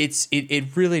it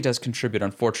really does contribute,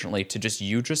 unfortunately, to just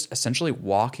essentially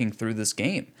walking through this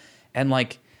game. And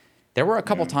like there were a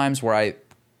couple times where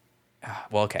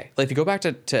like if you go back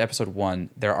to episode 1,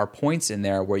 there are points in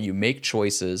there where you make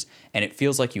choices and it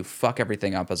feels like you fuck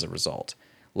everything up as a result.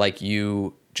 Like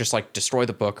you just like destroy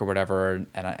the book or whatever.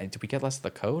 And did we get less of the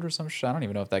code or some shit? I don't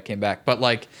even know if that came back. But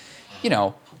like, you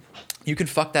know, you can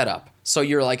fuck that up. So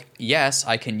you're like, yes,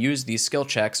 I can use these skill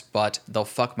checks, but they'll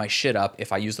fuck my shit up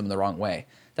if I use them the wrong way.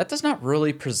 That does not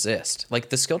really persist. Like,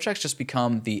 the skill checks just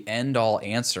become the end-all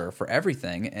answer for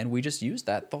everything, and we just use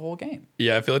that the whole game.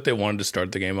 Yeah, I feel like they wanted to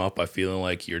start the game off by feeling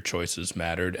like your choices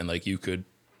mattered and like you could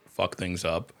fuck things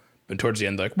up. But towards the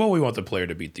end, like, well, we want the player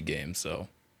to beat the game, so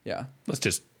Yeah. let's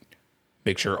just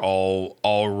make sure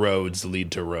all roads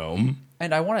lead to Rome.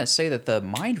 And I want to say that the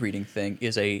mind reading thing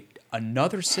is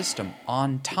another system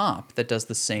on top that does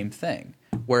the same thing,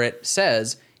 where it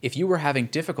says if you were having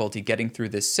difficulty getting through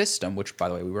this system, which by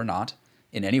the way we were not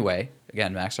in any way,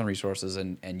 again maxed on resources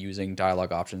and using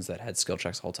dialogue options that had skill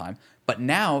checks the whole time, but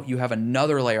now you have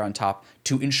another layer on top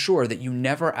to ensure that you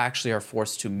never actually are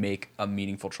forced to make a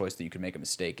meaningful choice that you could make a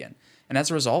mistake in. And as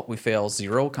a result, we fail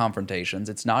 0 confrontations.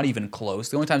 It's not even close.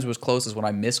 The only times it was close is when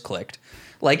I misclicked.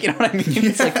 Like, you know what I mean?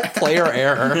 It's like player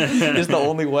error is the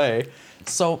only way.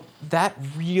 So that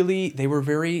really, they were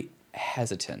very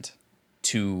hesitant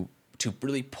to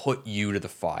really put you to the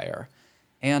fire.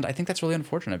 And I think that's really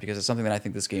unfortunate because it's something that I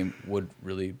think this game would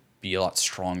really be a lot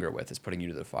stronger with, is putting you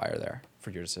to the fire there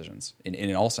for your decisions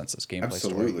in all senses, gameplay,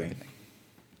 Absolutely. story, everything.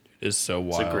 It is so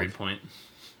wild. It's a great point.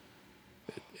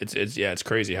 It's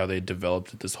crazy how they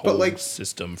developed this whole like-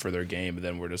 system for their game, and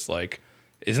then we're just like,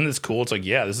 isn't this cool? It's like,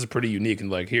 yeah, this is pretty unique,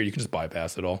 and like, here, you can just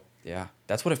bypass it all. Yeah,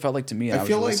 that's what it felt like to me. And I was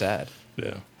feel really like- sad.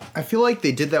 Yeah. I feel like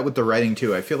they did that with the writing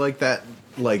too. I feel like that,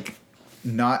 like,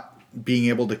 not being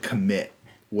able to commit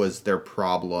was their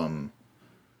problem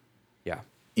Yeah.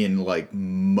 in like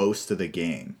most of the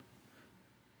game.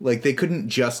 Like, they couldn't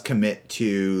just commit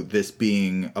to this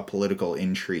being a political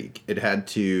intrigue. It had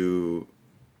to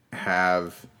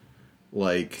have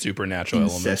like Supernatural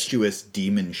elements. incestuous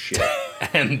demon shit.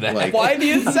 And that, Like, Why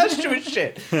the incestuous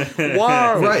shit?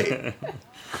 Wow. right.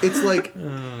 It's like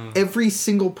every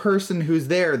single person who's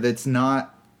there that's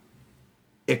not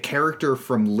a character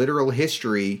from literal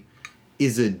history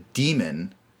is a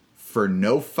demon for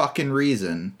no fucking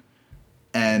reason,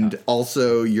 and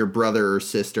also your brother or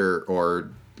sister or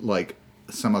like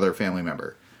some other family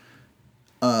member.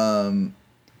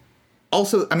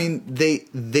 Also, I mean,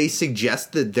 they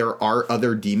suggest that there are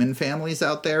other demon families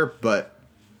out there, but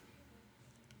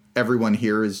everyone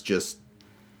here is just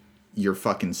your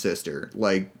fucking sister.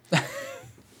 Like,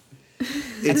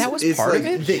 And that was part of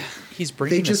it? He's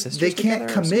bringing they the just sisters they can't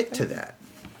together or commit to something? that.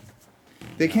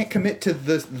 They can't commit to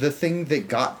the thing that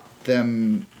got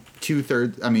them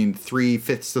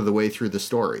 3/5 of the way through the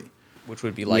story. Which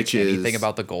would be like Which anything is-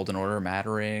 about the Golden Order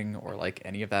mattering, or like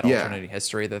any of that Yeah. alternate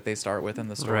history that they start with in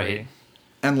the story. Right.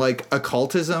 And like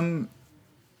occultism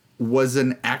was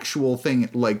an actual thing.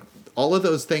 Like, all of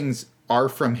those things are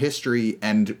from history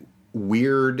and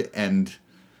weird and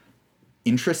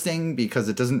interesting because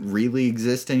it doesn't really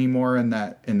exist anymore in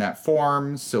that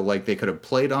form. So like, they could have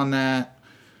played on that,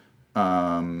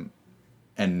 and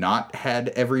not had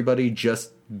everybody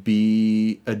just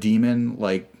be a demon.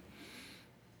 Like,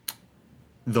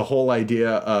 the whole idea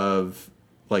of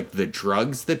like the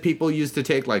drugs that people used to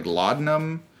take, like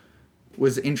laudanum,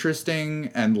 was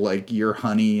interesting, and like your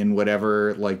honey and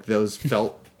whatever, like those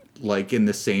felt like in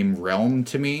the same realm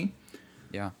to me.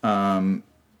 Yeah.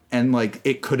 And like,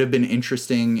 it could have been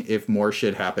interesting if more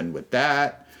shit happened with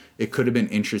that. It could have been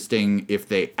interesting if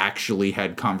they actually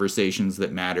had conversations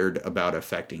that mattered about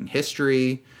affecting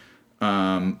history.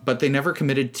 But they never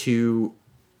committed to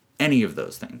any of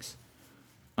those things.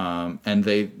 And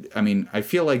I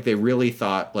feel like they really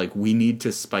thought, like, we need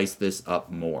to spice this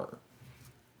up more.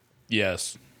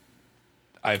 yes.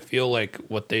 I feel like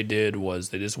what they did was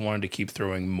they just wanted to keep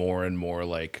throwing more and more,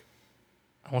 like,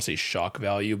 I won't say shock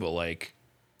value, but like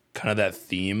kind of that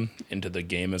theme into the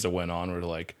game as it went on, where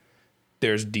like,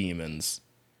 there's demons.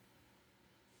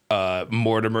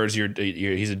 Mortimer's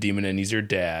he's a demon and he's your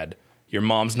dad. Your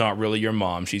mom's not really your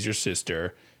mom. She's your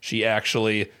sister. She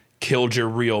actually killed your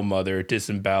real mother,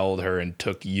 disemboweled her, and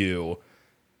took you.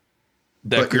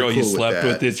 That But you're girl you cool with slept that.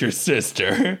 with is your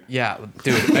sister. Yeah,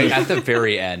 dude. At the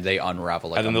very end, they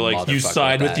unravel like. And then a they're like, you motherfucker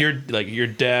side with that. your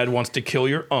dad wants to kill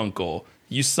your uncle.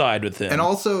 You side with him. And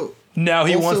also, now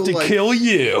he wants to like, kill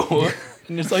you.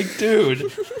 And it's like,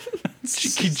 dude,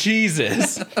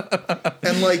 Jesus.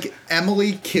 And like,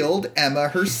 Emily killed Emma,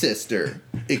 her sister,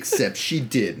 except she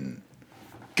didn't.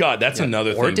 God, that's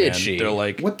another Or thing. did man. she? They're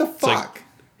like, What the it's like, fuck?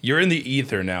 you're in the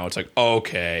ether now. It's like,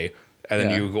 okay. And then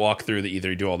Yeah. you walk through the ether,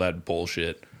 you do all that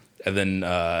bullshit. And then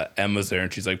Emma's there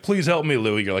and she's like, please help me,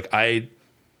 Louie. You're like, I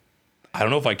don't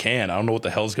know if I can. I don't know what the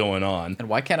hell's going on. And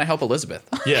why can't I help Elizabeth?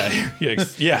 Yeah.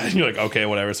 Yeah. And you're like, okay,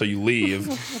 whatever. So you leave.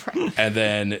 And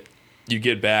then you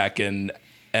get back and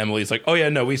Emily's like, oh, yeah,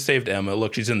 no, we saved Emma.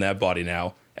 Look, she's in that body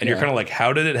now. and you're kind of like,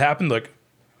 how did it happen? Like,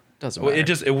 Doesn't well,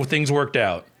 matter. things worked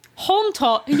out. Holm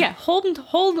told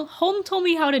told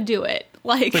me how to do it.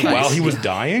 Like While he was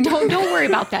dying. don't worry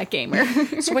about that, gamer.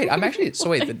 So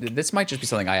wait, this might just be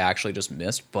something I actually just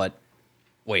missed, but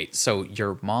wait, so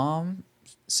your mom,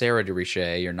 Sarah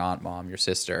DeRiche, your not mom, your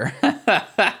sister,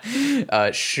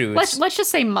 shoots. Let's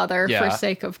just say mother Yeah. for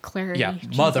sake of clarity. Yeah,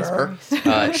 Jesus mother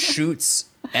Christ. shoots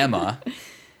Emma,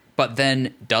 but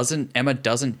then Emma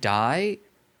doesn't die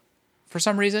for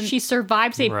some reason. She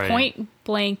survives a Right. point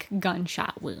blank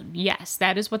gunshot wound. Yes,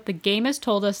 that is what the game has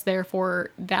told us.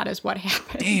 Therefore, that is what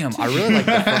happened. Damn, I really like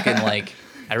the fucking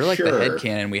I really like Sure. the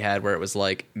headcanon we had where it was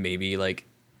like maybe like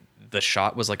the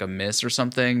shot was like a miss or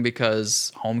something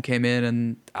because Home came in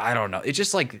and I don't know. It's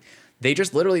just like they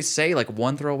just literally say like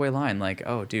one throwaway line like,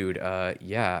 "Oh, dude,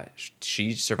 yeah,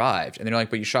 she survived," and they're like,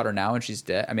 "But you shot her now and she's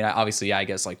dead." I mean, obviously, yeah, I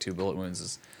guess like 2 bullet wounds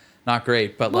is not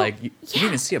great, but Well, like you didn't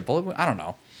even see a bullet wound. I don't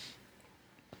know.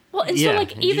 Well, and Yeah, so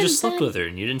like and even you just slept then- with her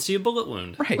and you didn't see a bullet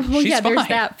wound. Right? Well, she's yeah, fine. there's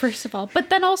that first of all, but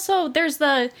then also there's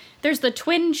the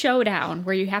twin showdown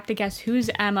where you have to guess who's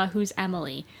Emma, who's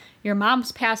Emily. Your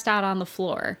mom's passed out on the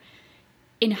floor.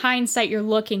 In hindsight, you're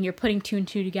putting 2 and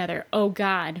 2 together. Oh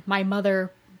God, my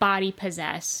mother body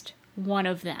possessed one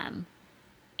of them,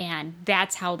 and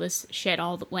that's how this shit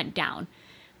all went down.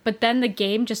 But then the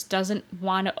game just doesn't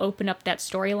want to open up that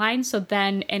storyline. So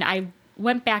then, and I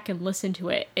went back and listened to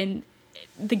it, and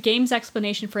the game's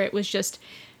explanation for it was just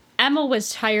Emma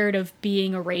was tired of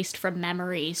being erased from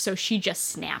memory, so she just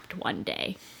snapped one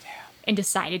day and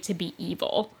decided to be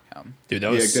evil. Dude,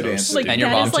 that was Yeah, good so answer. stupid. Like, And your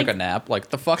that mom is, took like- a nap. Like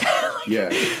the fuck. Yeah.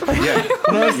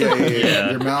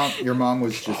 Your mom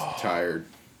was just tired.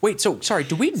 Wait, so sorry.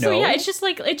 Do we know? So yeah,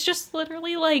 it's just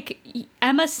literally like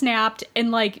Emma snapped,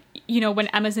 and like, you know, when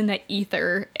Emma's in that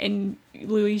ether and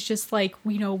Louis just like,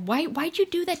 you know, why'd you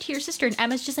do that to your sister? And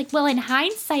Emma's just like, well, in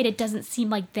hindsight, it doesn't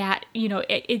seem like that, you know,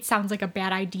 it sounds like a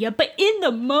bad idea, but in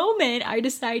the moment, I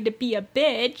decided to be a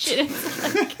bitch. And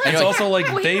it's like, It's also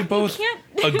like Wait, they you both can't-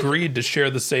 agreed to share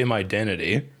the same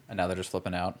identity, And now they're just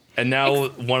flipping out. and now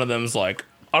one of them's like,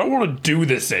 I don't want to do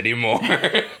this anymore.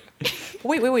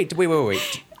 Wait.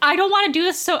 I don't want to do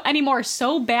this anymore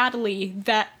so badly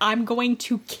that I'm going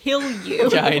to kill you.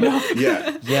 Yeah, I know.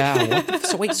 Yeah. Yeah.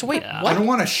 So wait. I What? don't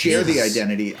want to share the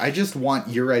identity. I just want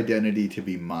your identity to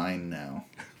be mine now.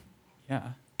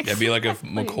 Yeah. It'd be like if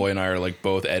McCoy and I are like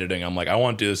both editing. I'm like, I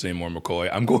won't do this anymore, McCoy.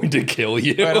 I'm going to kill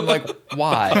you. Right, I'm like,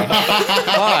 why?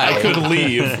 I Why? could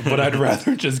leave, but I'd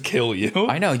rather just kill you.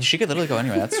 I know she could literally go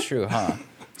anywhere. That's true, huh?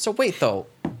 So wait though,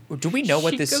 do we know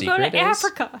what She this could go secret to is?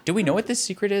 Africa. Do we know what this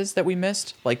secret is that we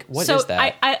missed? Like, what is So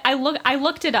that? I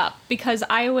looked it up because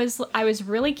I was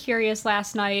really curious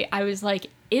last night. I was like,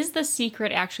 is the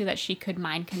secret actually that she could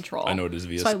mind control? I know it is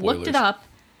via So I looked it spoilers. up,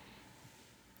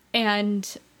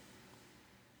 and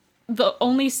the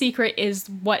only secret is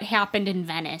what happened in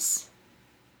Venice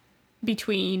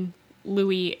between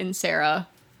Louis and Sarah.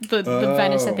 The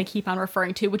Venice that they keep on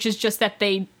referring to, which is just that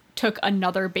they took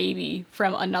another baby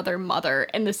from another mother,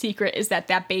 and the secret is that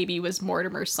that baby was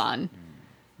Mortimer's son.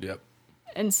 Yep.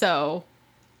 And so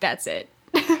that's it.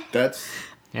 That's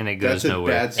And it goes that's a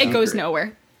nowhere. bad secret. It goes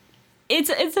nowhere. It's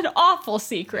an awful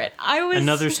secret. I was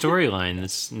Another storyline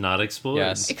that's not explored.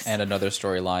 yes, and another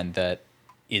storyline that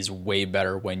is way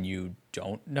better when you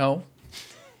don't know.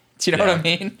 Do you know what I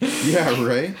mean? Yeah,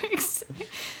 right?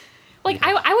 like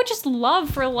I would just love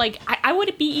for like I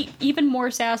would be even more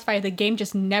satisfied if the game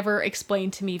just never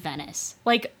explained to me Venice.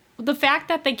 Like the fact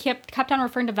that they kept on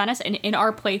referring to Venice, and in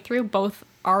our playthrough, both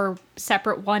our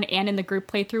separate one and in the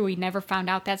group playthrough, we never found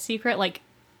out that secret. Like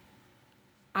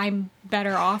I'm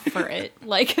better off for it.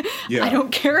 Like Yeah. I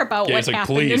don't care about Yeah, what it's like,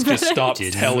 happened. please in just Venice. stop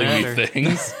Didn't telling matter. me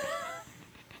things.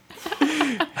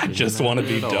 I just want to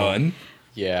be done.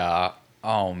 Yeah.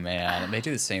 Oh man, and they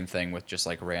do the same thing with just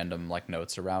like random like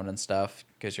notes around and stuff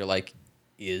because you're like,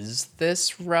 is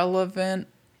this relevant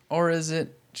or is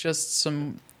it just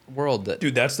some world that?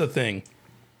 Dude, that's the thing.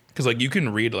 Because like you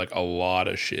can read like a lot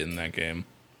of shit in that game,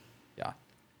 Yeah.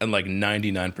 and like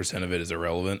 99% of it is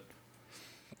irrelevant.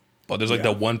 But there's like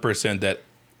Yeah. the 1% that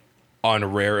on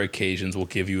rare occasions will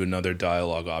give you another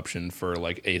dialogue option for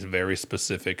like a very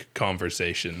specific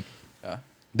conversation Yeah.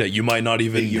 that you might not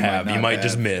even have. You not might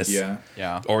just have. miss. Yeah.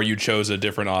 Yeah. Or you chose a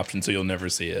different option so you'll never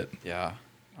see it. Yeah.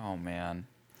 Oh man.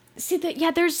 See that?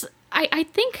 Yeah, there's. I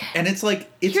think. And it's like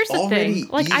it's Here's the already thing,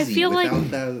 like, easy I feel like-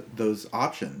 without those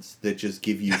options that just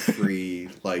give you free.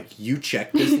 Like you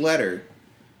check this letter,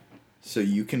 so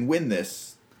you can win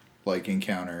this like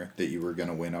encounter that you were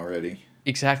gonna win already.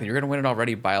 Exactly. You're gonna win it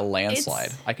already by a landslide.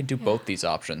 It's- I can do both these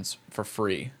options for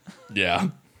free. Yeah.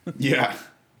 Yeah.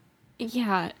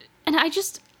 Yeah, and I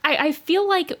just I feel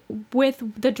like with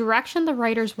the direction the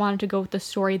writers wanted to go with the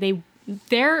story,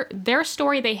 their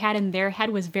story they had in their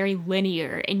head was very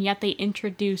linear, and yet they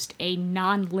introduced a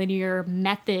non-linear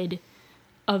method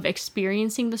of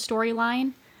experiencing the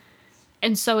storyline.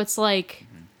 And so it's like,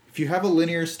 if you have a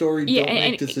linear story, Yeah, don't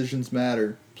make and- decisions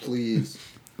matter, please.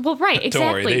 well, right, Don't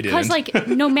worry, exactly, they because didn't. like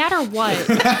no matter what,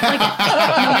 like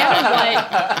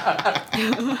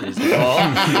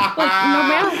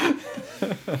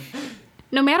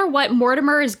no matter what,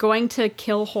 Mortimer is going to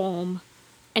kill Holm,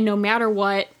 and no matter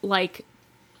what, like,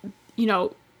 you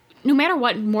know, no matter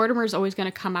what, Mortimer's always going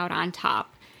to come out on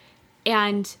top.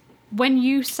 And when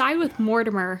you side with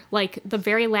Mortimer, like the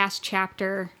very last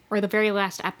chapter or the very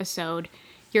last episode,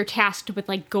 you're tasked with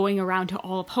like going around to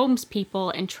all of Holmes' people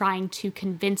and trying to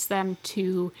convince them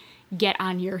to get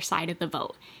on your side of the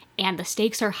vote. And the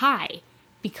stakes are high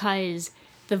because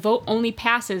the vote only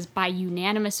passes by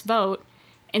unanimous vote.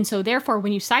 And so therefore,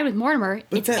 when you side with Mortimer,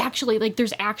 it's actually like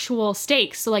there's actual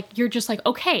stakes. So like you're just like,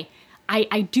 okay,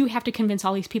 I do have to convince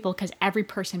all these people because every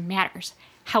person matters.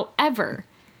 However,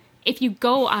 if you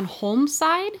go on Holmes'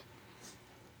 side,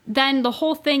 then the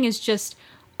whole thing is just,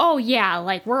 oh yeah,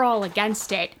 like we're all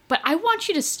against it. But I want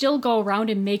you to still go around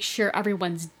and make sure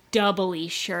everyone's doubly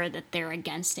sure that they're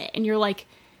against it. And you're like,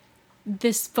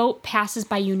 this vote passes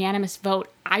by unanimous vote.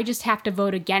 I just have to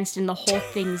vote against, and the whole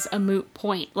thing's a moot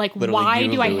point. Like, Literally why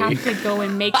you, do I Louis. have to go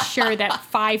and make sure that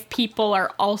 5 people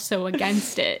are also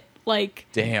against it? Like,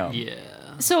 Damn. Yeah.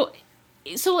 so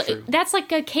that's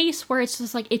like a case where it's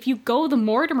just like, if you go the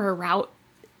Mortimer route,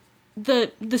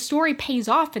 the story pays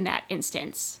off in that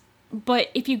instance. But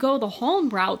if you go the Holm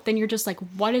route, then you're just like,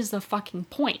 what is the fucking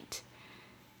point?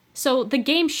 So the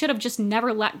game should have just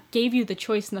never gave you the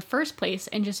choice in the first place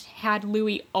and just had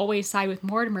Louis always side with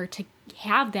Mortimer to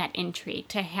have that intrigue,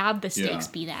 to have the stakes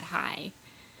be that high.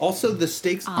 Also, the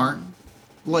stakes aren't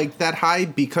like that high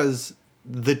because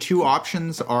the two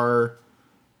options are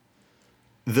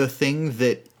the thing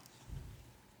that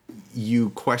you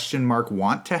question mark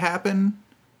want to happen.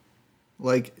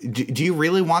 Like, do you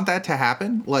really want that to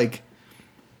happen? Like,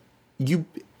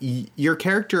 your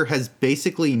character has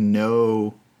basically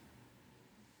no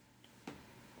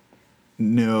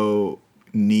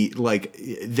need. Like,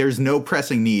 there's no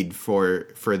pressing need for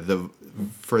the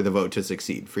vote to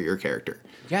succeed for your character.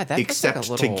 Yeah, that feels except like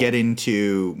a little... to get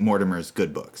into Mortimer's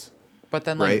good books. But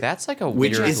then, like, right? that's like a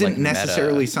which weird, isn't like,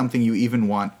 necessarily meta. something you even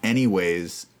want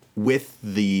anyways with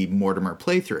the Mortimer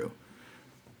playthrough.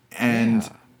 And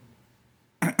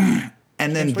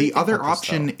and then James, what do you the think other about this,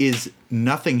 option though? is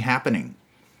nothing happening,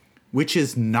 which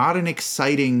is not an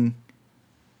exciting,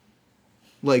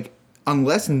 like,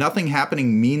 unless nothing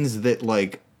happening means that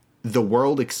like the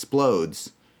world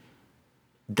explodes.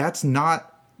 That's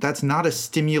not a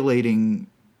stimulating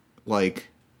like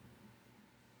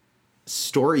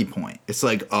story point. It's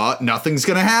like, nothing's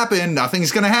gonna happen.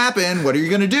 Nothing's gonna happen. What are you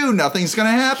gonna do? Nothing's gonna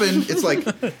happen. It's like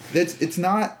it's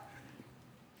not.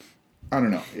 I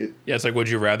don't know. Yeah, it's like, would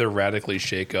you rather radically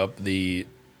shake up the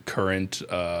current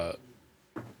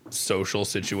social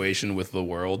situation with the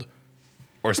world,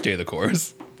 or stay the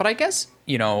course? But I guess,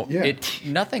 you know, Yeah.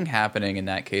 nothing happening in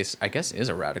that case, I guess, is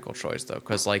a radical choice, though.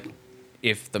 Because, like,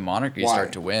 if the monarchies Why?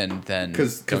 start to win, then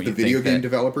Because don't the you video think game that-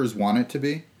 developers want it to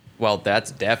be. Well,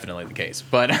 that's definitely the case.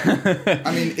 But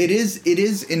I mean, it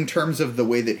is in terms of the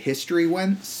way that history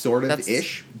went, sort of That's-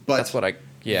 ish. But that's what I...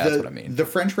 Yeah, that's what I mean. The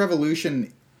French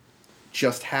Revolution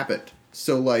just happened.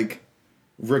 So, like,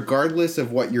 regardless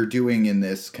of what you're doing in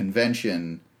this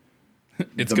convention,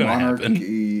 It's the gonna happen.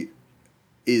 monarchy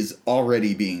is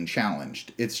already being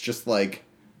challenged. It's just like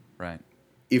Right.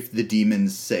 if the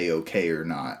demons say okay or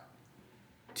not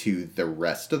to the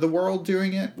rest of the world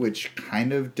doing it, which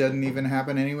kind of doesn't even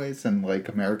happen anyways. And like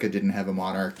America didn't have a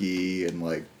monarchy, and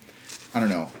like, I don't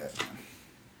know.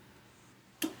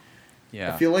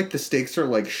 Yeah. I feel like the stakes are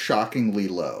like shockingly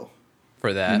low.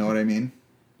 For that. You know what I mean?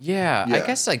 Yeah, Yeah. I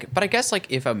guess like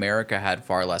if America had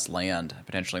far less land,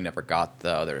 potentially never got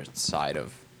the other side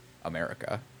of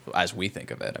America as we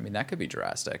think of it. I mean, that could be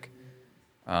drastic.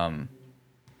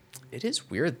 It is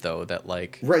weird though that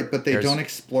like Right, but they there's- don't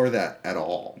explore that at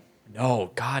all.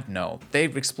 No, God no. They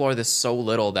explore this so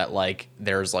little that like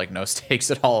there's like no stakes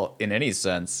at all in any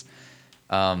sense.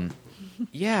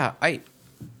 Yeah, I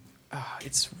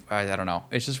don't know.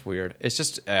 It's just weird. It's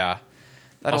just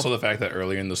Also, the fact that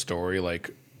earlier in the story,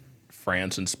 like,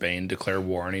 France and Spain declare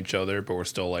war on each other, but we're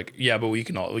still like, yeah, but you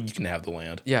can have the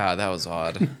land. Yeah, that was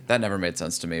odd. That never made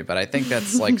sense to me. But I think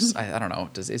that's like I don't know.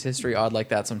 Is history odd like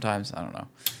that sometimes? I don't know.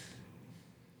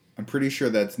 I'm pretty sure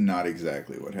that's not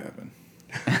exactly what happened.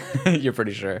 You're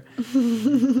pretty sure.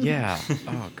 Yeah.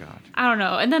 Oh god. I don't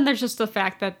know. And then there's just the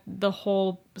fact that the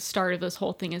whole start of this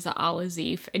whole thing is the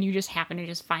Al-Azif, and you just happen to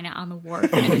just find it on the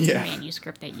wharf, and it's a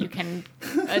manuscript that you can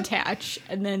attach,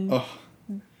 and then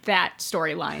that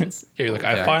storyline's. Yeah, you're like,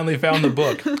 I finally found the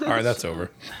book. All right, that's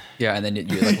over. Yeah, and then you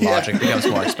like logic becomes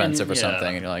more expensive or something,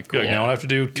 and you're like, cool. You're like, now all I have to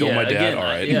do kill my dad. again, All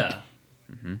right. Yeah.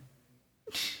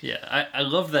 Yeah, I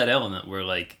love that element where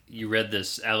like you read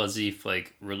this Al-Azif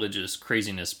like religious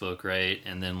craziness book, right?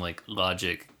 And then like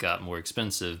logic got more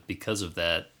expensive because of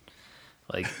that.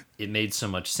 Like it made so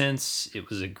much sense. It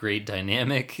was a great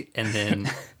dynamic, and then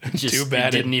just Too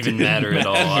bad it didn't even matter at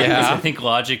all. Yeah. I think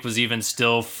logic was even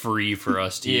still free for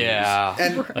us to use.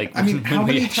 And Like, I mean, how when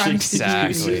we many actually- times did you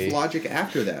Exactly. use logic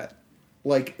after that?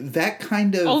 Like that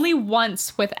kind of Only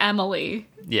once with Emily,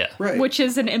 Yeah. right. which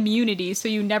is an immunity, so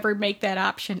you never make that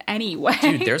option anyway.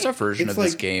 Dude, there's a version It's of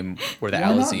this like, game where the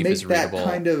why not Al-Azif make is that readable.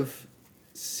 kind of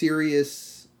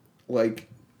serious like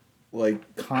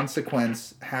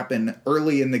consequence happen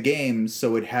early in the game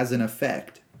so it has an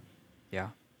effect. Yeah,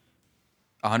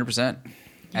 100%.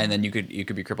 And then you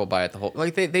could be crippled by it the whole.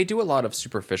 Like they do a lot of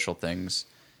superficial things,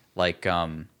 like I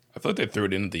feel like they threw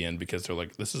it in at the end because they're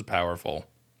like, this is powerful.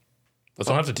 Let's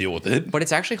not have to deal with it. But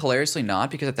it's actually hilariously not,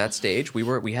 because at that stage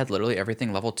we had literally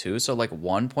everything level 2. So like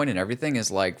 1 point in everything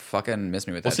is like fucking miss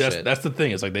me with Well, that see, shit. that's the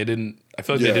thing. Is like they didn't. I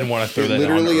feel like they didn't want to throw it that on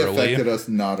literally early. affected us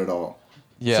not at all.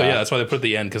 yeah. So yeah, that's why they put it at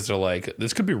the end, because they're like,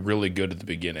 this could be really good at the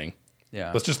beginning.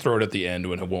 yeah. Let's just throw it at the end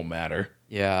when it won't matter.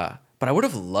 Yeah. But I would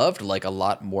have loved like a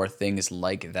lot more things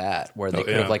like that where they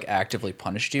could have yeah. like actively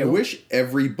punished I you. wish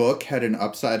every book had an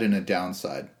upside and a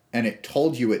downside, and it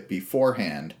told you it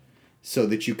beforehand so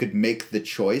that you could make the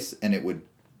choice and it would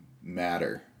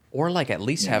matter. Or like at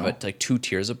least You have know? it like 2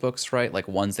 tiers of books, right? Like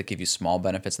ones that give you small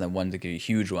benefits and then ones that give you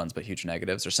huge ones but huge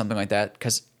negatives or something like that.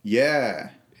 Because Yeah.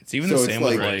 It's even So the it's same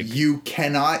like, with like you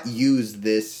cannot use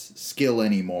this skill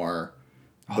anymore,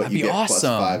 but that'd you be get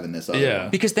awesome. +5 in this other Yeah.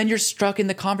 one. because then you're stuck in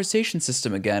the conversation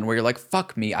system again where you're like,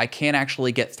 fuck me, I can't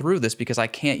actually get through this because I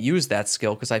can't use that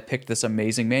skill because I picked this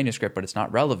amazing manuscript, but it's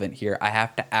not relevant here. I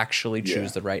have to actually choose Yeah.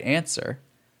 the right answer.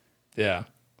 yeah.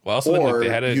 Well, I also think, like, Or they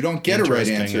had you don't get a right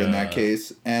interesting, answer in that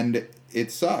case, and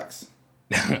it sucks.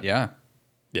 Yeah.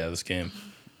 Yeah, this game.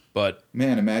 But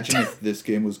Man, imagine if this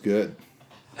game was good.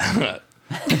 I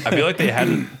feel like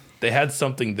they had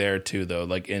something there too, though,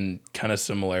 like in kind of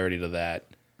similarity to that,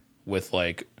 with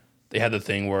like they had the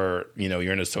thing where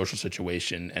you're in a social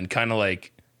situation and kind of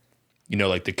like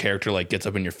like the character like gets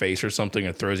up in your face or something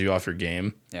and throws you off your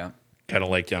game, Yeah. kind of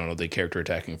like I don't know, the character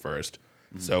attacking first,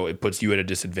 so it puts you at a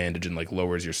disadvantage and like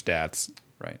lowers your stats,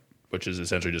 Right. which is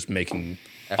essentially just making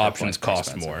Effort options points more cost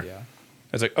expensive, more. Yeah.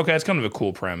 It's like, okay, it's kind of a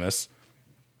cool premise.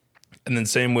 And then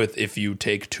same with if you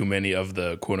take too many of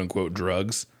the quote unquote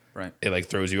drugs, Right. it like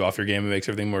throws you off your game and makes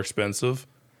everything more expensive.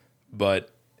 But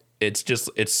it's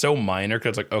so minor because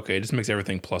it's like, okay, it just makes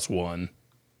everything +1.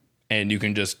 And you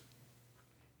can just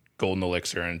golden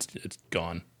elixir and it's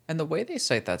gone. And the way they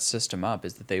set that system up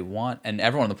is that they want, and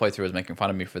everyone in the playthrough was making fun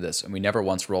of me for this, and we never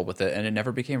once rolled with it, and it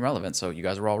never became relevant, so you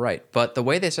guys were all right. But the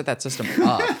way they set that system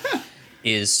up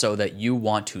is so that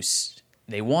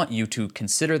they want you to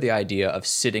consider the idea of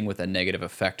sitting with a negative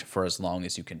effect for as long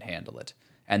as you can handle it.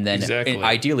 And then Exactly.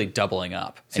 ideally doubling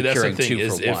up See, and that's curing the thing 2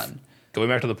 is for 1. going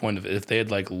back to the point of if they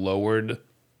had like lowered,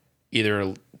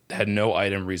 either had no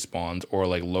item respawns or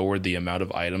like lowered the amount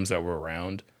of items that were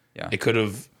around, Yeah. it could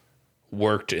have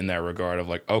worked in that regard of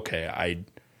like, okay, I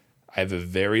have a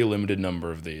very limited number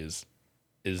of these.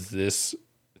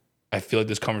 I feel like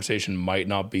this conversation might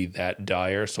not be that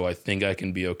dire, so I think I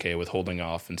can be okay with holding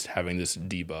off and having this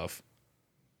debuff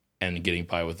and getting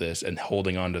by with this and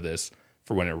holding on to this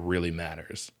for when it really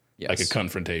matters. Like a Yes.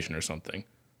 confrontation or something.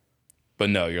 But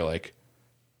no, you're like,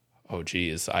 oh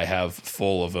geez, I have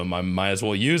full of them. I might as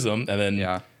well use them. And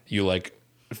then you like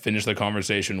finish the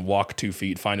conversation, walk 2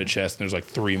 feet, find a chest, and there's like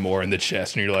 3 more in the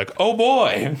chest, and you're like, oh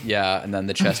boy. Yeah, and then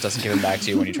the chest doesn't give them back to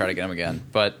you when you try to get them again.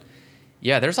 But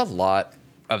yeah, there's a lot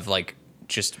of like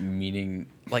just meaning,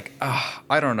 like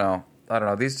I don't know.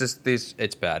 These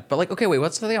it's bad. But like, okay, wait,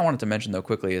 what's something I wanted to mention though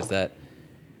quickly is that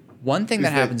one thing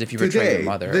that happens if you betray your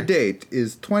mother. The date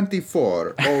is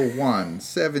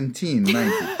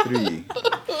 24/01/1793.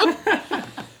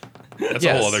 That's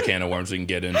Yes. a whole other can of worms we can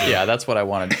get into. Yeah, that's what I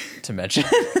wanted to mention.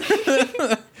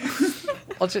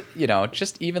 Well,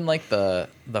 just even like the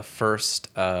first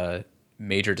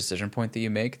major decision point that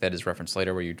you make that is referenced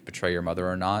later, where you betray your mother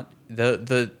or not.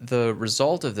 The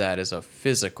result of that is a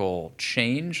physical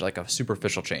change, like a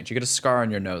superficial change. You get a scar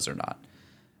on your nose or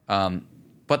not.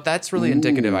 But that's really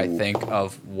indicative, I think,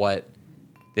 of what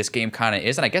this game kind of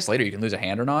is. And I guess later you can lose a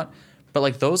hand or not. But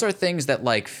like those are things that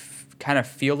like kind of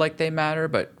feel like they matter,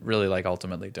 but really like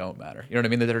ultimately don't matter. You know what I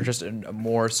mean? That are just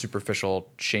more superficial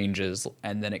changes,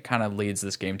 and then it kind of leads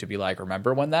this game to be like,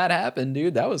 remember when that happened,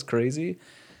 dude? That was crazy.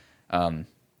 And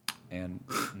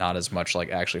not as much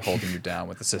like actually holding you down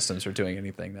with the systems or doing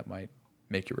anything that might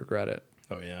make you regret it.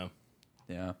 Oh yeah.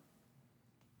 Yeah.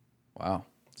 Wow.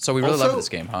 So we really Also- love this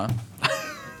game, huh?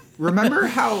 Remember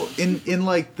how in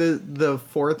like the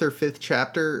fourth or fifth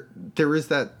chapter there was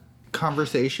that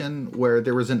conversation where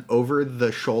there was an over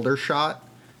the shoulder shot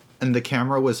and the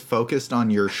camera was focused on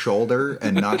your shoulder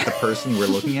and not the person you were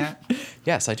looking at?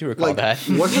 Yes, I do recall Like that.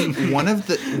 wasn't one of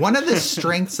the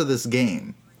strengths of this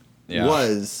game Yeah.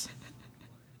 was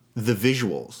the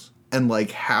visuals and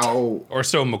like how Or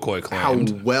so McCoy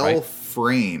claimed. well right?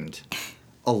 framed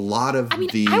a lot of I mean,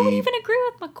 the I would even agree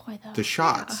with McCoy though. the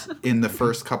shots in the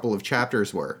first couple of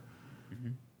chapters were.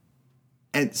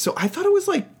 And so I thought it was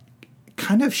like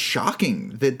kind of shocking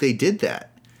that they did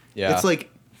that. Yeah. It's like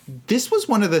this was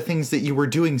one of the things that you were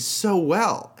doing so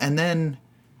well, and then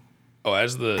Oh,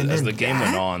 as the then game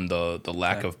went that? on, the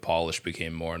lack of polish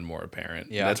became more and more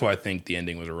apparent. Yeah. That's why I think the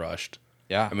ending was rushed.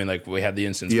 Yeah. I mean, like we had the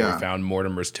instance where Yeah. we found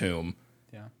Mortimer's tomb,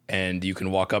 Yeah. and you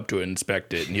can walk up to it and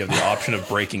inspect it, and you have the option of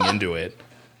breaking into it.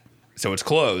 So it's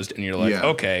closed, and you're like, Yeah.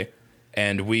 okay.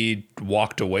 And we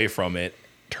walked away from it,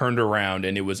 turned around,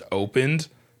 and it was opened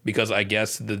because I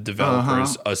guess the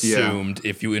developers assumed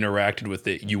if you interacted with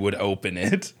it, you would open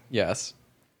it. Yes.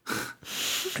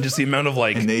 And just the amount of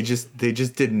like, and they just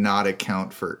did not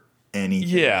account for anything.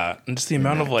 yeah, and just the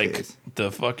amount of that like case.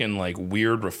 the fucking like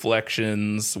weird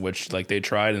reflections, which like they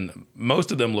tried, and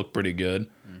most of them look pretty good,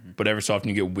 but every so often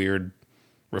you get weird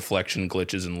reflection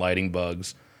glitches and lighting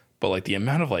bugs. But like the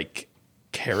amount of like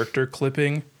character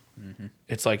clipping,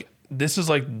 it's like this is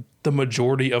like the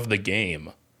majority of the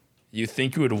game. You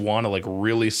think you would want to like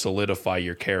really solidify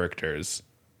your characters,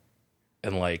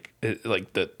 and like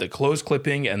like the close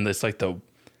clipping and this like the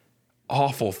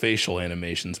awful facial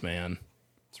animations, man.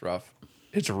 It's rough.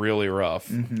 It's really rough.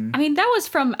 I mean, that was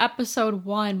from episode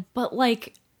 1, but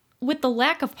like with the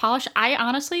lack of polish, I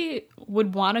honestly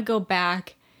would want to go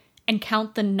back and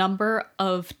count the number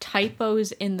of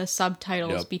typos in the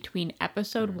subtitles Yep. between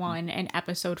episode 1 and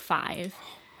episode 5.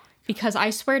 Because I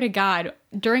swear to God,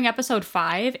 during episode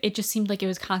 5, it just seemed like it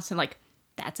was constant, like,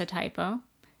 that's a typo.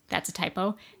 That's a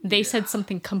typo. They said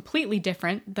something completely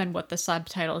different than what the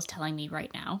subtitle is telling me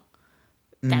right now.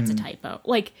 That's a typo.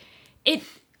 Like, it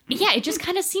just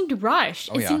kind of seemed rushed.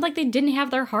 It yeah. seemed like they didn't have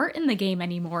their heart in the game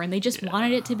anymore and they just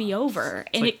wanted it to be over.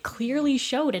 And it clearly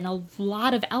showed in a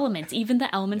lot of elements, even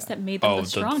the elements that made them Oh, the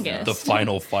strongest. the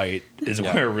final fight is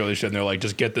where it really should. And they're like,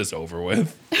 just get this over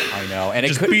with. I know. And it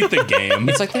Just could beat the game.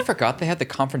 It's like they forgot they had the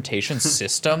confrontation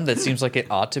system that seems like it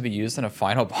ought to be used in a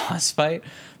final boss fight.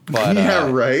 But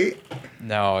Yeah, right?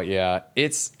 no, yeah.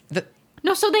 It's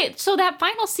No, so that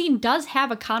final scene does have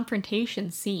a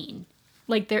confrontation scene.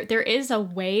 Like there is a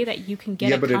way that you can get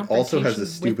Yeah, a but it also has confrontation a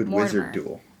stupid with wizard Mortimer.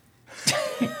 duel.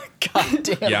 God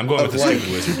damn. Yeah, I'm going with the Like-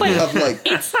 stupid wizard. But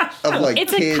Of like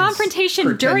it's a kids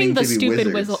confrontation during pretending the to be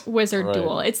stupid wizards. wizard Right,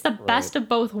 duel. It's the best of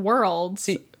both worlds.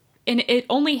 See- and it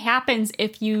only happens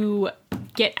if you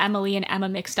get Emily and Emma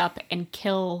mixed up and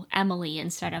kill Emily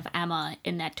instead of Emma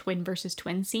in that twin versus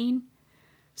twin scene.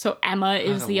 So Emma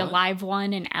is the what? alive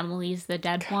one and Emily's the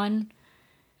dead one.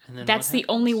 And then That's what the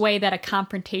only happens? way that a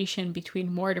confrontation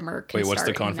between Mortimer can Wait, what's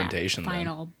the start in that confrontation then?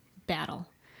 final battle.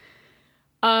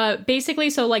 Basically,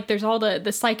 so like there's all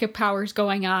the psychic powers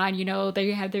going on, you know,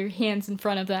 they have their hands in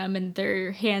front of them and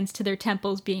their hands to their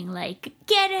temples being like,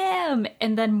 get him!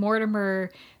 And then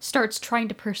Mortimer starts trying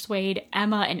to persuade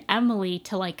Emma and Emily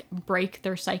to like break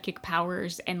their psychic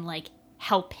powers and like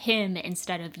help him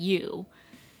instead of you.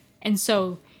 And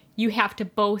so you have to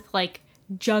both like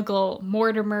juggle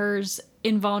Mortimer's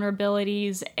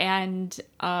invulnerabilities and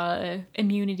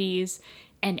immunities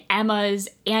and Emma's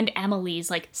and Emily's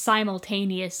like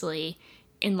simultaneously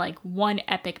in like one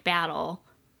epic battle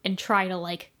and try to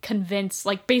like convince,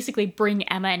 like basically bring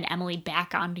Emma and Emily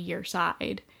back onto your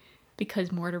side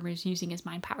because Mortimer's using his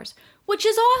mind powers, which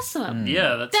is awesome.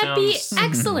 Yeah, that That'd be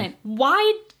sounds. excellent.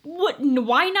 Why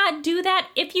not do that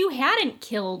if you hadn't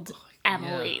killed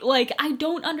Emily? Like, I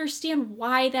don't understand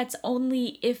why that's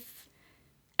only if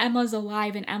Emma's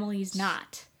alive and Emily's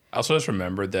not. I also just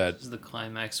remembered that, This is the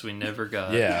climax we never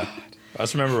got. yeah. I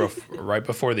just remember right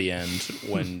before the end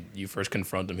when you first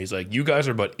confront him, he's like, you guys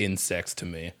are but insects to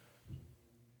me.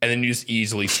 And then you just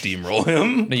easily steamroll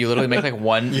him. No, you literally make like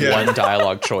one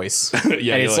dialogue choice. Yeah, And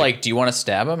you're it's like, do you want to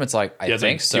stab him? It's like, I Yeah, it's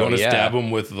think like, so. do you want to yeah. stab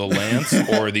him with the lance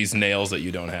or these nails that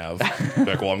you don't have?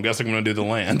 Like, well, I'm guessing I'm going to do the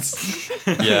lance.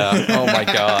 Yeah. Oh my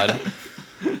god.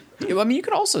 I mean, you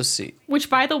could also see. Which,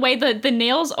 by the way, the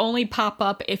nails only pop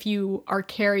up if you are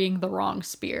carrying the wrong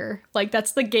spear. Like,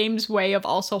 that's the game's way of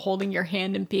also holding your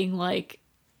hand and being like,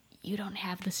 you don't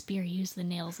have the spear, use the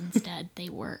nails instead. They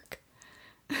work.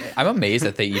 I'm amazed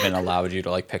that they even allowed you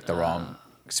to like pick the wrong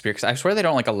spear, because I swear they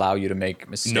don't like allow you to make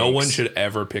mistakes. No one should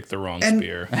ever pick the wrong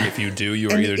spear. If you do, you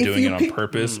are either doing it on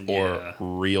purpose or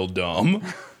real dumb.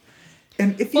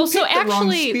 And if you pick so the wrong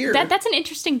actually, spear, that's an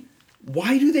interesting.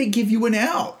 why do they give you an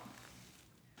out?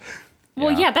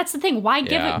 Well, yeah, that's the thing. Why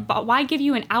give Yeah. Why give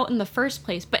you an out in the first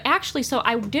place? But actually, so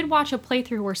I did watch a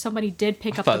playthrough where somebody did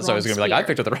pick up the I wrong thought I was gonna be like, I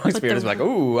picked up the wrong But spear. It's like,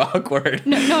 ooh, awkward.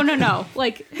 No.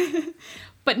 Like,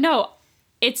 but no,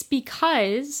 it's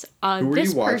because Who are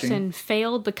this you watching? person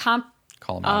failed the comp.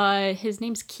 Call him out. His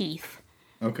name's Keith.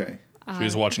 Okay. She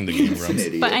was watching the game He's an runs.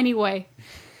 idiot. But anyway,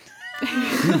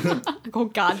 oh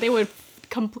god, they would.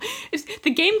 The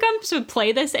game comes would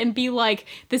play this and be like,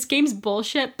 this game's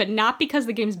bullshit, but not because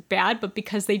the game's bad, but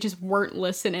because they just weren't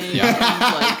listening. And,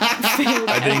 like, failed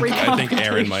every I think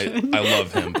Aaron might. competition. I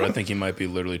love him, but I think he might be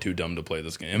literally too dumb to play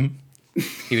this game.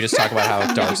 He would just talk about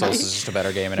how Dark Souls is just a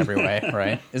better game in every way,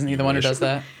 right? Isn't he the one who does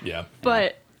that? Yeah.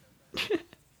 But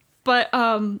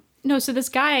no, so this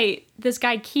guy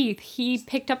Keith, he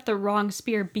picked up the wrong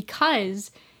spear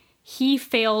because he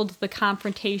failed the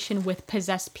confrontation with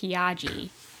possessed Piaggi.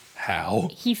 How?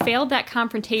 He failed that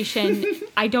confrontation.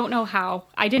 I don't know how.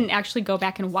 I didn't actually go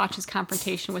back and watch his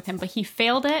confrontation with him, but he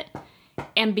failed it,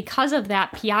 and because of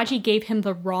that, Piaggi gave him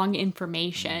the wrong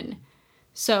information.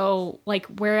 So, like,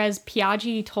 whereas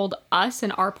Piaggi told us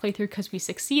in our playthrough because we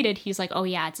succeeded, he's like, oh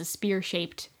yeah, it's a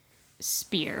spear-shaped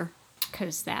spear,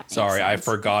 because that makes Sorry, I sense.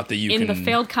 forgot that you In can. the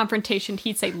failed confrontation,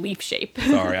 he'd say leaf shape.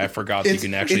 Sorry, I forgot that you It's-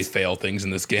 can actually it's- fail things in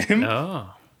this game. Oh.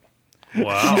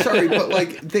 Wow. Sorry, but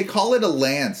like they call it a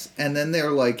lance, and then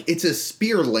they're like, it's a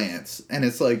spear lance, and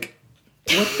it's like,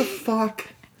 what the fuck?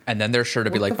 And then they're sure to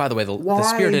be What like, the by the way, the why?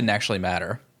 spear didn't actually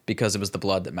matter because it was the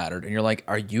blood that mattered. And you're like,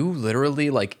 are you literally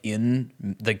like in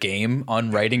the game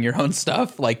on writing your own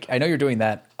stuff? Like, I know you're doing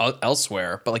that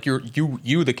elsewhere, but like you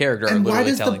the character, are And why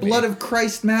literally does the telling blood me of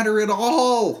Christ matter at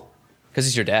all? because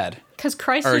he's your dad. Because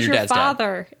Christ Or is your your dad's dad.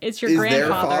 father. It's your Is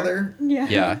grandfather. their father?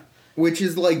 Yeah. Which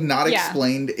is like not Yeah.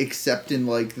 explained except in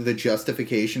like the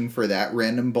justification for that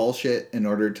random bullshit in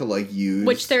order to like use.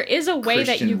 Which there is a way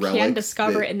that you Christian can relics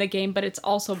discover that in the game, but it's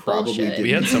also probably bullshit. didn't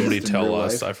We had somebody exist in tell real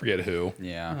us, life. I forget who.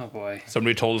 Yeah. Oh boy.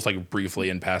 Somebody told us like briefly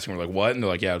in passing. We're like, what? And they're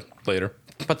like, yeah, later.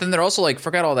 But then they're also like,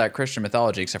 forget all that Christian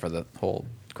mythology except for the whole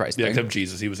Christ Yeah, thing. except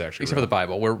Jesus. He was actually Except for the real.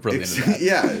 Bible. We're really into that.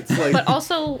 Yeah, it's like But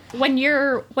also, when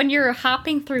you're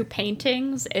hopping through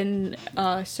paintings in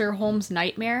Sir Holmes'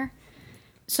 Nightmare,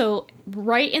 so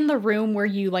right in the room where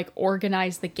you like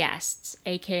organize the guests,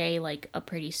 aka like a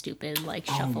pretty stupid like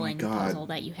shuffling God. puzzle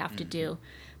that you have to do.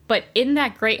 But in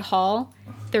that great hall,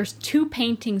 there's 2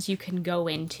 paintings you can go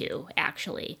into,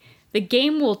 actually. The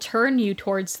game will turn you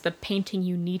towards the painting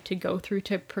you need to go through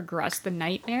to progress the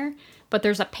nightmare, but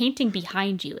there's a painting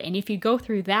behind you, and if you go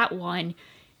through that one,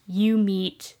 you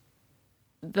meet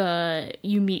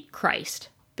Christ,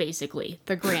 basically,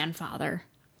 the grandfather.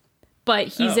 But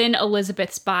he's in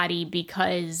Elizabeth's body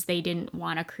because they didn't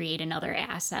want to create another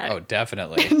asset. Oh,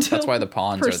 definitely. That's why the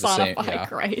pawns are the same. personify Yeah.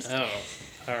 Christ. Oh.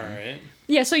 All right.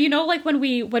 Yeah, so you know, like when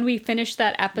we finished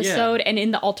that episode, and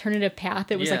in the alternative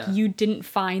path, it was like Yeah. you didn't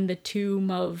find the tomb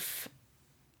of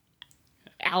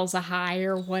Al-Zahai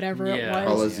or whatever Yeah. it was.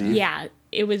 Al-Aziz. Yeah,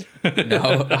 it was.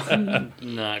 No.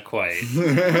 Not quite.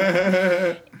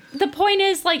 The point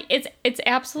is, like, it's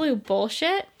absolute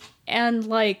bullshit, and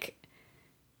like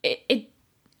it.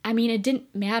 I mean, it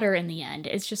didn't matter in the end.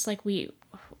 It's just like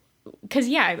because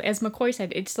yeah, as McCoy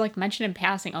said, it's like mentioned in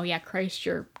passing. Oh yeah, Christ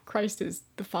is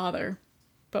the Father,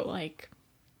 but like,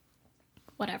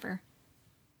 whatever.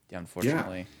 Yeah,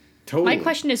 unfortunately. totally. My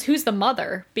question is, who's the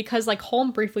mother? Because like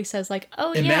Holm briefly says, like,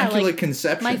 oh yeah, Immaculate like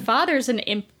Conception my father's an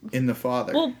imp. in the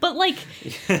father. Well, but like,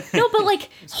 no, but like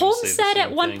Holmes say the said at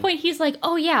same one thing. point, he's like,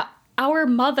 oh yeah, our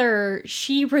mother,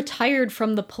 she retired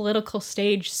from the political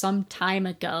stage some time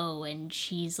ago, and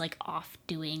she's like off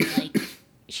doing like.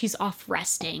 She's off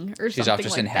resting or She's something off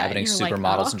just like inhabiting that. And you're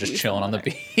supermodels like, and just who's chilling on the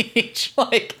mother? beach.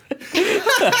 Like,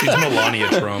 She's Melania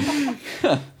Trump.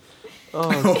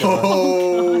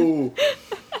 oh,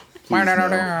 Please,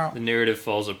 no. The narrative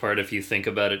falls apart if you think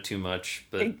about it too much,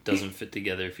 but doesn't fit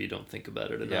together if you don't think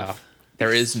about it yeah. enough.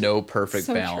 There is no perfect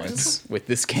So true. balance with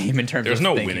this game in terms There's of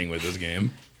no thinking. winning with this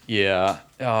game. Yeah.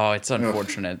 Oh, it's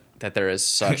unfortunate that there is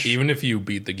such Even if you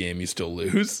beat the game, you still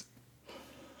lose.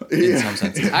 in some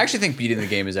senses. I actually think beating the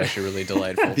game is actually really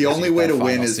delightful. The only Like way that to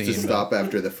win final is to scene, stop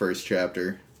after the first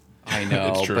chapter. I know,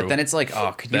 It's true. but then it's like,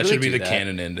 oh, could you That really should be do the that?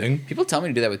 canon ending. People tell me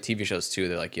to do that with TV shows too.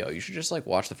 They're like, yo, you should just like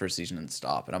watch the first season and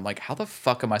stop. And I'm like, how the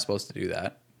fuck am I supposed to do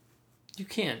that? You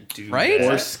can't do Right?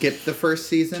 that. Or skip the first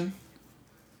season.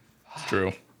 It's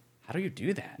true. How do you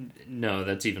do that? No,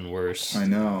 that's even worse. I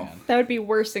know. That would be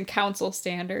worse than council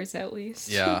standards, at least.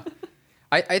 Yeah.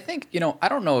 I think, I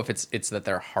don't know if it's that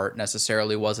their heart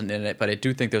necessarily wasn't in it, but I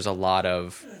do think there's a lot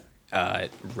of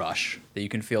rush that you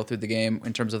can feel through the game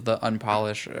in terms of the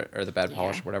unpolished or the bad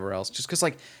polish or whatever else. Just because,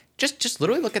 like, just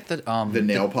literally look at the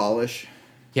nail polish.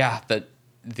 the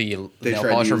They nail tried to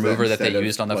polish use remover that instead they of,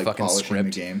 used on the like, fucking polishing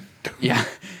script. the game. Yeah.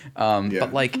 Yeah.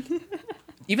 But like,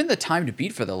 even the time to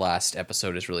beat for the last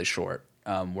episode is really short,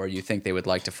 where you think they would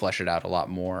like to flesh it out a lot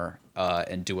more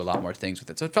and do a lot more things with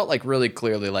it. So it felt like really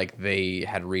clearly like they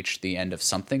had reached the end of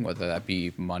something, whether that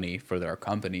be money for their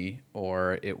company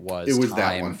or it was that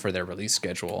time one. for their release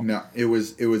schedule. No, it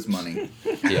was money.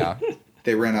 Yeah.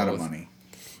 They ran out of money.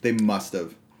 They must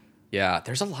have. Yeah,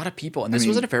 there's a lot of people, and this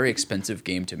mean- wasn't a very expensive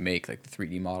game to make, like the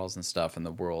 3D models and stuff in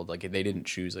the world. Like they didn't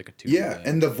choose like a 2D. Yeah,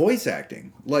 and the voice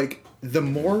acting. Like the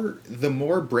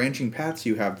more branching paths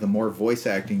you have, the more voice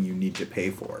acting you need to pay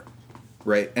for.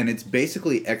 Right? And it's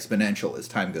basically exponential as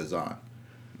time goes on.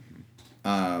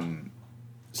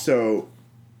 So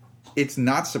it's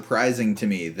not surprising to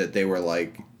me that they were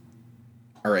like,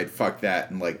 all right, fuck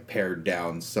that, and like pared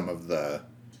down some of the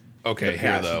Okay, here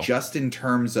paths though. just in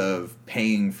terms of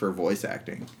paying for voice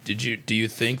acting. Do you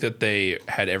think that they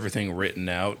had everything written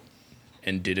out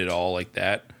and did it all like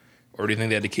that? Or do you think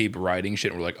they had to keep writing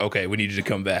shit and we're like, okay, we need you to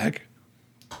come back?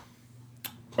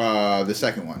 The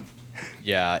second one.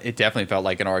 Yeah, it definitely felt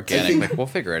like an organic. think- Like we'll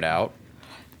figure it out.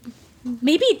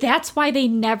 Maybe that's why they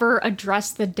never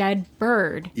addressed the dead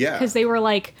bird. Yeah. Because they were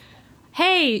like,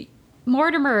 hey,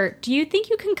 Mortimer, do you think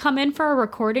you can come in for a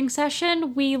recording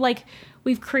session?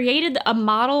 We've created a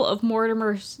model of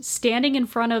Mortimer standing in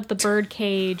front of the bird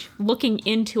cage, looking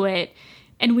into it,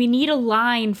 and we need a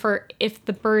line for if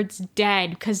the bird's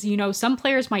dead, because, some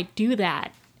players might do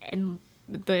that. And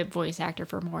the voice actor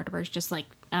for Mortimer's just like,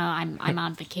 I'm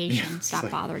on vacation. Stop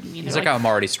bothering me. And He's they're like, I'm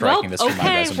already striking well, this from my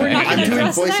okay, resume. we're not I'm gonna doing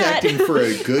address voice that. acting for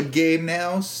a good game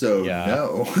now, so Yeah.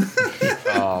 no.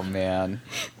 Oh man.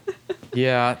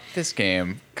 Yeah, this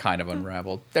game kind of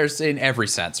unraveled. There's in every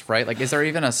sense, right? Like, is there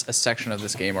even a section of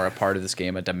this game or a part of this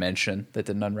game, a dimension that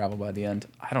didn't unravel by the end?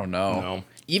 I don't know. No.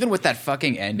 Even with that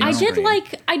fucking ending. I did screen. like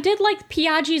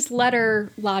Piaggi's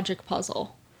letter logic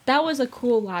puzzle. That was a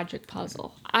cool logic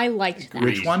puzzle. I liked that.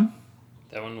 Which one?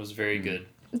 That one was very good.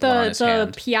 one on his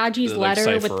hand. Piaggi's The, like,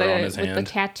 letter with cipher on his the hand.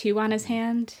 tattoo on his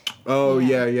hand. Oh,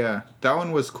 yeah. That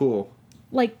one was cool.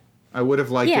 Like, I would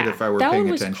have liked Yeah, it if I were that paying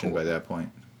one was attention cool. by that point.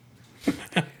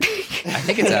 I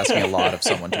think it's asking a lot of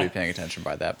someone to be paying attention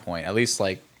by that point. At least,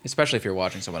 like, especially if you're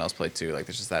watching someone else play too. Like,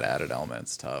 there's just that added element.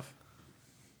 It's tough.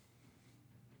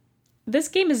 this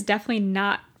game is definitely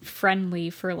not friendly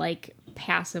for like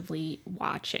passively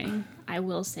watching. I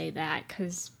will say that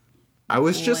because I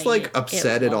was just Boy, like it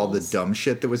upset at all the rolls. dumb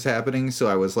shit that was happening, so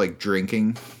I was like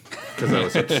drinking because I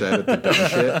was upset at the dumb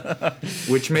shit,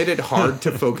 which made it hard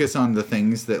to focus on the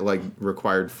things that like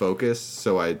required focus.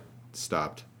 So I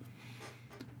stopped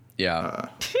Yeah.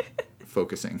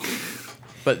 focusing.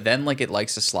 But then, like, it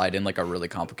likes to slide in, like, a really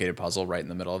complicated puzzle right in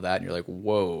the middle of that, and you're like,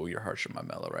 whoa, your heart's in my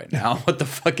mellow right now. What the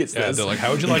fuck is Yeah, this? they're like, how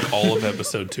would you like all of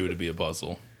episode 2 to be a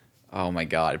puzzle? Oh, my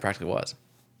God. It practically was.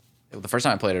 The first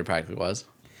time I played it, it practically was.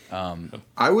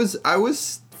 I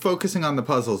was focusing on the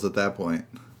puzzles at that point.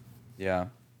 Yeah.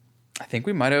 I think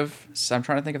we might have... So I'm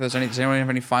trying to think if there's any... Does anyone have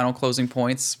any final closing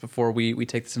points before we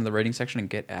take this into the rating section and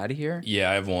get out of here? Yeah,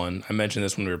 I have one. I mentioned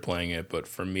this when we were playing it, but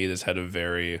for me, this had a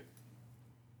very...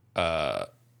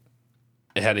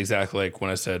 it had exactly like when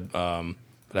I said what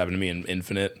happened to me in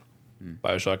Infinite,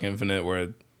 Bioshock Infinite,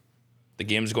 where the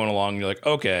game's going along and you're like,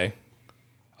 okay,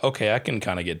 I can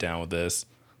kind of get down with this.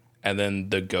 And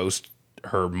then the ghost,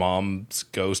 her mom's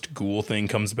ghost ghoul thing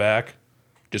comes back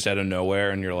just out of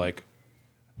nowhere, and you're like,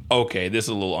 okay, this is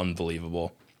a little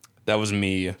unbelievable. That was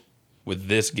me with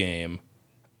this game.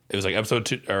 It was like episode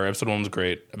 1 was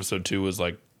great. Episode 2 was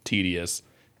like tedious.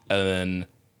 And then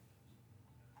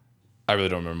I really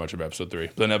don't remember much of episode 3.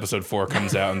 But then episode 4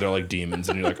 comes out and they're like demons,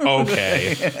 and you're like,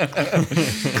 okay.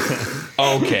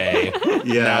 Okay.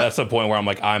 Yeah. Now that's the point where I'm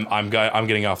like, I'm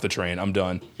getting off the train. I'm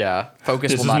done. Yeah.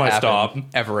 Focus This will is not my happen stop.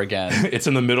 ever again. It's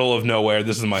in the middle of nowhere.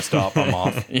 This is my stop. I'm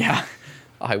off. Yeah.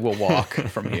 I will walk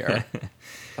from here.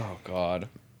 Oh, God.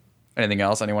 Anything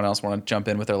else? Anyone else want to jump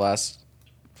in with their last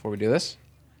before we do this?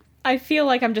 I feel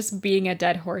like I'm just being a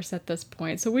dead horse at this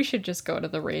point, so we should just go to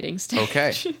the rating stage.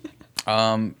 Okay.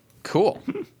 Cool.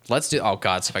 Let's do. Oh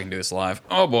God, see if I can do this live.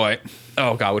 Oh boy.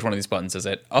 Oh God, which one of these buttons is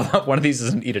it? Oh, one of these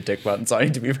is an eat a dick button, so I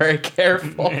need to be very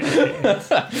careful.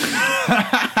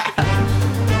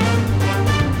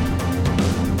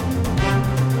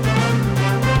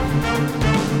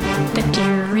 The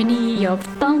tyranny of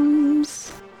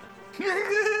thumbs.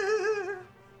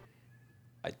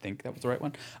 I think that was the right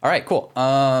one. All right, cool.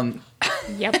 Yep,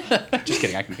 Just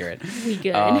kidding. I can hear it. we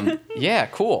good. Yeah,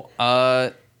 cool.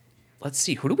 Let's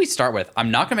see. Who do we start with? I'm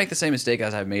not gonna make the same mistake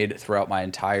as I've made throughout my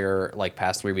entire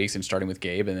past 3 weeks, and starting with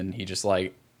Gabe, and then he just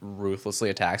ruthlessly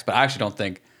attacks. But I actually don't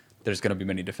think there's gonna be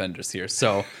many defenders here.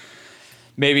 So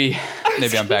maybe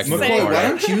I'm back in the McCoy, corner. why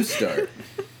don't you start?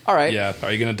 All right. Yeah.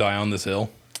 Are you gonna die on this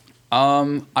hill?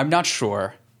 I'm not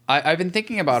sure. I've been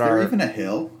thinking about Is there our even a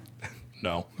hill?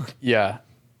 No. yeah.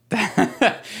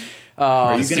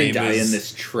 Are you going to game die is- in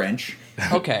this trench?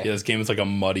 Okay. Yeah, this game is like a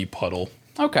muddy puddle.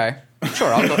 Okay.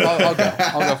 Sure. I'll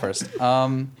go first.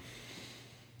 I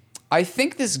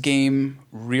think this game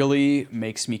really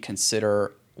makes me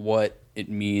consider what it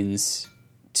means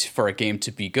for a game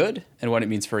to be good and what it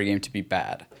means for a game to be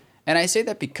bad. And I say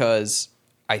that because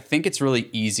I think it's really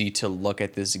easy to look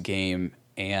at this game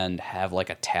and have a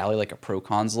tally, a pro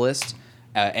cons list.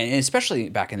 And especially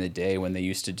back in the day when they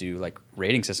used to do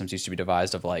rating systems used to be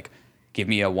devised of give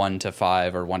me a 1 to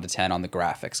 5 or 1 to 10 on the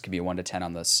graphics, give me a 1 to 10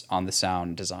 on the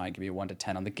sound design, give me a 1 to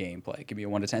 10 on the gameplay, give me a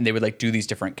 1 to 10. They would do these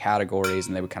different categories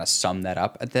and they would kind of sum that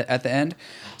up at the end.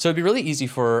 So it'd be really easy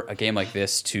for a game like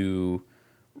this to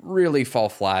really fall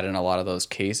flat in a lot of those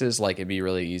cases. It'd be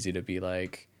really easy to be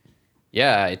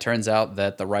yeah, it turns out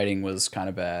that the writing was kind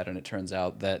of bad, and it turns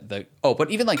out that but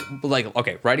even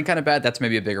okay, writing kind of bad, that's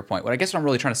maybe a bigger point. What I guess what I'm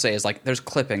really trying to say is there's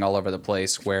clipping all over the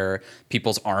place where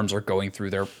people's arms are going through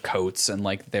their coats, and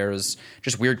there's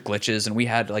just weird glitches, and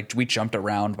we jumped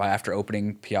around after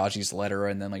opening Piaggi's letter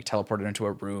and then teleported into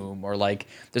a room, or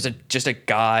there's just a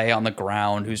guy on the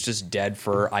ground who's just dead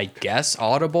for, I guess,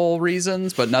 audible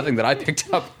reasons, but nothing that I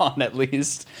picked up on at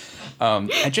least.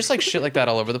 And just shit like that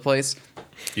all over the place.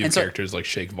 You have characters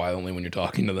shake violently when you're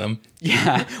talking to them.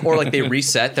 Yeah, or they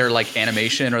reset their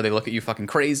animation, or they look at you fucking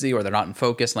crazy, or they're not in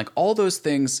focus. And all those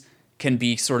things can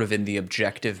be sort of in the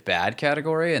objective bad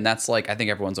category, and that's I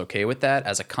think everyone's okay with that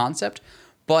as a concept.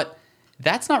 But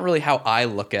that's not really how I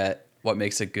look at what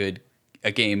makes a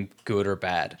game good or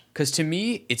bad. Because to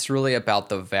me, it's really about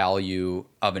the value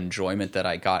of enjoyment that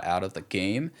I got out of the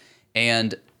game.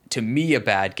 And to me, a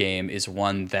bad game is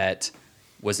one that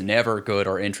was never good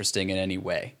or interesting in any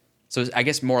way. So I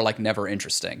guess more never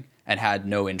interesting, and had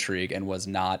no intrigue and was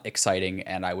not exciting,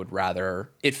 and I would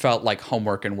rather, it felt like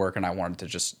homework and work, and I wanted to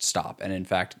just stop. And in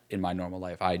fact, in my normal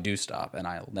life, I do stop and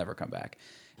I'll never come back.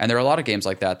 And there are a lot of games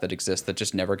like that exist that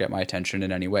just never get my attention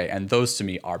in any way. And those to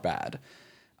me are bad.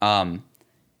 And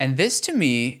this to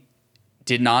me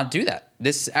did not do that.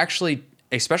 This actually,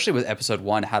 especially with episode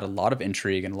 1, had a lot of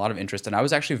intrigue and a lot of interest. And I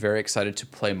was actually very excited to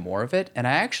play more of it. And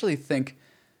I actually think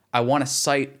I want to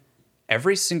cite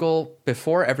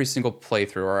before every single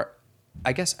playthrough, or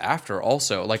I guess after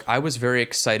also, I was very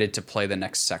excited to play the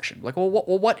next section.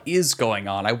 What is going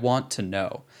on? I want to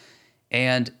know.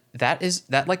 And that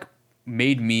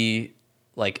made me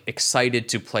excited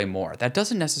to play more. That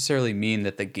doesn't necessarily mean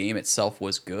that the game itself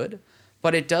was good,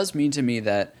 but it does mean to me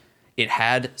that it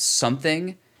had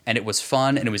something, and it was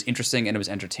fun, and it was interesting, and it was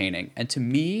entertaining. And to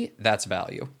me, that's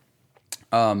value.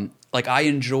 I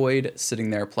enjoyed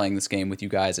sitting there playing this game with you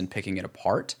guys and picking it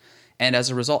apart. And as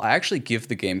a result, I actually give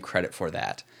the game credit for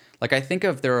that. I think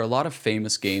there are a lot of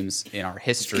famous games in our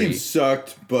history. This game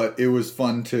sucked, but it was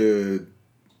fun to,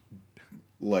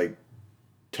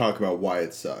 talk about why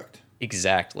it sucked.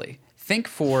 Exactly. Think,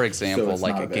 for example, So it's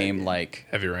not a a bad game game. like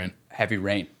Heavy Rain. Heavy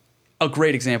Rain. A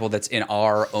great example that's in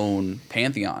our own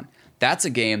pantheon. That's a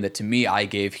game that, to me, I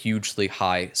gave hugely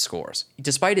high scores,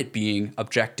 despite it being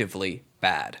objectively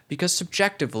bad. Because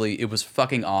subjectively, it was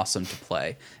fucking awesome to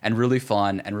play, and really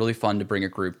fun to bring a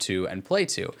group to and play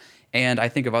to. And I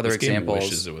think of other This game examples.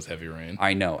 wishes it was Heavy Rain.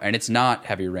 I know, and it's not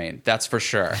Heavy Rain, that's for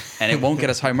sure. And it won't get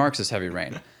as high marks as Heavy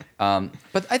Rain.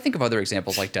 But I think of other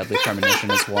examples like Deadly Premonition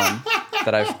is one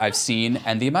that I've seen,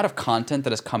 and the amount of content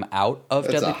that has come out of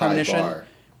That's Deadly a high Premonition, bar.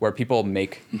 where people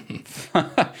make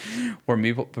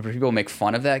people make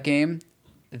fun of that game,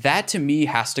 that to me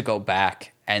has to go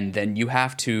back, and then you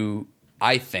have to,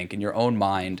 I think, in your own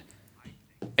mind,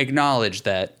 acknowledge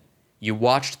that you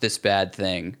watched this bad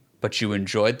thing, but you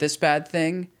enjoyed this bad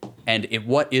thing, and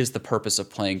what is the purpose of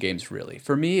playing games really?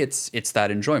 For me, it's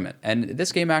that enjoyment, and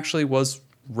this game actually was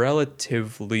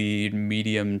relatively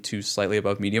medium to slightly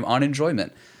above medium on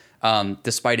enjoyment,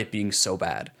 despite it being so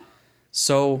bad.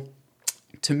 So,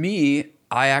 to me,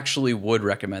 I actually would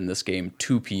recommend this game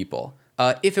to people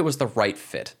if it was the right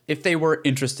fit, if they were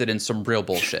interested in some real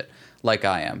bullshit like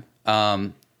I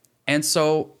am. And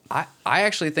so I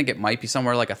actually think it might be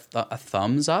somewhere like a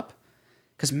thumbs up,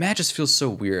 because meh just feels so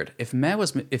weird. If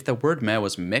the word meh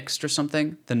was mixed or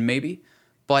something, then maybe.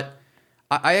 But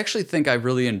I actually think I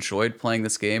really enjoyed playing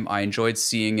this game. I enjoyed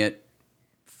seeing it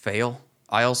fail.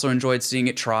 I also enjoyed seeing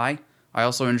it try. I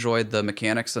also enjoyed the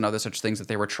mechanics and other such things that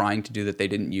they were trying to do that they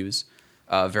didn't use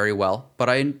very well. But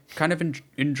I kind of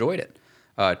enjoyed it,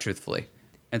 truthfully.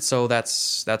 And so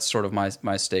that's sort of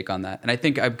my stake on that. And I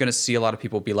think I'm going to see a lot of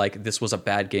people be like, this was a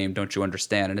bad game, don't you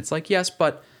understand? And it's like, yes,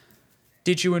 but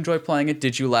did you enjoy playing it?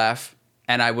 Did you laugh?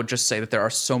 And I would just say that there are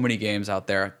so many games out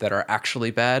there that are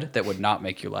actually bad that would not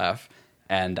make you laugh.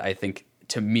 And I think,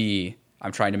 to me,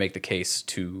 I'm trying to make the case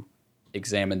to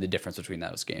examine the difference between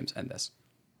those games and this.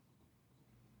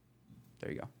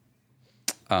 There you go.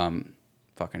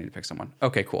 Fuck, I need to pick someone.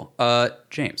 Okay, cool.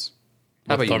 James.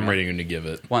 How about What thumb you? rating are you gonna give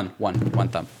it? One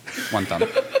thumb. One thumb.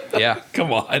 Yeah.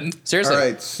 Come on. Seriously. All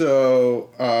right, so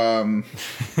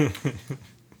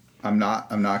I'm not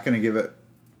going to give it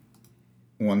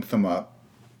one thumb up.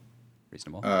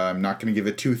 Reasonable. I'm not going to give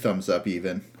it 2 thumbs up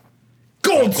even.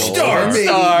 Gold Star. baby!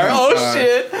 Star. No, Oh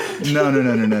shit. No.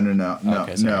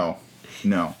 Okay, sorry.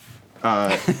 No.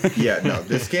 Yeah, no.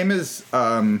 This game is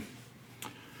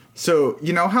so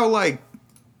you know how like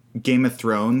Game of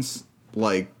Thrones,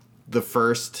 like the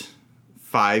first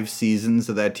 5 seasons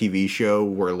of that TV show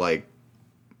were like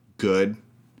good,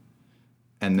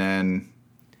 and then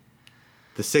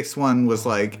the 6th one was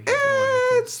like,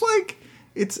 it's like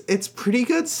it's pretty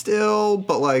good still,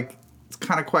 but like it's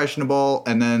kind of questionable.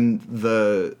 And then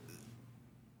the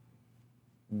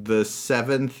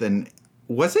 7th and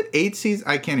was it 8 seasons?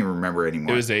 I can't even remember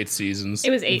anymore. It was 8 seasons.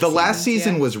 It was 8 The last seasons,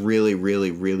 season yeah. was really,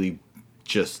 really, really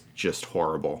just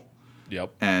horrible.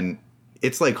 Yep. And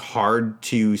it's like hard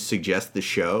to suggest the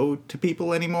show to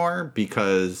people anymore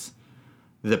because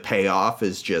the payoff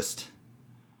is just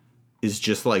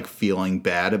like feeling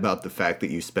bad about the fact that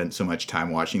you spent so much time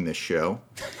watching this show.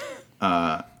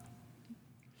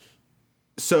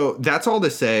 So that's all to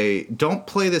say, don't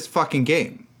play this fucking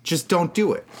game. Just don't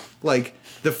do it. Like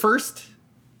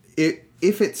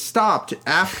if it stopped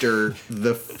after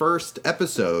the first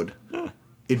episode,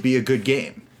 it'd be a good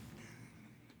game.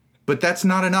 But that's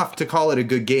not enough to call it a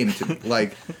good game to me.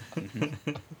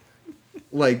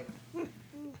 Like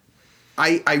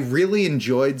I really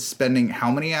enjoyed spending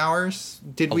how many hours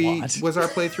was our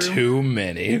playthrough? Too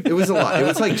many. It was a lot. It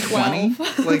was like 20,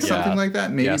 like something like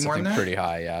that, maybe Yeah, more something than that. pretty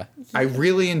high, yeah. I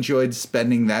really enjoyed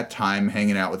spending that time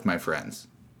hanging out with my friends.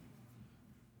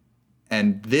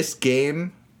 And this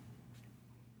game,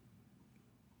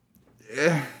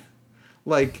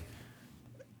 like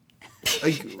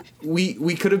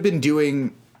we could have been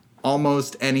doing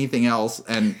almost anything else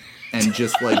and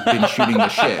just like been shooting the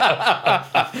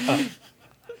shit.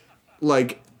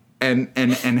 Like and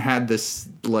had this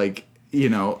like, you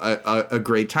know, a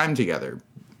great time together.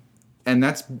 And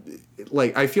that's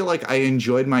like, I feel like I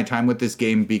enjoyed my time with this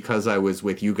game because I was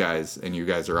with you guys and you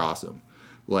guys are awesome.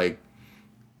 Like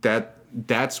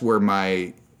that's where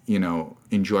my, you know,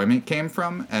 enjoyment came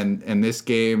from. And this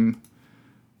game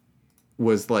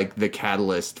was like the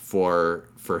catalyst for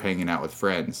hanging out with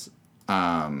friends.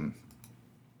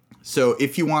 So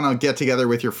if you want to get together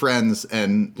with your friends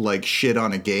and like shit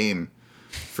on a game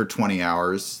for 20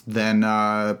 hours, then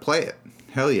play it.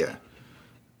 Hell yeah.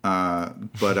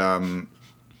 But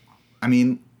I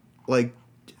mean, like,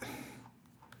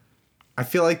 I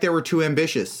feel like they were too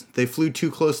ambitious. They flew too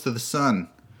close to the sun.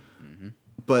 Mm-hmm.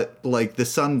 But like the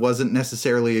sun wasn't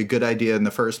necessarily a good idea in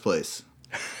the first place.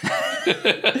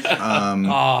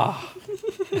 Ouch.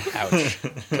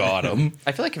 Got him.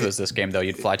 I feel like if it was this game, though,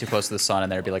 you'd fly too close to the sun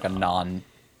and there'd be like a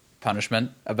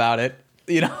non-punishment about it.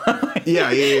 You know?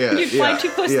 Yeah. You'd fly too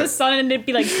close to the sun and it'd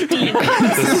be like demons.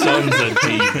 The sun's a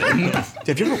demon.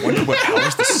 Have you ever wondered what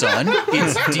powers the sun?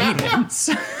 It's demons.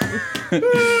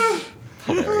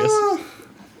 Hilarious.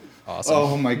 Awesome.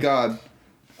 Oh my god.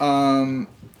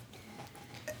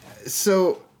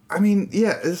 So I mean,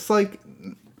 yeah, it's like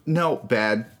no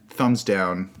bad, thumbs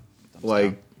down.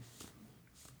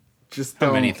 Just How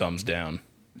don't. many thumbs down?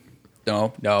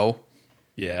 No.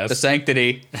 Yes. The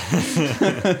sanctity.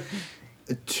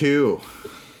 2.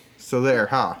 So there,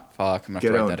 huh? Fuck, I'm gonna have Get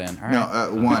to write on. that in. All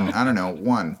right. No, 1. I don't know,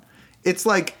 1. It's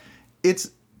like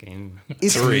it's Game.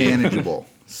 3. manageable.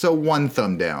 So 1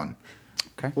 thumb down.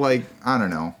 Okay. Like I don't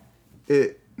know.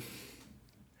 It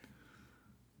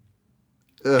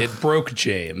broke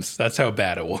James. That's how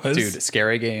bad it was. Dude,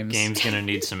 scary games. Game's gonna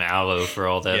need some aloe for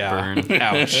all that Yeah. burn.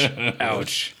 Ouch.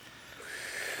 Ouch.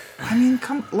 I mean,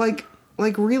 like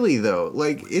really though,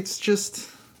 like it's just.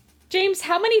 James,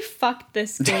 how many fuck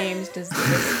this games does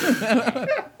this game?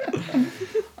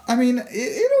 I mean,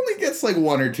 it only gets like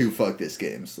 1 or 2 fuck this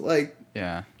games, like.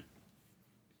 Yeah.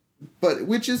 But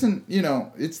which isn't,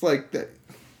 it's like that.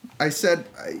 I said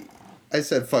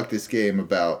fuck this game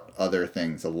about other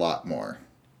things a lot more.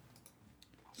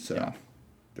 So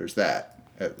there's that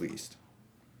at least.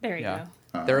 There you go.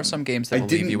 There are some games that I will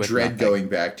leave you didn't with dread nothing. going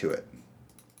back to it.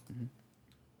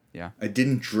 Yeah. I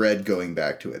didn't dread going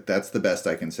back to it. That's the best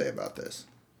I can say about this.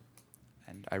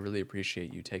 And I really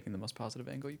appreciate you taking the most positive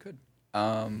angle you could.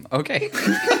 Okay.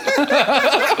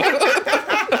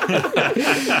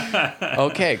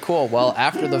 Okay, cool. Well,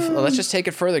 after let's just take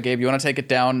it further, Gabe. You want to take it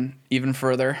down even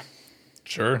further?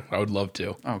 Sure, I would love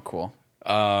to. Oh, cool.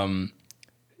 Yeah,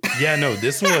 no,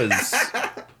 this was.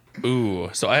 Ooh,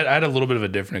 so I had a little bit of a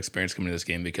different experience coming to this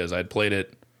game because I'd played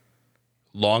it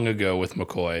long ago with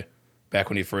McCoy. Back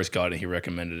when he first got it, he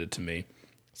recommended it to me.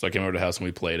 So I came over to the house and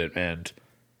we played it. And,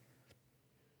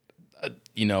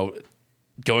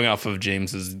 going off of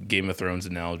James's Game of Thrones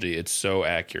analogy, it's so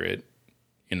accurate,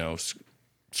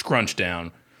 scrunched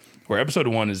down. Where episode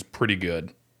 1 is pretty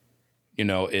good.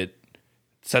 It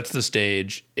sets the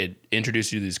stage. It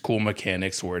introduces you to these cool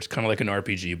mechanics where it's kind of like an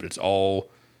RPG, but it's all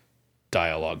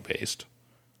dialogue based.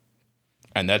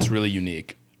 And that's really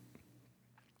unique.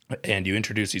 And you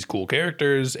introduce these cool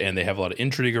characters, and they have a lot of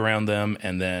intrigue around them.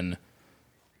 And then,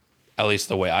 at least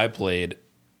the way I played,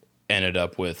 ended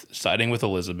up with siding with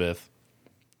Elizabeth,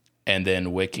 and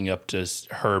then waking up to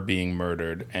her being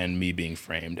murdered and me being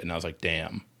framed. And I was like,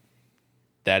 damn,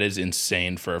 that is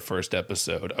insane for a first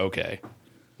episode. Okay,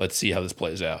 let's see how this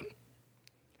plays out.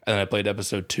 And then I played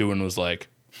episode 2 and was like,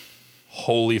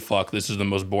 holy fuck, this is the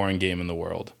most boring game in the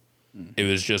world. It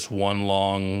was just one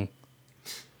long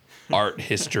art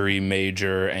history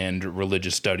major and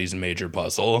religious studies major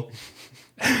puzzle,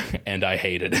 and I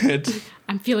hated it.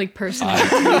 I'm feeling personal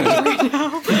right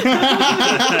now.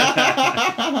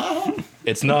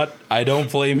 It's not, I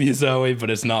don't blame you, Zoe, but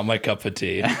it's not my cup of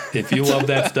tea. If you love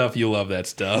that stuff, you love that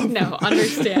stuff. No,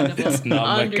 understandable. It's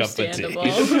not my cup of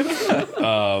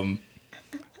tea.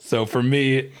 So for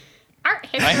me, Art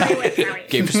history with Zoe.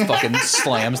 Gabe just fucking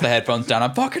slams the headphones down.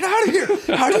 I'm fucking out of here.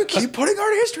 How do you keep putting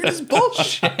art history in this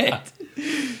bullshit?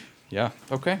 Yeah.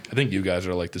 Okay. I think you guys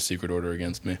are like the secret order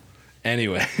against me.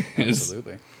 Anyway.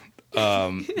 Absolutely.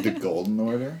 The Golden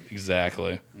Order?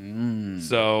 Exactly.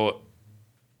 So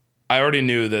I already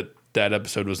knew that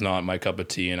episode was not my cup of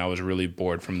tea, and I was really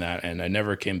bored from that, and I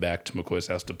never came back to McCoy's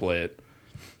house to play it.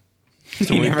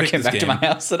 So You when we never picked came this back to game- my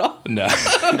house at all? No.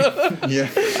 Yeah.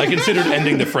 I considered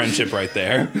ending the friendship right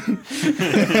there.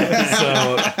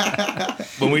 So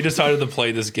when we decided to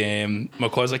play this game,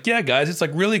 McCoy's like, yeah, guys, it's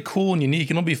like really cool and unique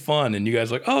and it'll be fun. And you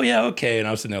guys were like, oh, yeah, okay. And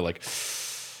I was sitting there like,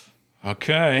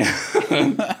 okay.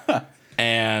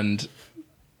 And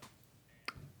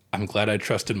I'm glad I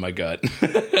trusted my gut.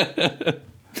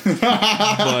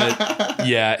 But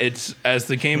yeah, it's as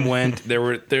the game went,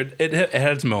 it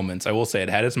had its moments. I will say it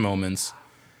had its moments.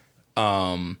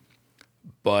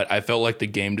 But I felt like the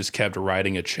game just kept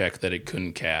writing a check that it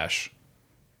couldn't cash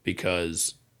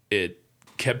because it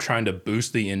kept trying to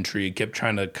boost the intrigue, kept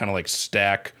trying to kind of like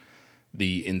stack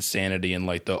the insanity and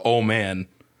like the, oh man,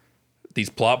 these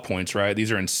plot points, right?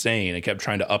 These are insane. It kept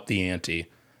trying to up the ante,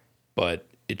 but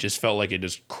it just felt like it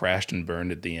just crashed and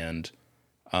burned at the end.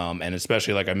 And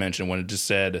especially like I mentioned, when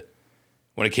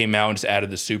it came out and just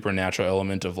added the supernatural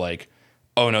element of like,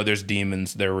 oh no, there's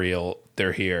demons, they're real,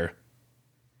 they're here.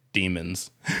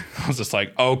 Demons. I was just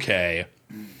like, okay,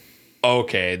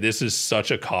 this is such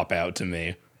a cop out to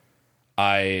me.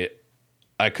 I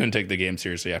couldn't take the game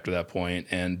seriously after that point,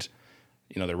 and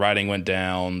the writing went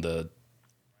down. I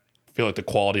feel like the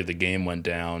quality of the game went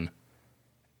down,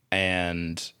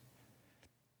 and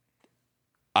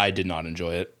I did not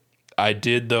enjoy it. I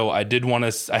did though. I did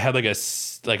want to. I had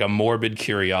like a morbid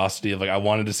curiosity of like I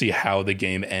wanted to see how the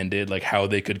game ended, like how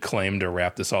they could claim to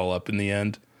wrap this all up in the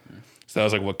end. So that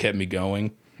was like what kept me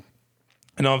going.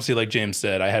 And obviously, like James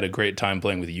said, I had a great time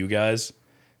playing with you guys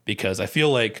because I feel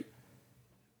like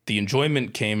the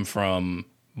enjoyment came from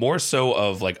more so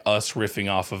of like us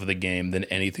riffing off of the game than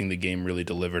anything the game really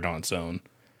delivered on its own.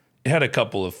 It had a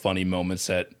couple of funny moments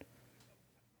that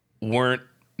weren't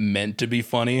meant to be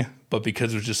funny, but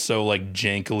because it was just so like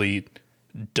jankily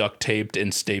duct taped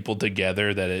and stapled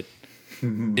together that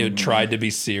it tried to be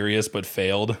serious but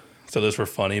failed. So those were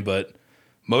funny, but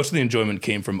most of the enjoyment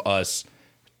came from us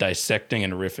dissecting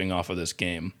and riffing off of this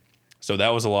game. So that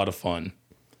was a lot of fun.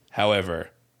 However,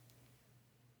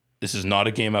 this is not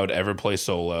a game I would ever play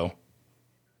solo.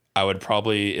 I would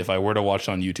probably, if I were to watch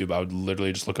it on YouTube, I would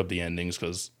literally just look up the endings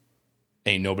because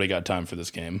ain't nobody got time for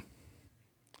this game.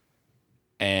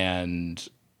 And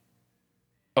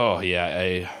oh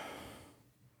yeah,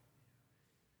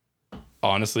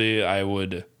 honestly, I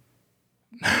would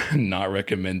not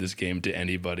recommend this game to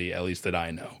anybody, at least that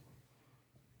I know.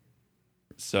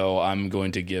 So I'm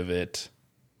going to give it.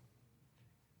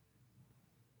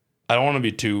 I don't want to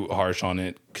be too harsh on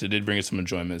it because it did bring us some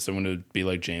enjoyment. So I'm going to be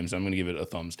like James. I'm going to give it a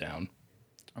thumbs down.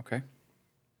 Okay.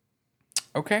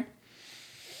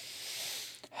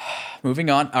 Moving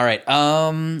on. All right.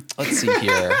 Let's see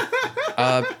here.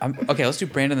 Okay, let's do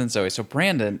Brandon and Zoe. So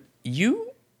Brandon,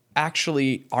 you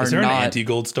actually are not. Is there an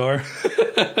anti-gold star?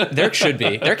 There should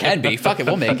be. There can be. Fuck it,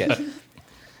 we'll make it.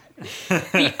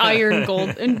 The Iron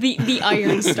Gold and the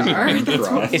Iron Star.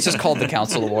 It's just called the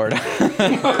Council Award.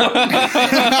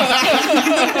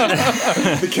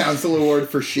 The Council Award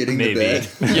for shitting Maybe. the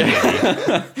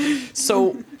bed. Yeah.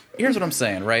 So here's what I'm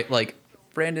saying, right? Like,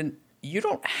 Brandon, you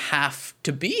don't have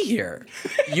to be here.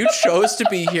 You chose to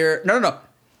be here. No.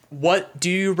 What do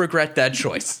you regret that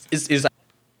choice? Is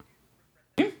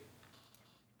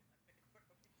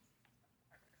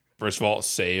First of all,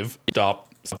 save. Stop.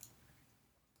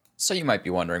 So you might be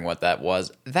wondering what that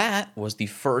was. That was the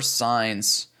first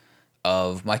signs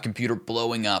of my computer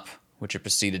blowing up, which it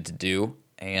proceeded to do.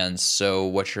 And so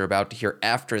what you're about to hear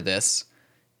after this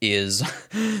is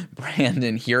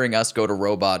Brandon hearing us go to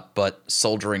robot, but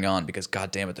soldiering on because,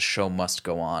 God damn it, the show must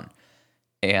go on.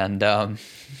 And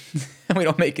we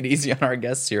don't make it easy on our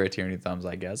guests here at Tyranny Thumbs,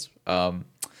 I guess.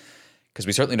 Because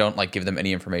we certainly don't give them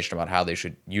any information about how they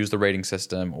should use the rating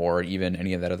system or even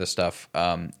any of that other stuff.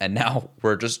 And now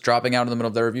we're just dropping out in the middle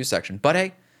of the review section. But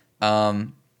hey,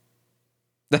 I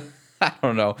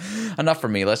don't know. Enough for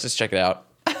me. Let's just check it out.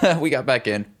 We got back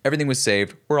in. Everything was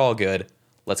saved. We're all good.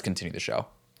 Let's continue the show.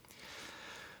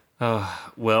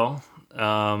 Well,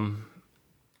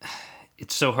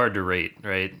 it's so hard to rate,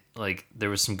 right? Like, there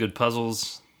was some good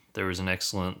puzzles. There was an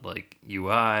excellent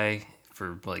UI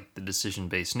for the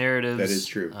decision-based narratives. That is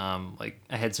true. I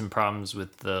had some problems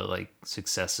with the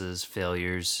successes,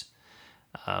 failures,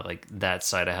 that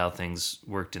side of how things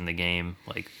worked in the game,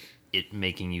 it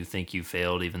making you think you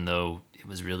failed even though it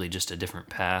was really just a different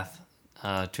path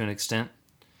to an extent.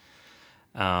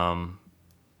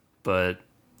 But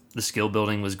the skill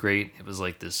building was great. It was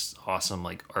this awesome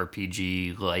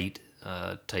RPG light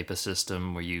type of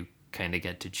system where you kind of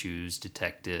get to choose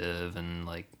detective and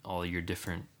all your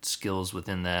different skills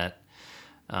within that.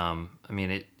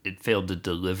 It failed to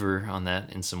deliver on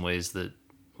that in some ways that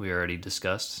we already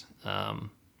discussed. And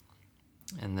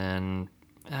then,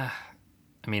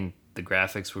 the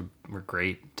graphics were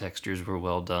great. Textures were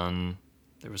well done.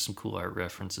 There was some cool art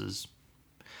references.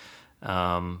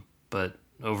 But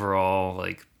overall,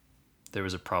 there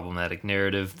was a problematic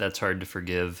narrative. That's hard to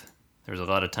forgive. There was a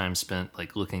lot of time spent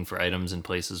looking for items in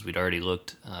places we'd already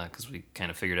looked because we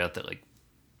kind of figured out that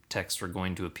texts were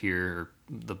going to appear or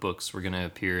the books were going to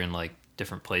appear in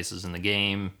different places in the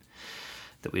game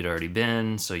that we'd already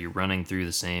been. So you're running through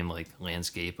the same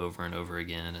landscape over and over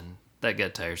again, and that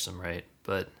got tiresome, right?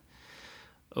 But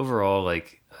overall, I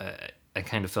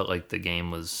kind of felt like the game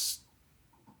was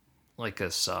like a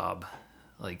Saab.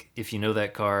 If you know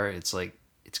that car, it's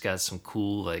it's got some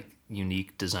cool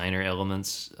unique designer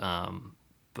elements,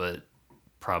 but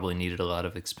probably needed a lot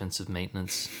of expensive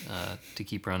maintenance to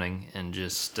keep running, and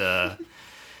just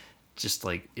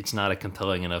it's not a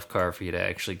compelling enough car for you to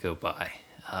actually go buy.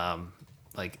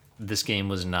 This game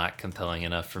was not compelling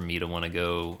enough for me to want to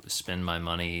go spend my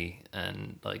money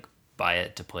and buy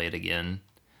it to play it again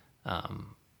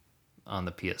on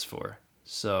the PS4.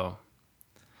 So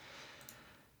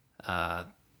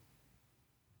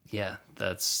yeah,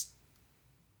 that's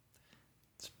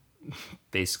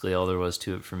basically all there was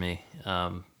to it for me.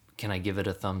 Can I give it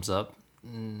a thumbs up?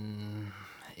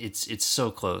 It's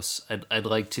so close. I'd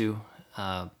like to,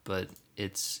 but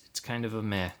it's kind of a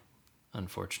meh,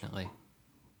 unfortunately.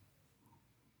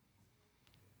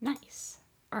 Nice.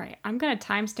 All right, I'm gonna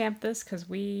timestamp this because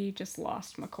we just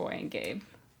lost McCoy and Gabe.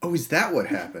 Oh, is that what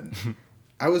happened?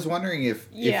 I was wondering if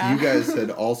Yeah. you guys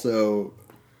had also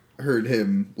heard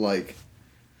him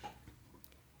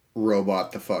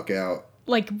robot the fuck out.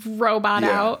 Robot Yeah.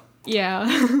 out.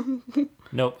 Yeah.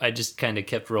 Nope, I just kind of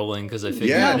kept rolling because I figured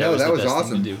Yeah, that was that the was best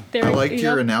awesome. thing to do. There- I liked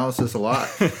your yep. analysis a lot.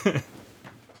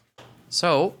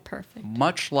 So, Perfect.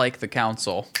 much like the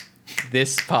council,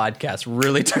 this podcast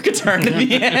really took a turn in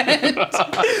the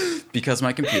end because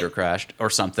my computer crashed or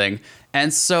something.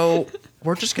 And so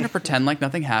we're just going to pretend like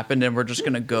nothing happened, and we're just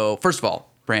going to go. First of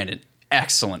all, Brandon,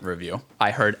 excellent review.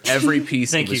 I heard every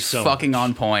piece. Thank It was you so fucking much.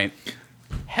 on point.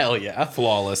 Hell yeah.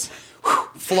 Flawless.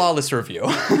 Flawless review.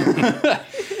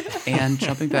 And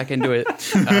jumping back into it,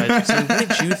 so what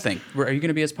did you think? Are you going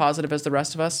to be as positive as the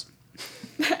rest of us?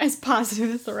 As positive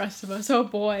as the rest of us. Oh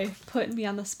boy, putting me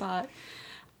on the spot.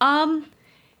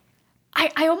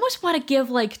 I almost want to give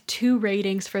like 2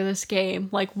 ratings for this game,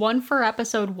 like one for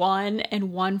episode 1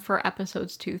 and one for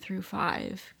episodes 2 through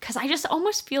 5, because I just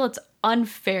almost feel it's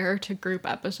unfair to group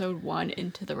episode 1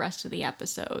 into the rest of the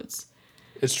episodes.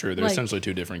 It's true. They're essentially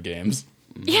 2 different games.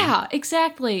 Yeah,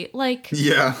 exactly. Like,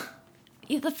 Yeah.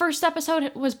 the first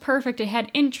episode was perfect. It had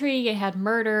intrigue, it had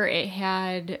murder, it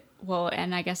had, well,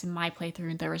 and I guess in my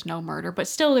playthrough there was no murder, but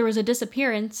still there was a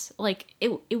disappearance. Like,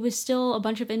 it was still a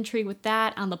bunch of intrigue with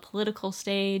that on the political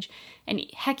stage. And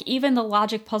heck, even the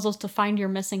logic puzzles to find your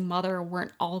missing mother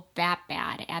weren't all that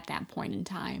bad at that point in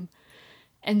time.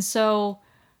 And so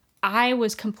I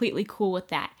was completely cool with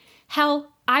that.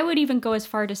 Hell, I would even go as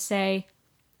far to say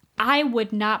I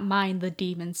would not mind the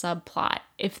demon subplot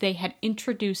if they had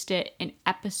introduced it in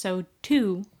episode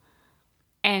 2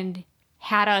 and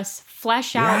had us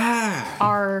flesh out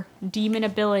our demon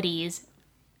abilities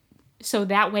so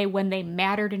that way when they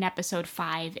mattered in episode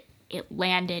 5, it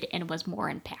landed and was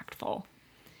more impactful.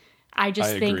 I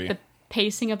think agree. the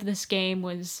pacing of this game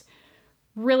was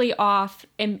really off,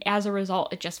 and as a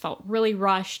result, it just felt really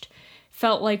rushed.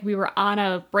 Felt like we were on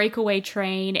a breakaway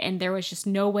train and there was just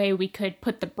no way we could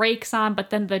put the brakes on, but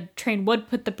then the train would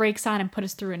put the brakes on and put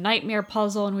us through a nightmare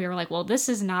puzzle, and we were like, well, this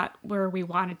is not where we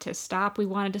wanted to stop. We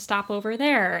wanted to stop over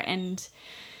there. And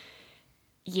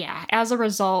yeah, as a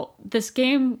result, this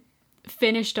game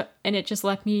finished and it just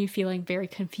left me feeling very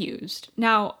confused.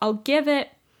 Now, I'll give it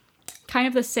kind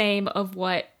of the same of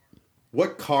what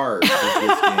car is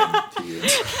this game to you?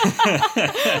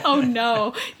 Oh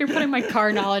no, you're putting my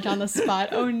car knowledge on the spot.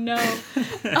 Oh no.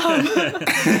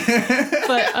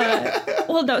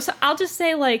 Well, no, so I'll just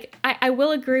say, like, I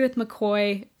will agree with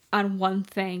McCoy on one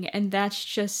thing, and that's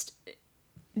just,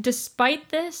 despite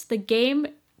this, the game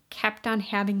kept on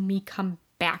having me come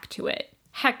back to it.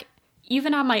 Heck,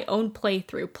 even on my own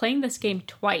playthrough, playing this game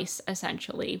twice,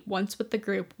 essentially, once with the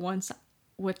group, once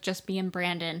with just me and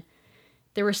Brandon,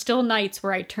 there were still nights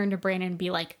where I'd turn to Brandon and be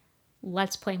like,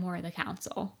 let's play more of the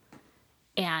council.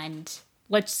 And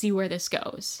let's see where this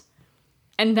goes.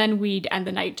 And then we'd end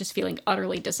the night just feeling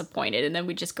utterly disappointed, and then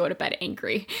we'd just go to bed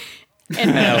angry. And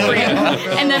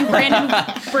then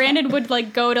Brandon would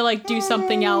like go to like do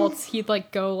something else. He'd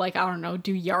like go like, I don't know,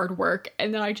 do yard work.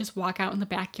 And then I'd just walk out in the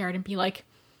backyard and be like,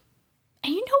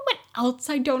 and you know what else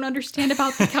I don't understand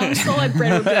about the council? And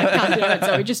Brandon would be like, God damn it,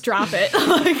 so we just drop it.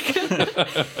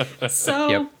 So,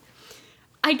 Yep.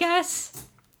 I guess,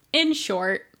 in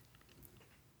short,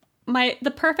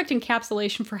 the perfect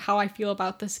encapsulation for how I feel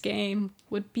about this game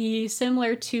would be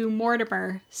similar to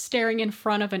Mortimer staring in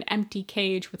front of an empty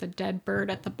cage with a dead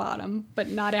bird at the bottom, but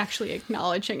not actually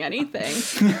acknowledging anything.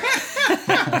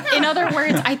 In other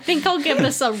words, I think I'll give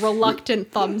this a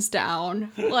reluctant thumbs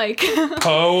down. Like,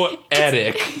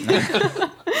 Poetic.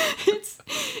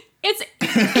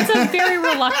 it's a very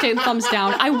reluctant thumbs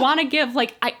down. I want to give,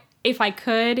 like,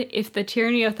 if the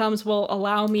Tyranny of Thumbs will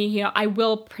allow me, you know, I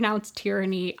will pronounce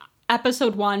Tyranny.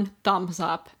 Episode 1, thumbs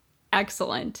up.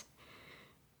 Excellent.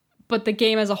 But the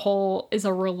game as a whole is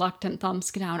a reluctant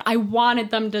thumbs down. I wanted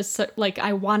them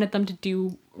to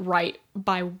do right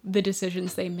by the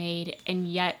decisions they made, and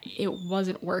yet it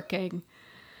wasn't working.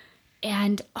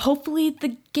 And hopefully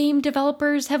the game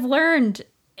developers have learned,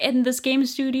 and this game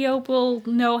studio will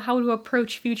know how to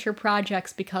approach future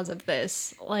projects because of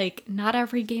this. Like, not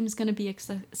every game is going to be a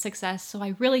success, so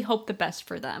I really hope the best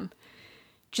for them.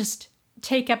 Just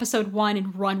take episode 1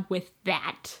 and run with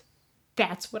that.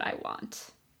 That's what I want.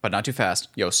 But not too fast.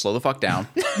 Yo, slow the fuck down.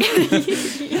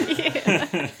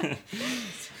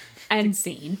 End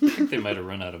scene. I think they might have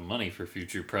run out of money for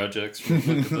future projects from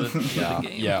the look of the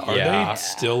game. Yeah, are Yeah. they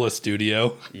still a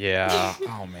studio? Yeah.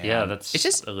 Oh man. Yeah, that's it's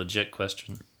just a legit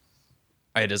question.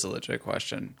 It is a legit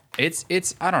question. It's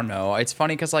I don't know. It's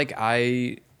funny because like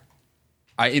I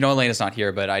you know, Elena's not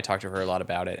here, but I talked to her a lot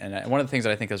about it, and one of the things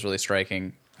that I think is really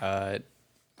striking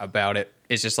about it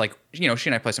is just like, you know, she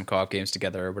and I play some co-op games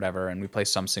together or whatever, and we play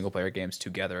some single player games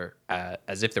together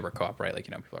as if they were co-op, right? Like,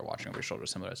 you know, people are watching over your shoulder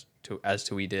similar as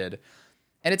to we did.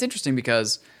 And it's interesting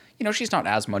because, you know, she's not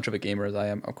as much of a gamer as I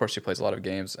am. Of course, she plays a lot of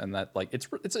games, and that like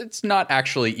it's not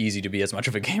actually easy to be as much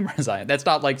of a gamer as I am. That's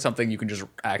not like something you can just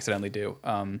accidentally do.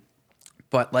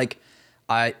 But like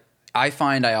I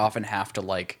find I often have to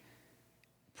like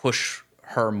push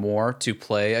her more to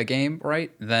play a game,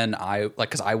 right? Than I like,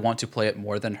 because I want to play it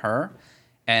more than her.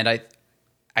 And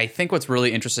I think what's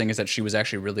really interesting is that she was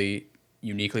actually really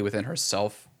uniquely within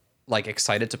herself like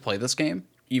excited to play this game,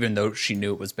 even though she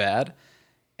knew it was bad,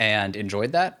 and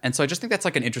enjoyed that. And so I just think that's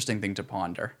like an interesting thing to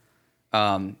ponder.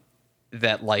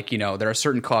 That like, you know, there are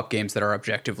certain co-op games that are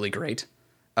objectively great,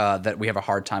 that we have a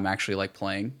hard time actually like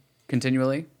playing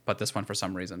continually, but this one for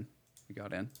some reason we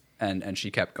got in, and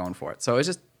she kept going for it. So it's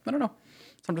just, I don't know,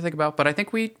 something to think about. But I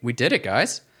think we did it,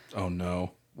 guys. Oh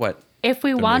no. What? If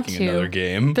we want making another to,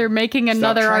 game. they're making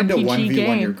another Stop trying to RPG 1v1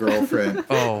 game. your girlfriend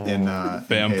in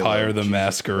Vampire Halo. the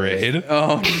Masquerade.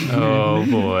 Oh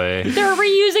boy. They're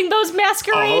reusing those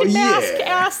masquerade Oh, mask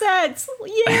yeah. assets.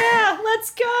 Yeah, let's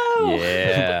go.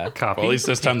 Yeah. Copy. Well, at least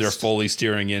this time they're fully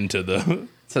steering into the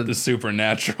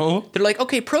supernatural. They're like,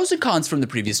 okay, pros and cons from the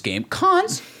previous game.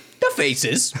 Cons, the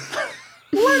faces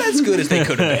weren't as good as they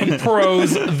could have been.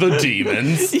 Pros, the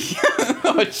demons.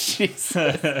 Oh,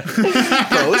 Jesus.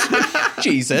 Pros,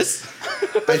 Jesus.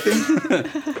 I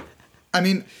think. I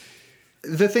mean,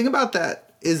 the thing about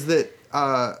that is that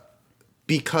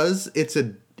because it's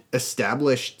a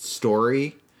established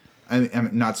story,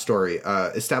 not story,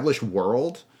 established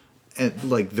world, and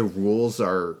like the rules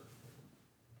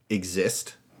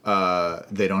exist.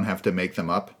 They don't have to make them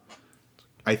up.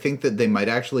 I think that they might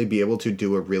actually be able to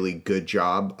do a really good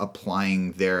job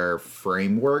applying their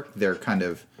framework, their kind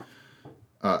of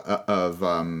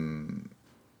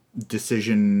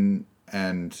decision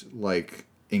and like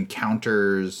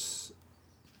encounters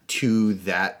to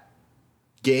that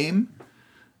game,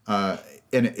 and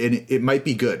it might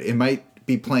be good. It might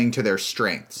be playing to their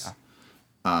strengths.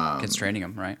 Constraining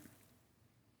them, right?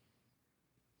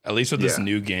 At least with this Yeah.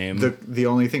 new game. The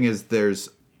only thing is there's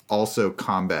also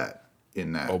combat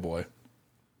in that. Oh boy.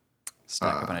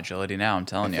 Stack up on agility now, I'm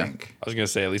telling I you. think. I was going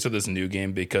to say, at least with this new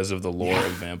game, because of the lore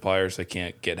of vampires, they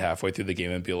can't get halfway through the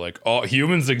game and be like, oh,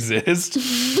 humans exist. They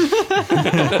could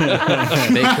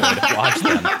watch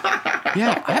them.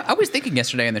 Yeah, I was thinking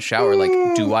yesterday in the shower, like,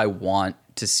 do I want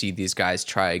to see these guys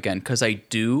try again? Because I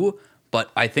do, but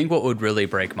I think what would really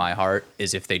break my heart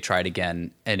is if they tried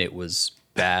again and it was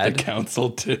The bad. council,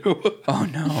 too. Oh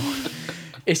no.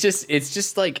 It's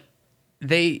just like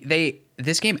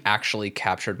this game actually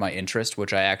captured my interest,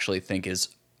 which I actually think is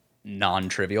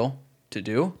non-trivial to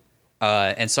do.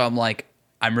 And so I'm like,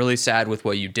 I'm really sad with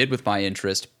what you did with my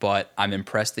interest, but I'm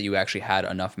impressed that you actually had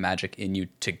enough magic in you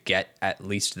to get at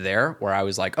least there, where I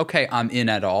was like, okay, I'm in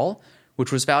at all,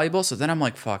 which was valuable. So then I'm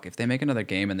like, fuck, if they make another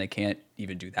game and they can't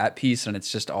even do that piece and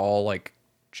it's just all like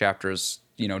chapters,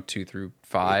 2 through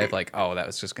 5, like, oh, that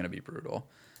was just going to be brutal.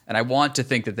 And I want to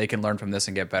think that they can learn from this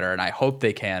and get better, and I hope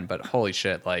they can, but holy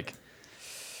shit, like,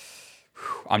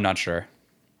 I'm not sure.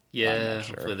 Yeah, not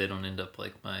sure. hopefully they don't end up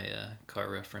like my car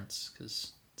reference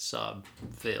because Saab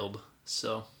failed.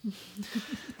 So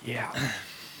Yeah.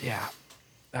 Yeah.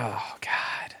 Oh,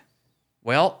 God.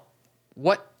 Well,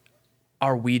 what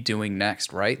are we doing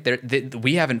next, right?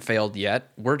 We haven't failed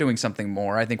yet. We're doing something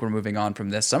more. I think we're moving on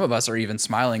from this. Some of us are even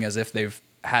smiling as if they've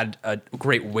had a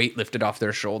great weight lifted off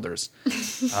their shoulders.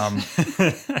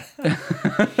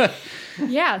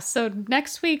 Yeah, so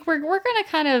next week we're gonna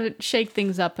kind of shake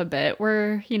things up a bit.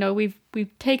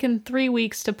 We've taken 3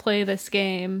 weeks to play this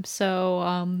game,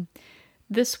 so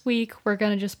this week we're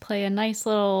gonna just play a nice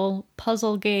little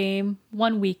puzzle game,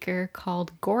 1 weeker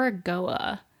called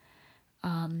Gorogoa.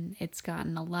 It's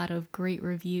gotten a lot of great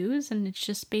reviews, and it's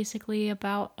just basically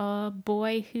about a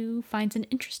boy who finds an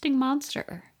interesting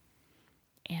monster.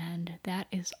 And that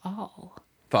is all.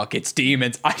 Fuck, it's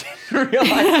demons. I didn't realize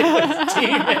it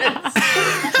was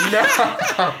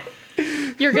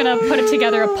demons. You're gonna put it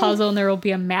together a puzzle, and there will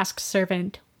be a masked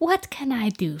servant. What can I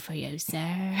do for you,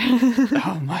 sir?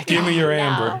 Oh my God. Give me your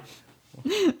amber.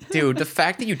 Dude, the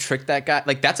fact that you tricked that guy,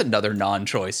 like, that's another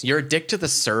non-choice. You're a dick to the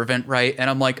servant, right? And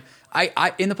I'm like,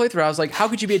 I in the playthrough, I was like, how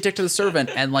could you be a dick to the servant?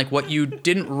 And like, what you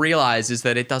didn't realize is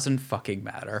that it doesn't fucking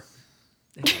matter.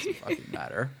 It doesn't fucking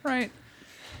matter. Right.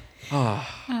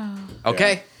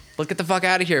 Okay, let's get the fuck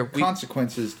out of here.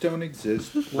 Consequences don't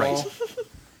exist. Right. Lol.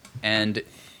 And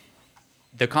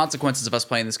the consequences of us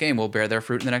playing this game will bear their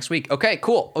fruit in the next week. Okay,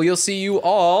 cool. Oh, you'll see you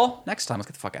all next time. Let's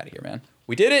get the fuck out of here, man.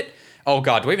 We did it. Oh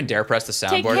God, do I even dare press the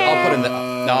Take soundboard? care. I'll put in the.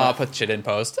 No, I'll put shit in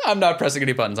post. I'm not pressing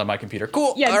any buttons on my computer.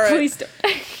 Cool. Yeah, all right. please don't.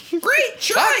 Great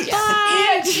choice.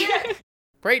 Bye.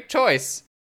 Great choice.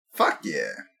 Fuck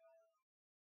yeah.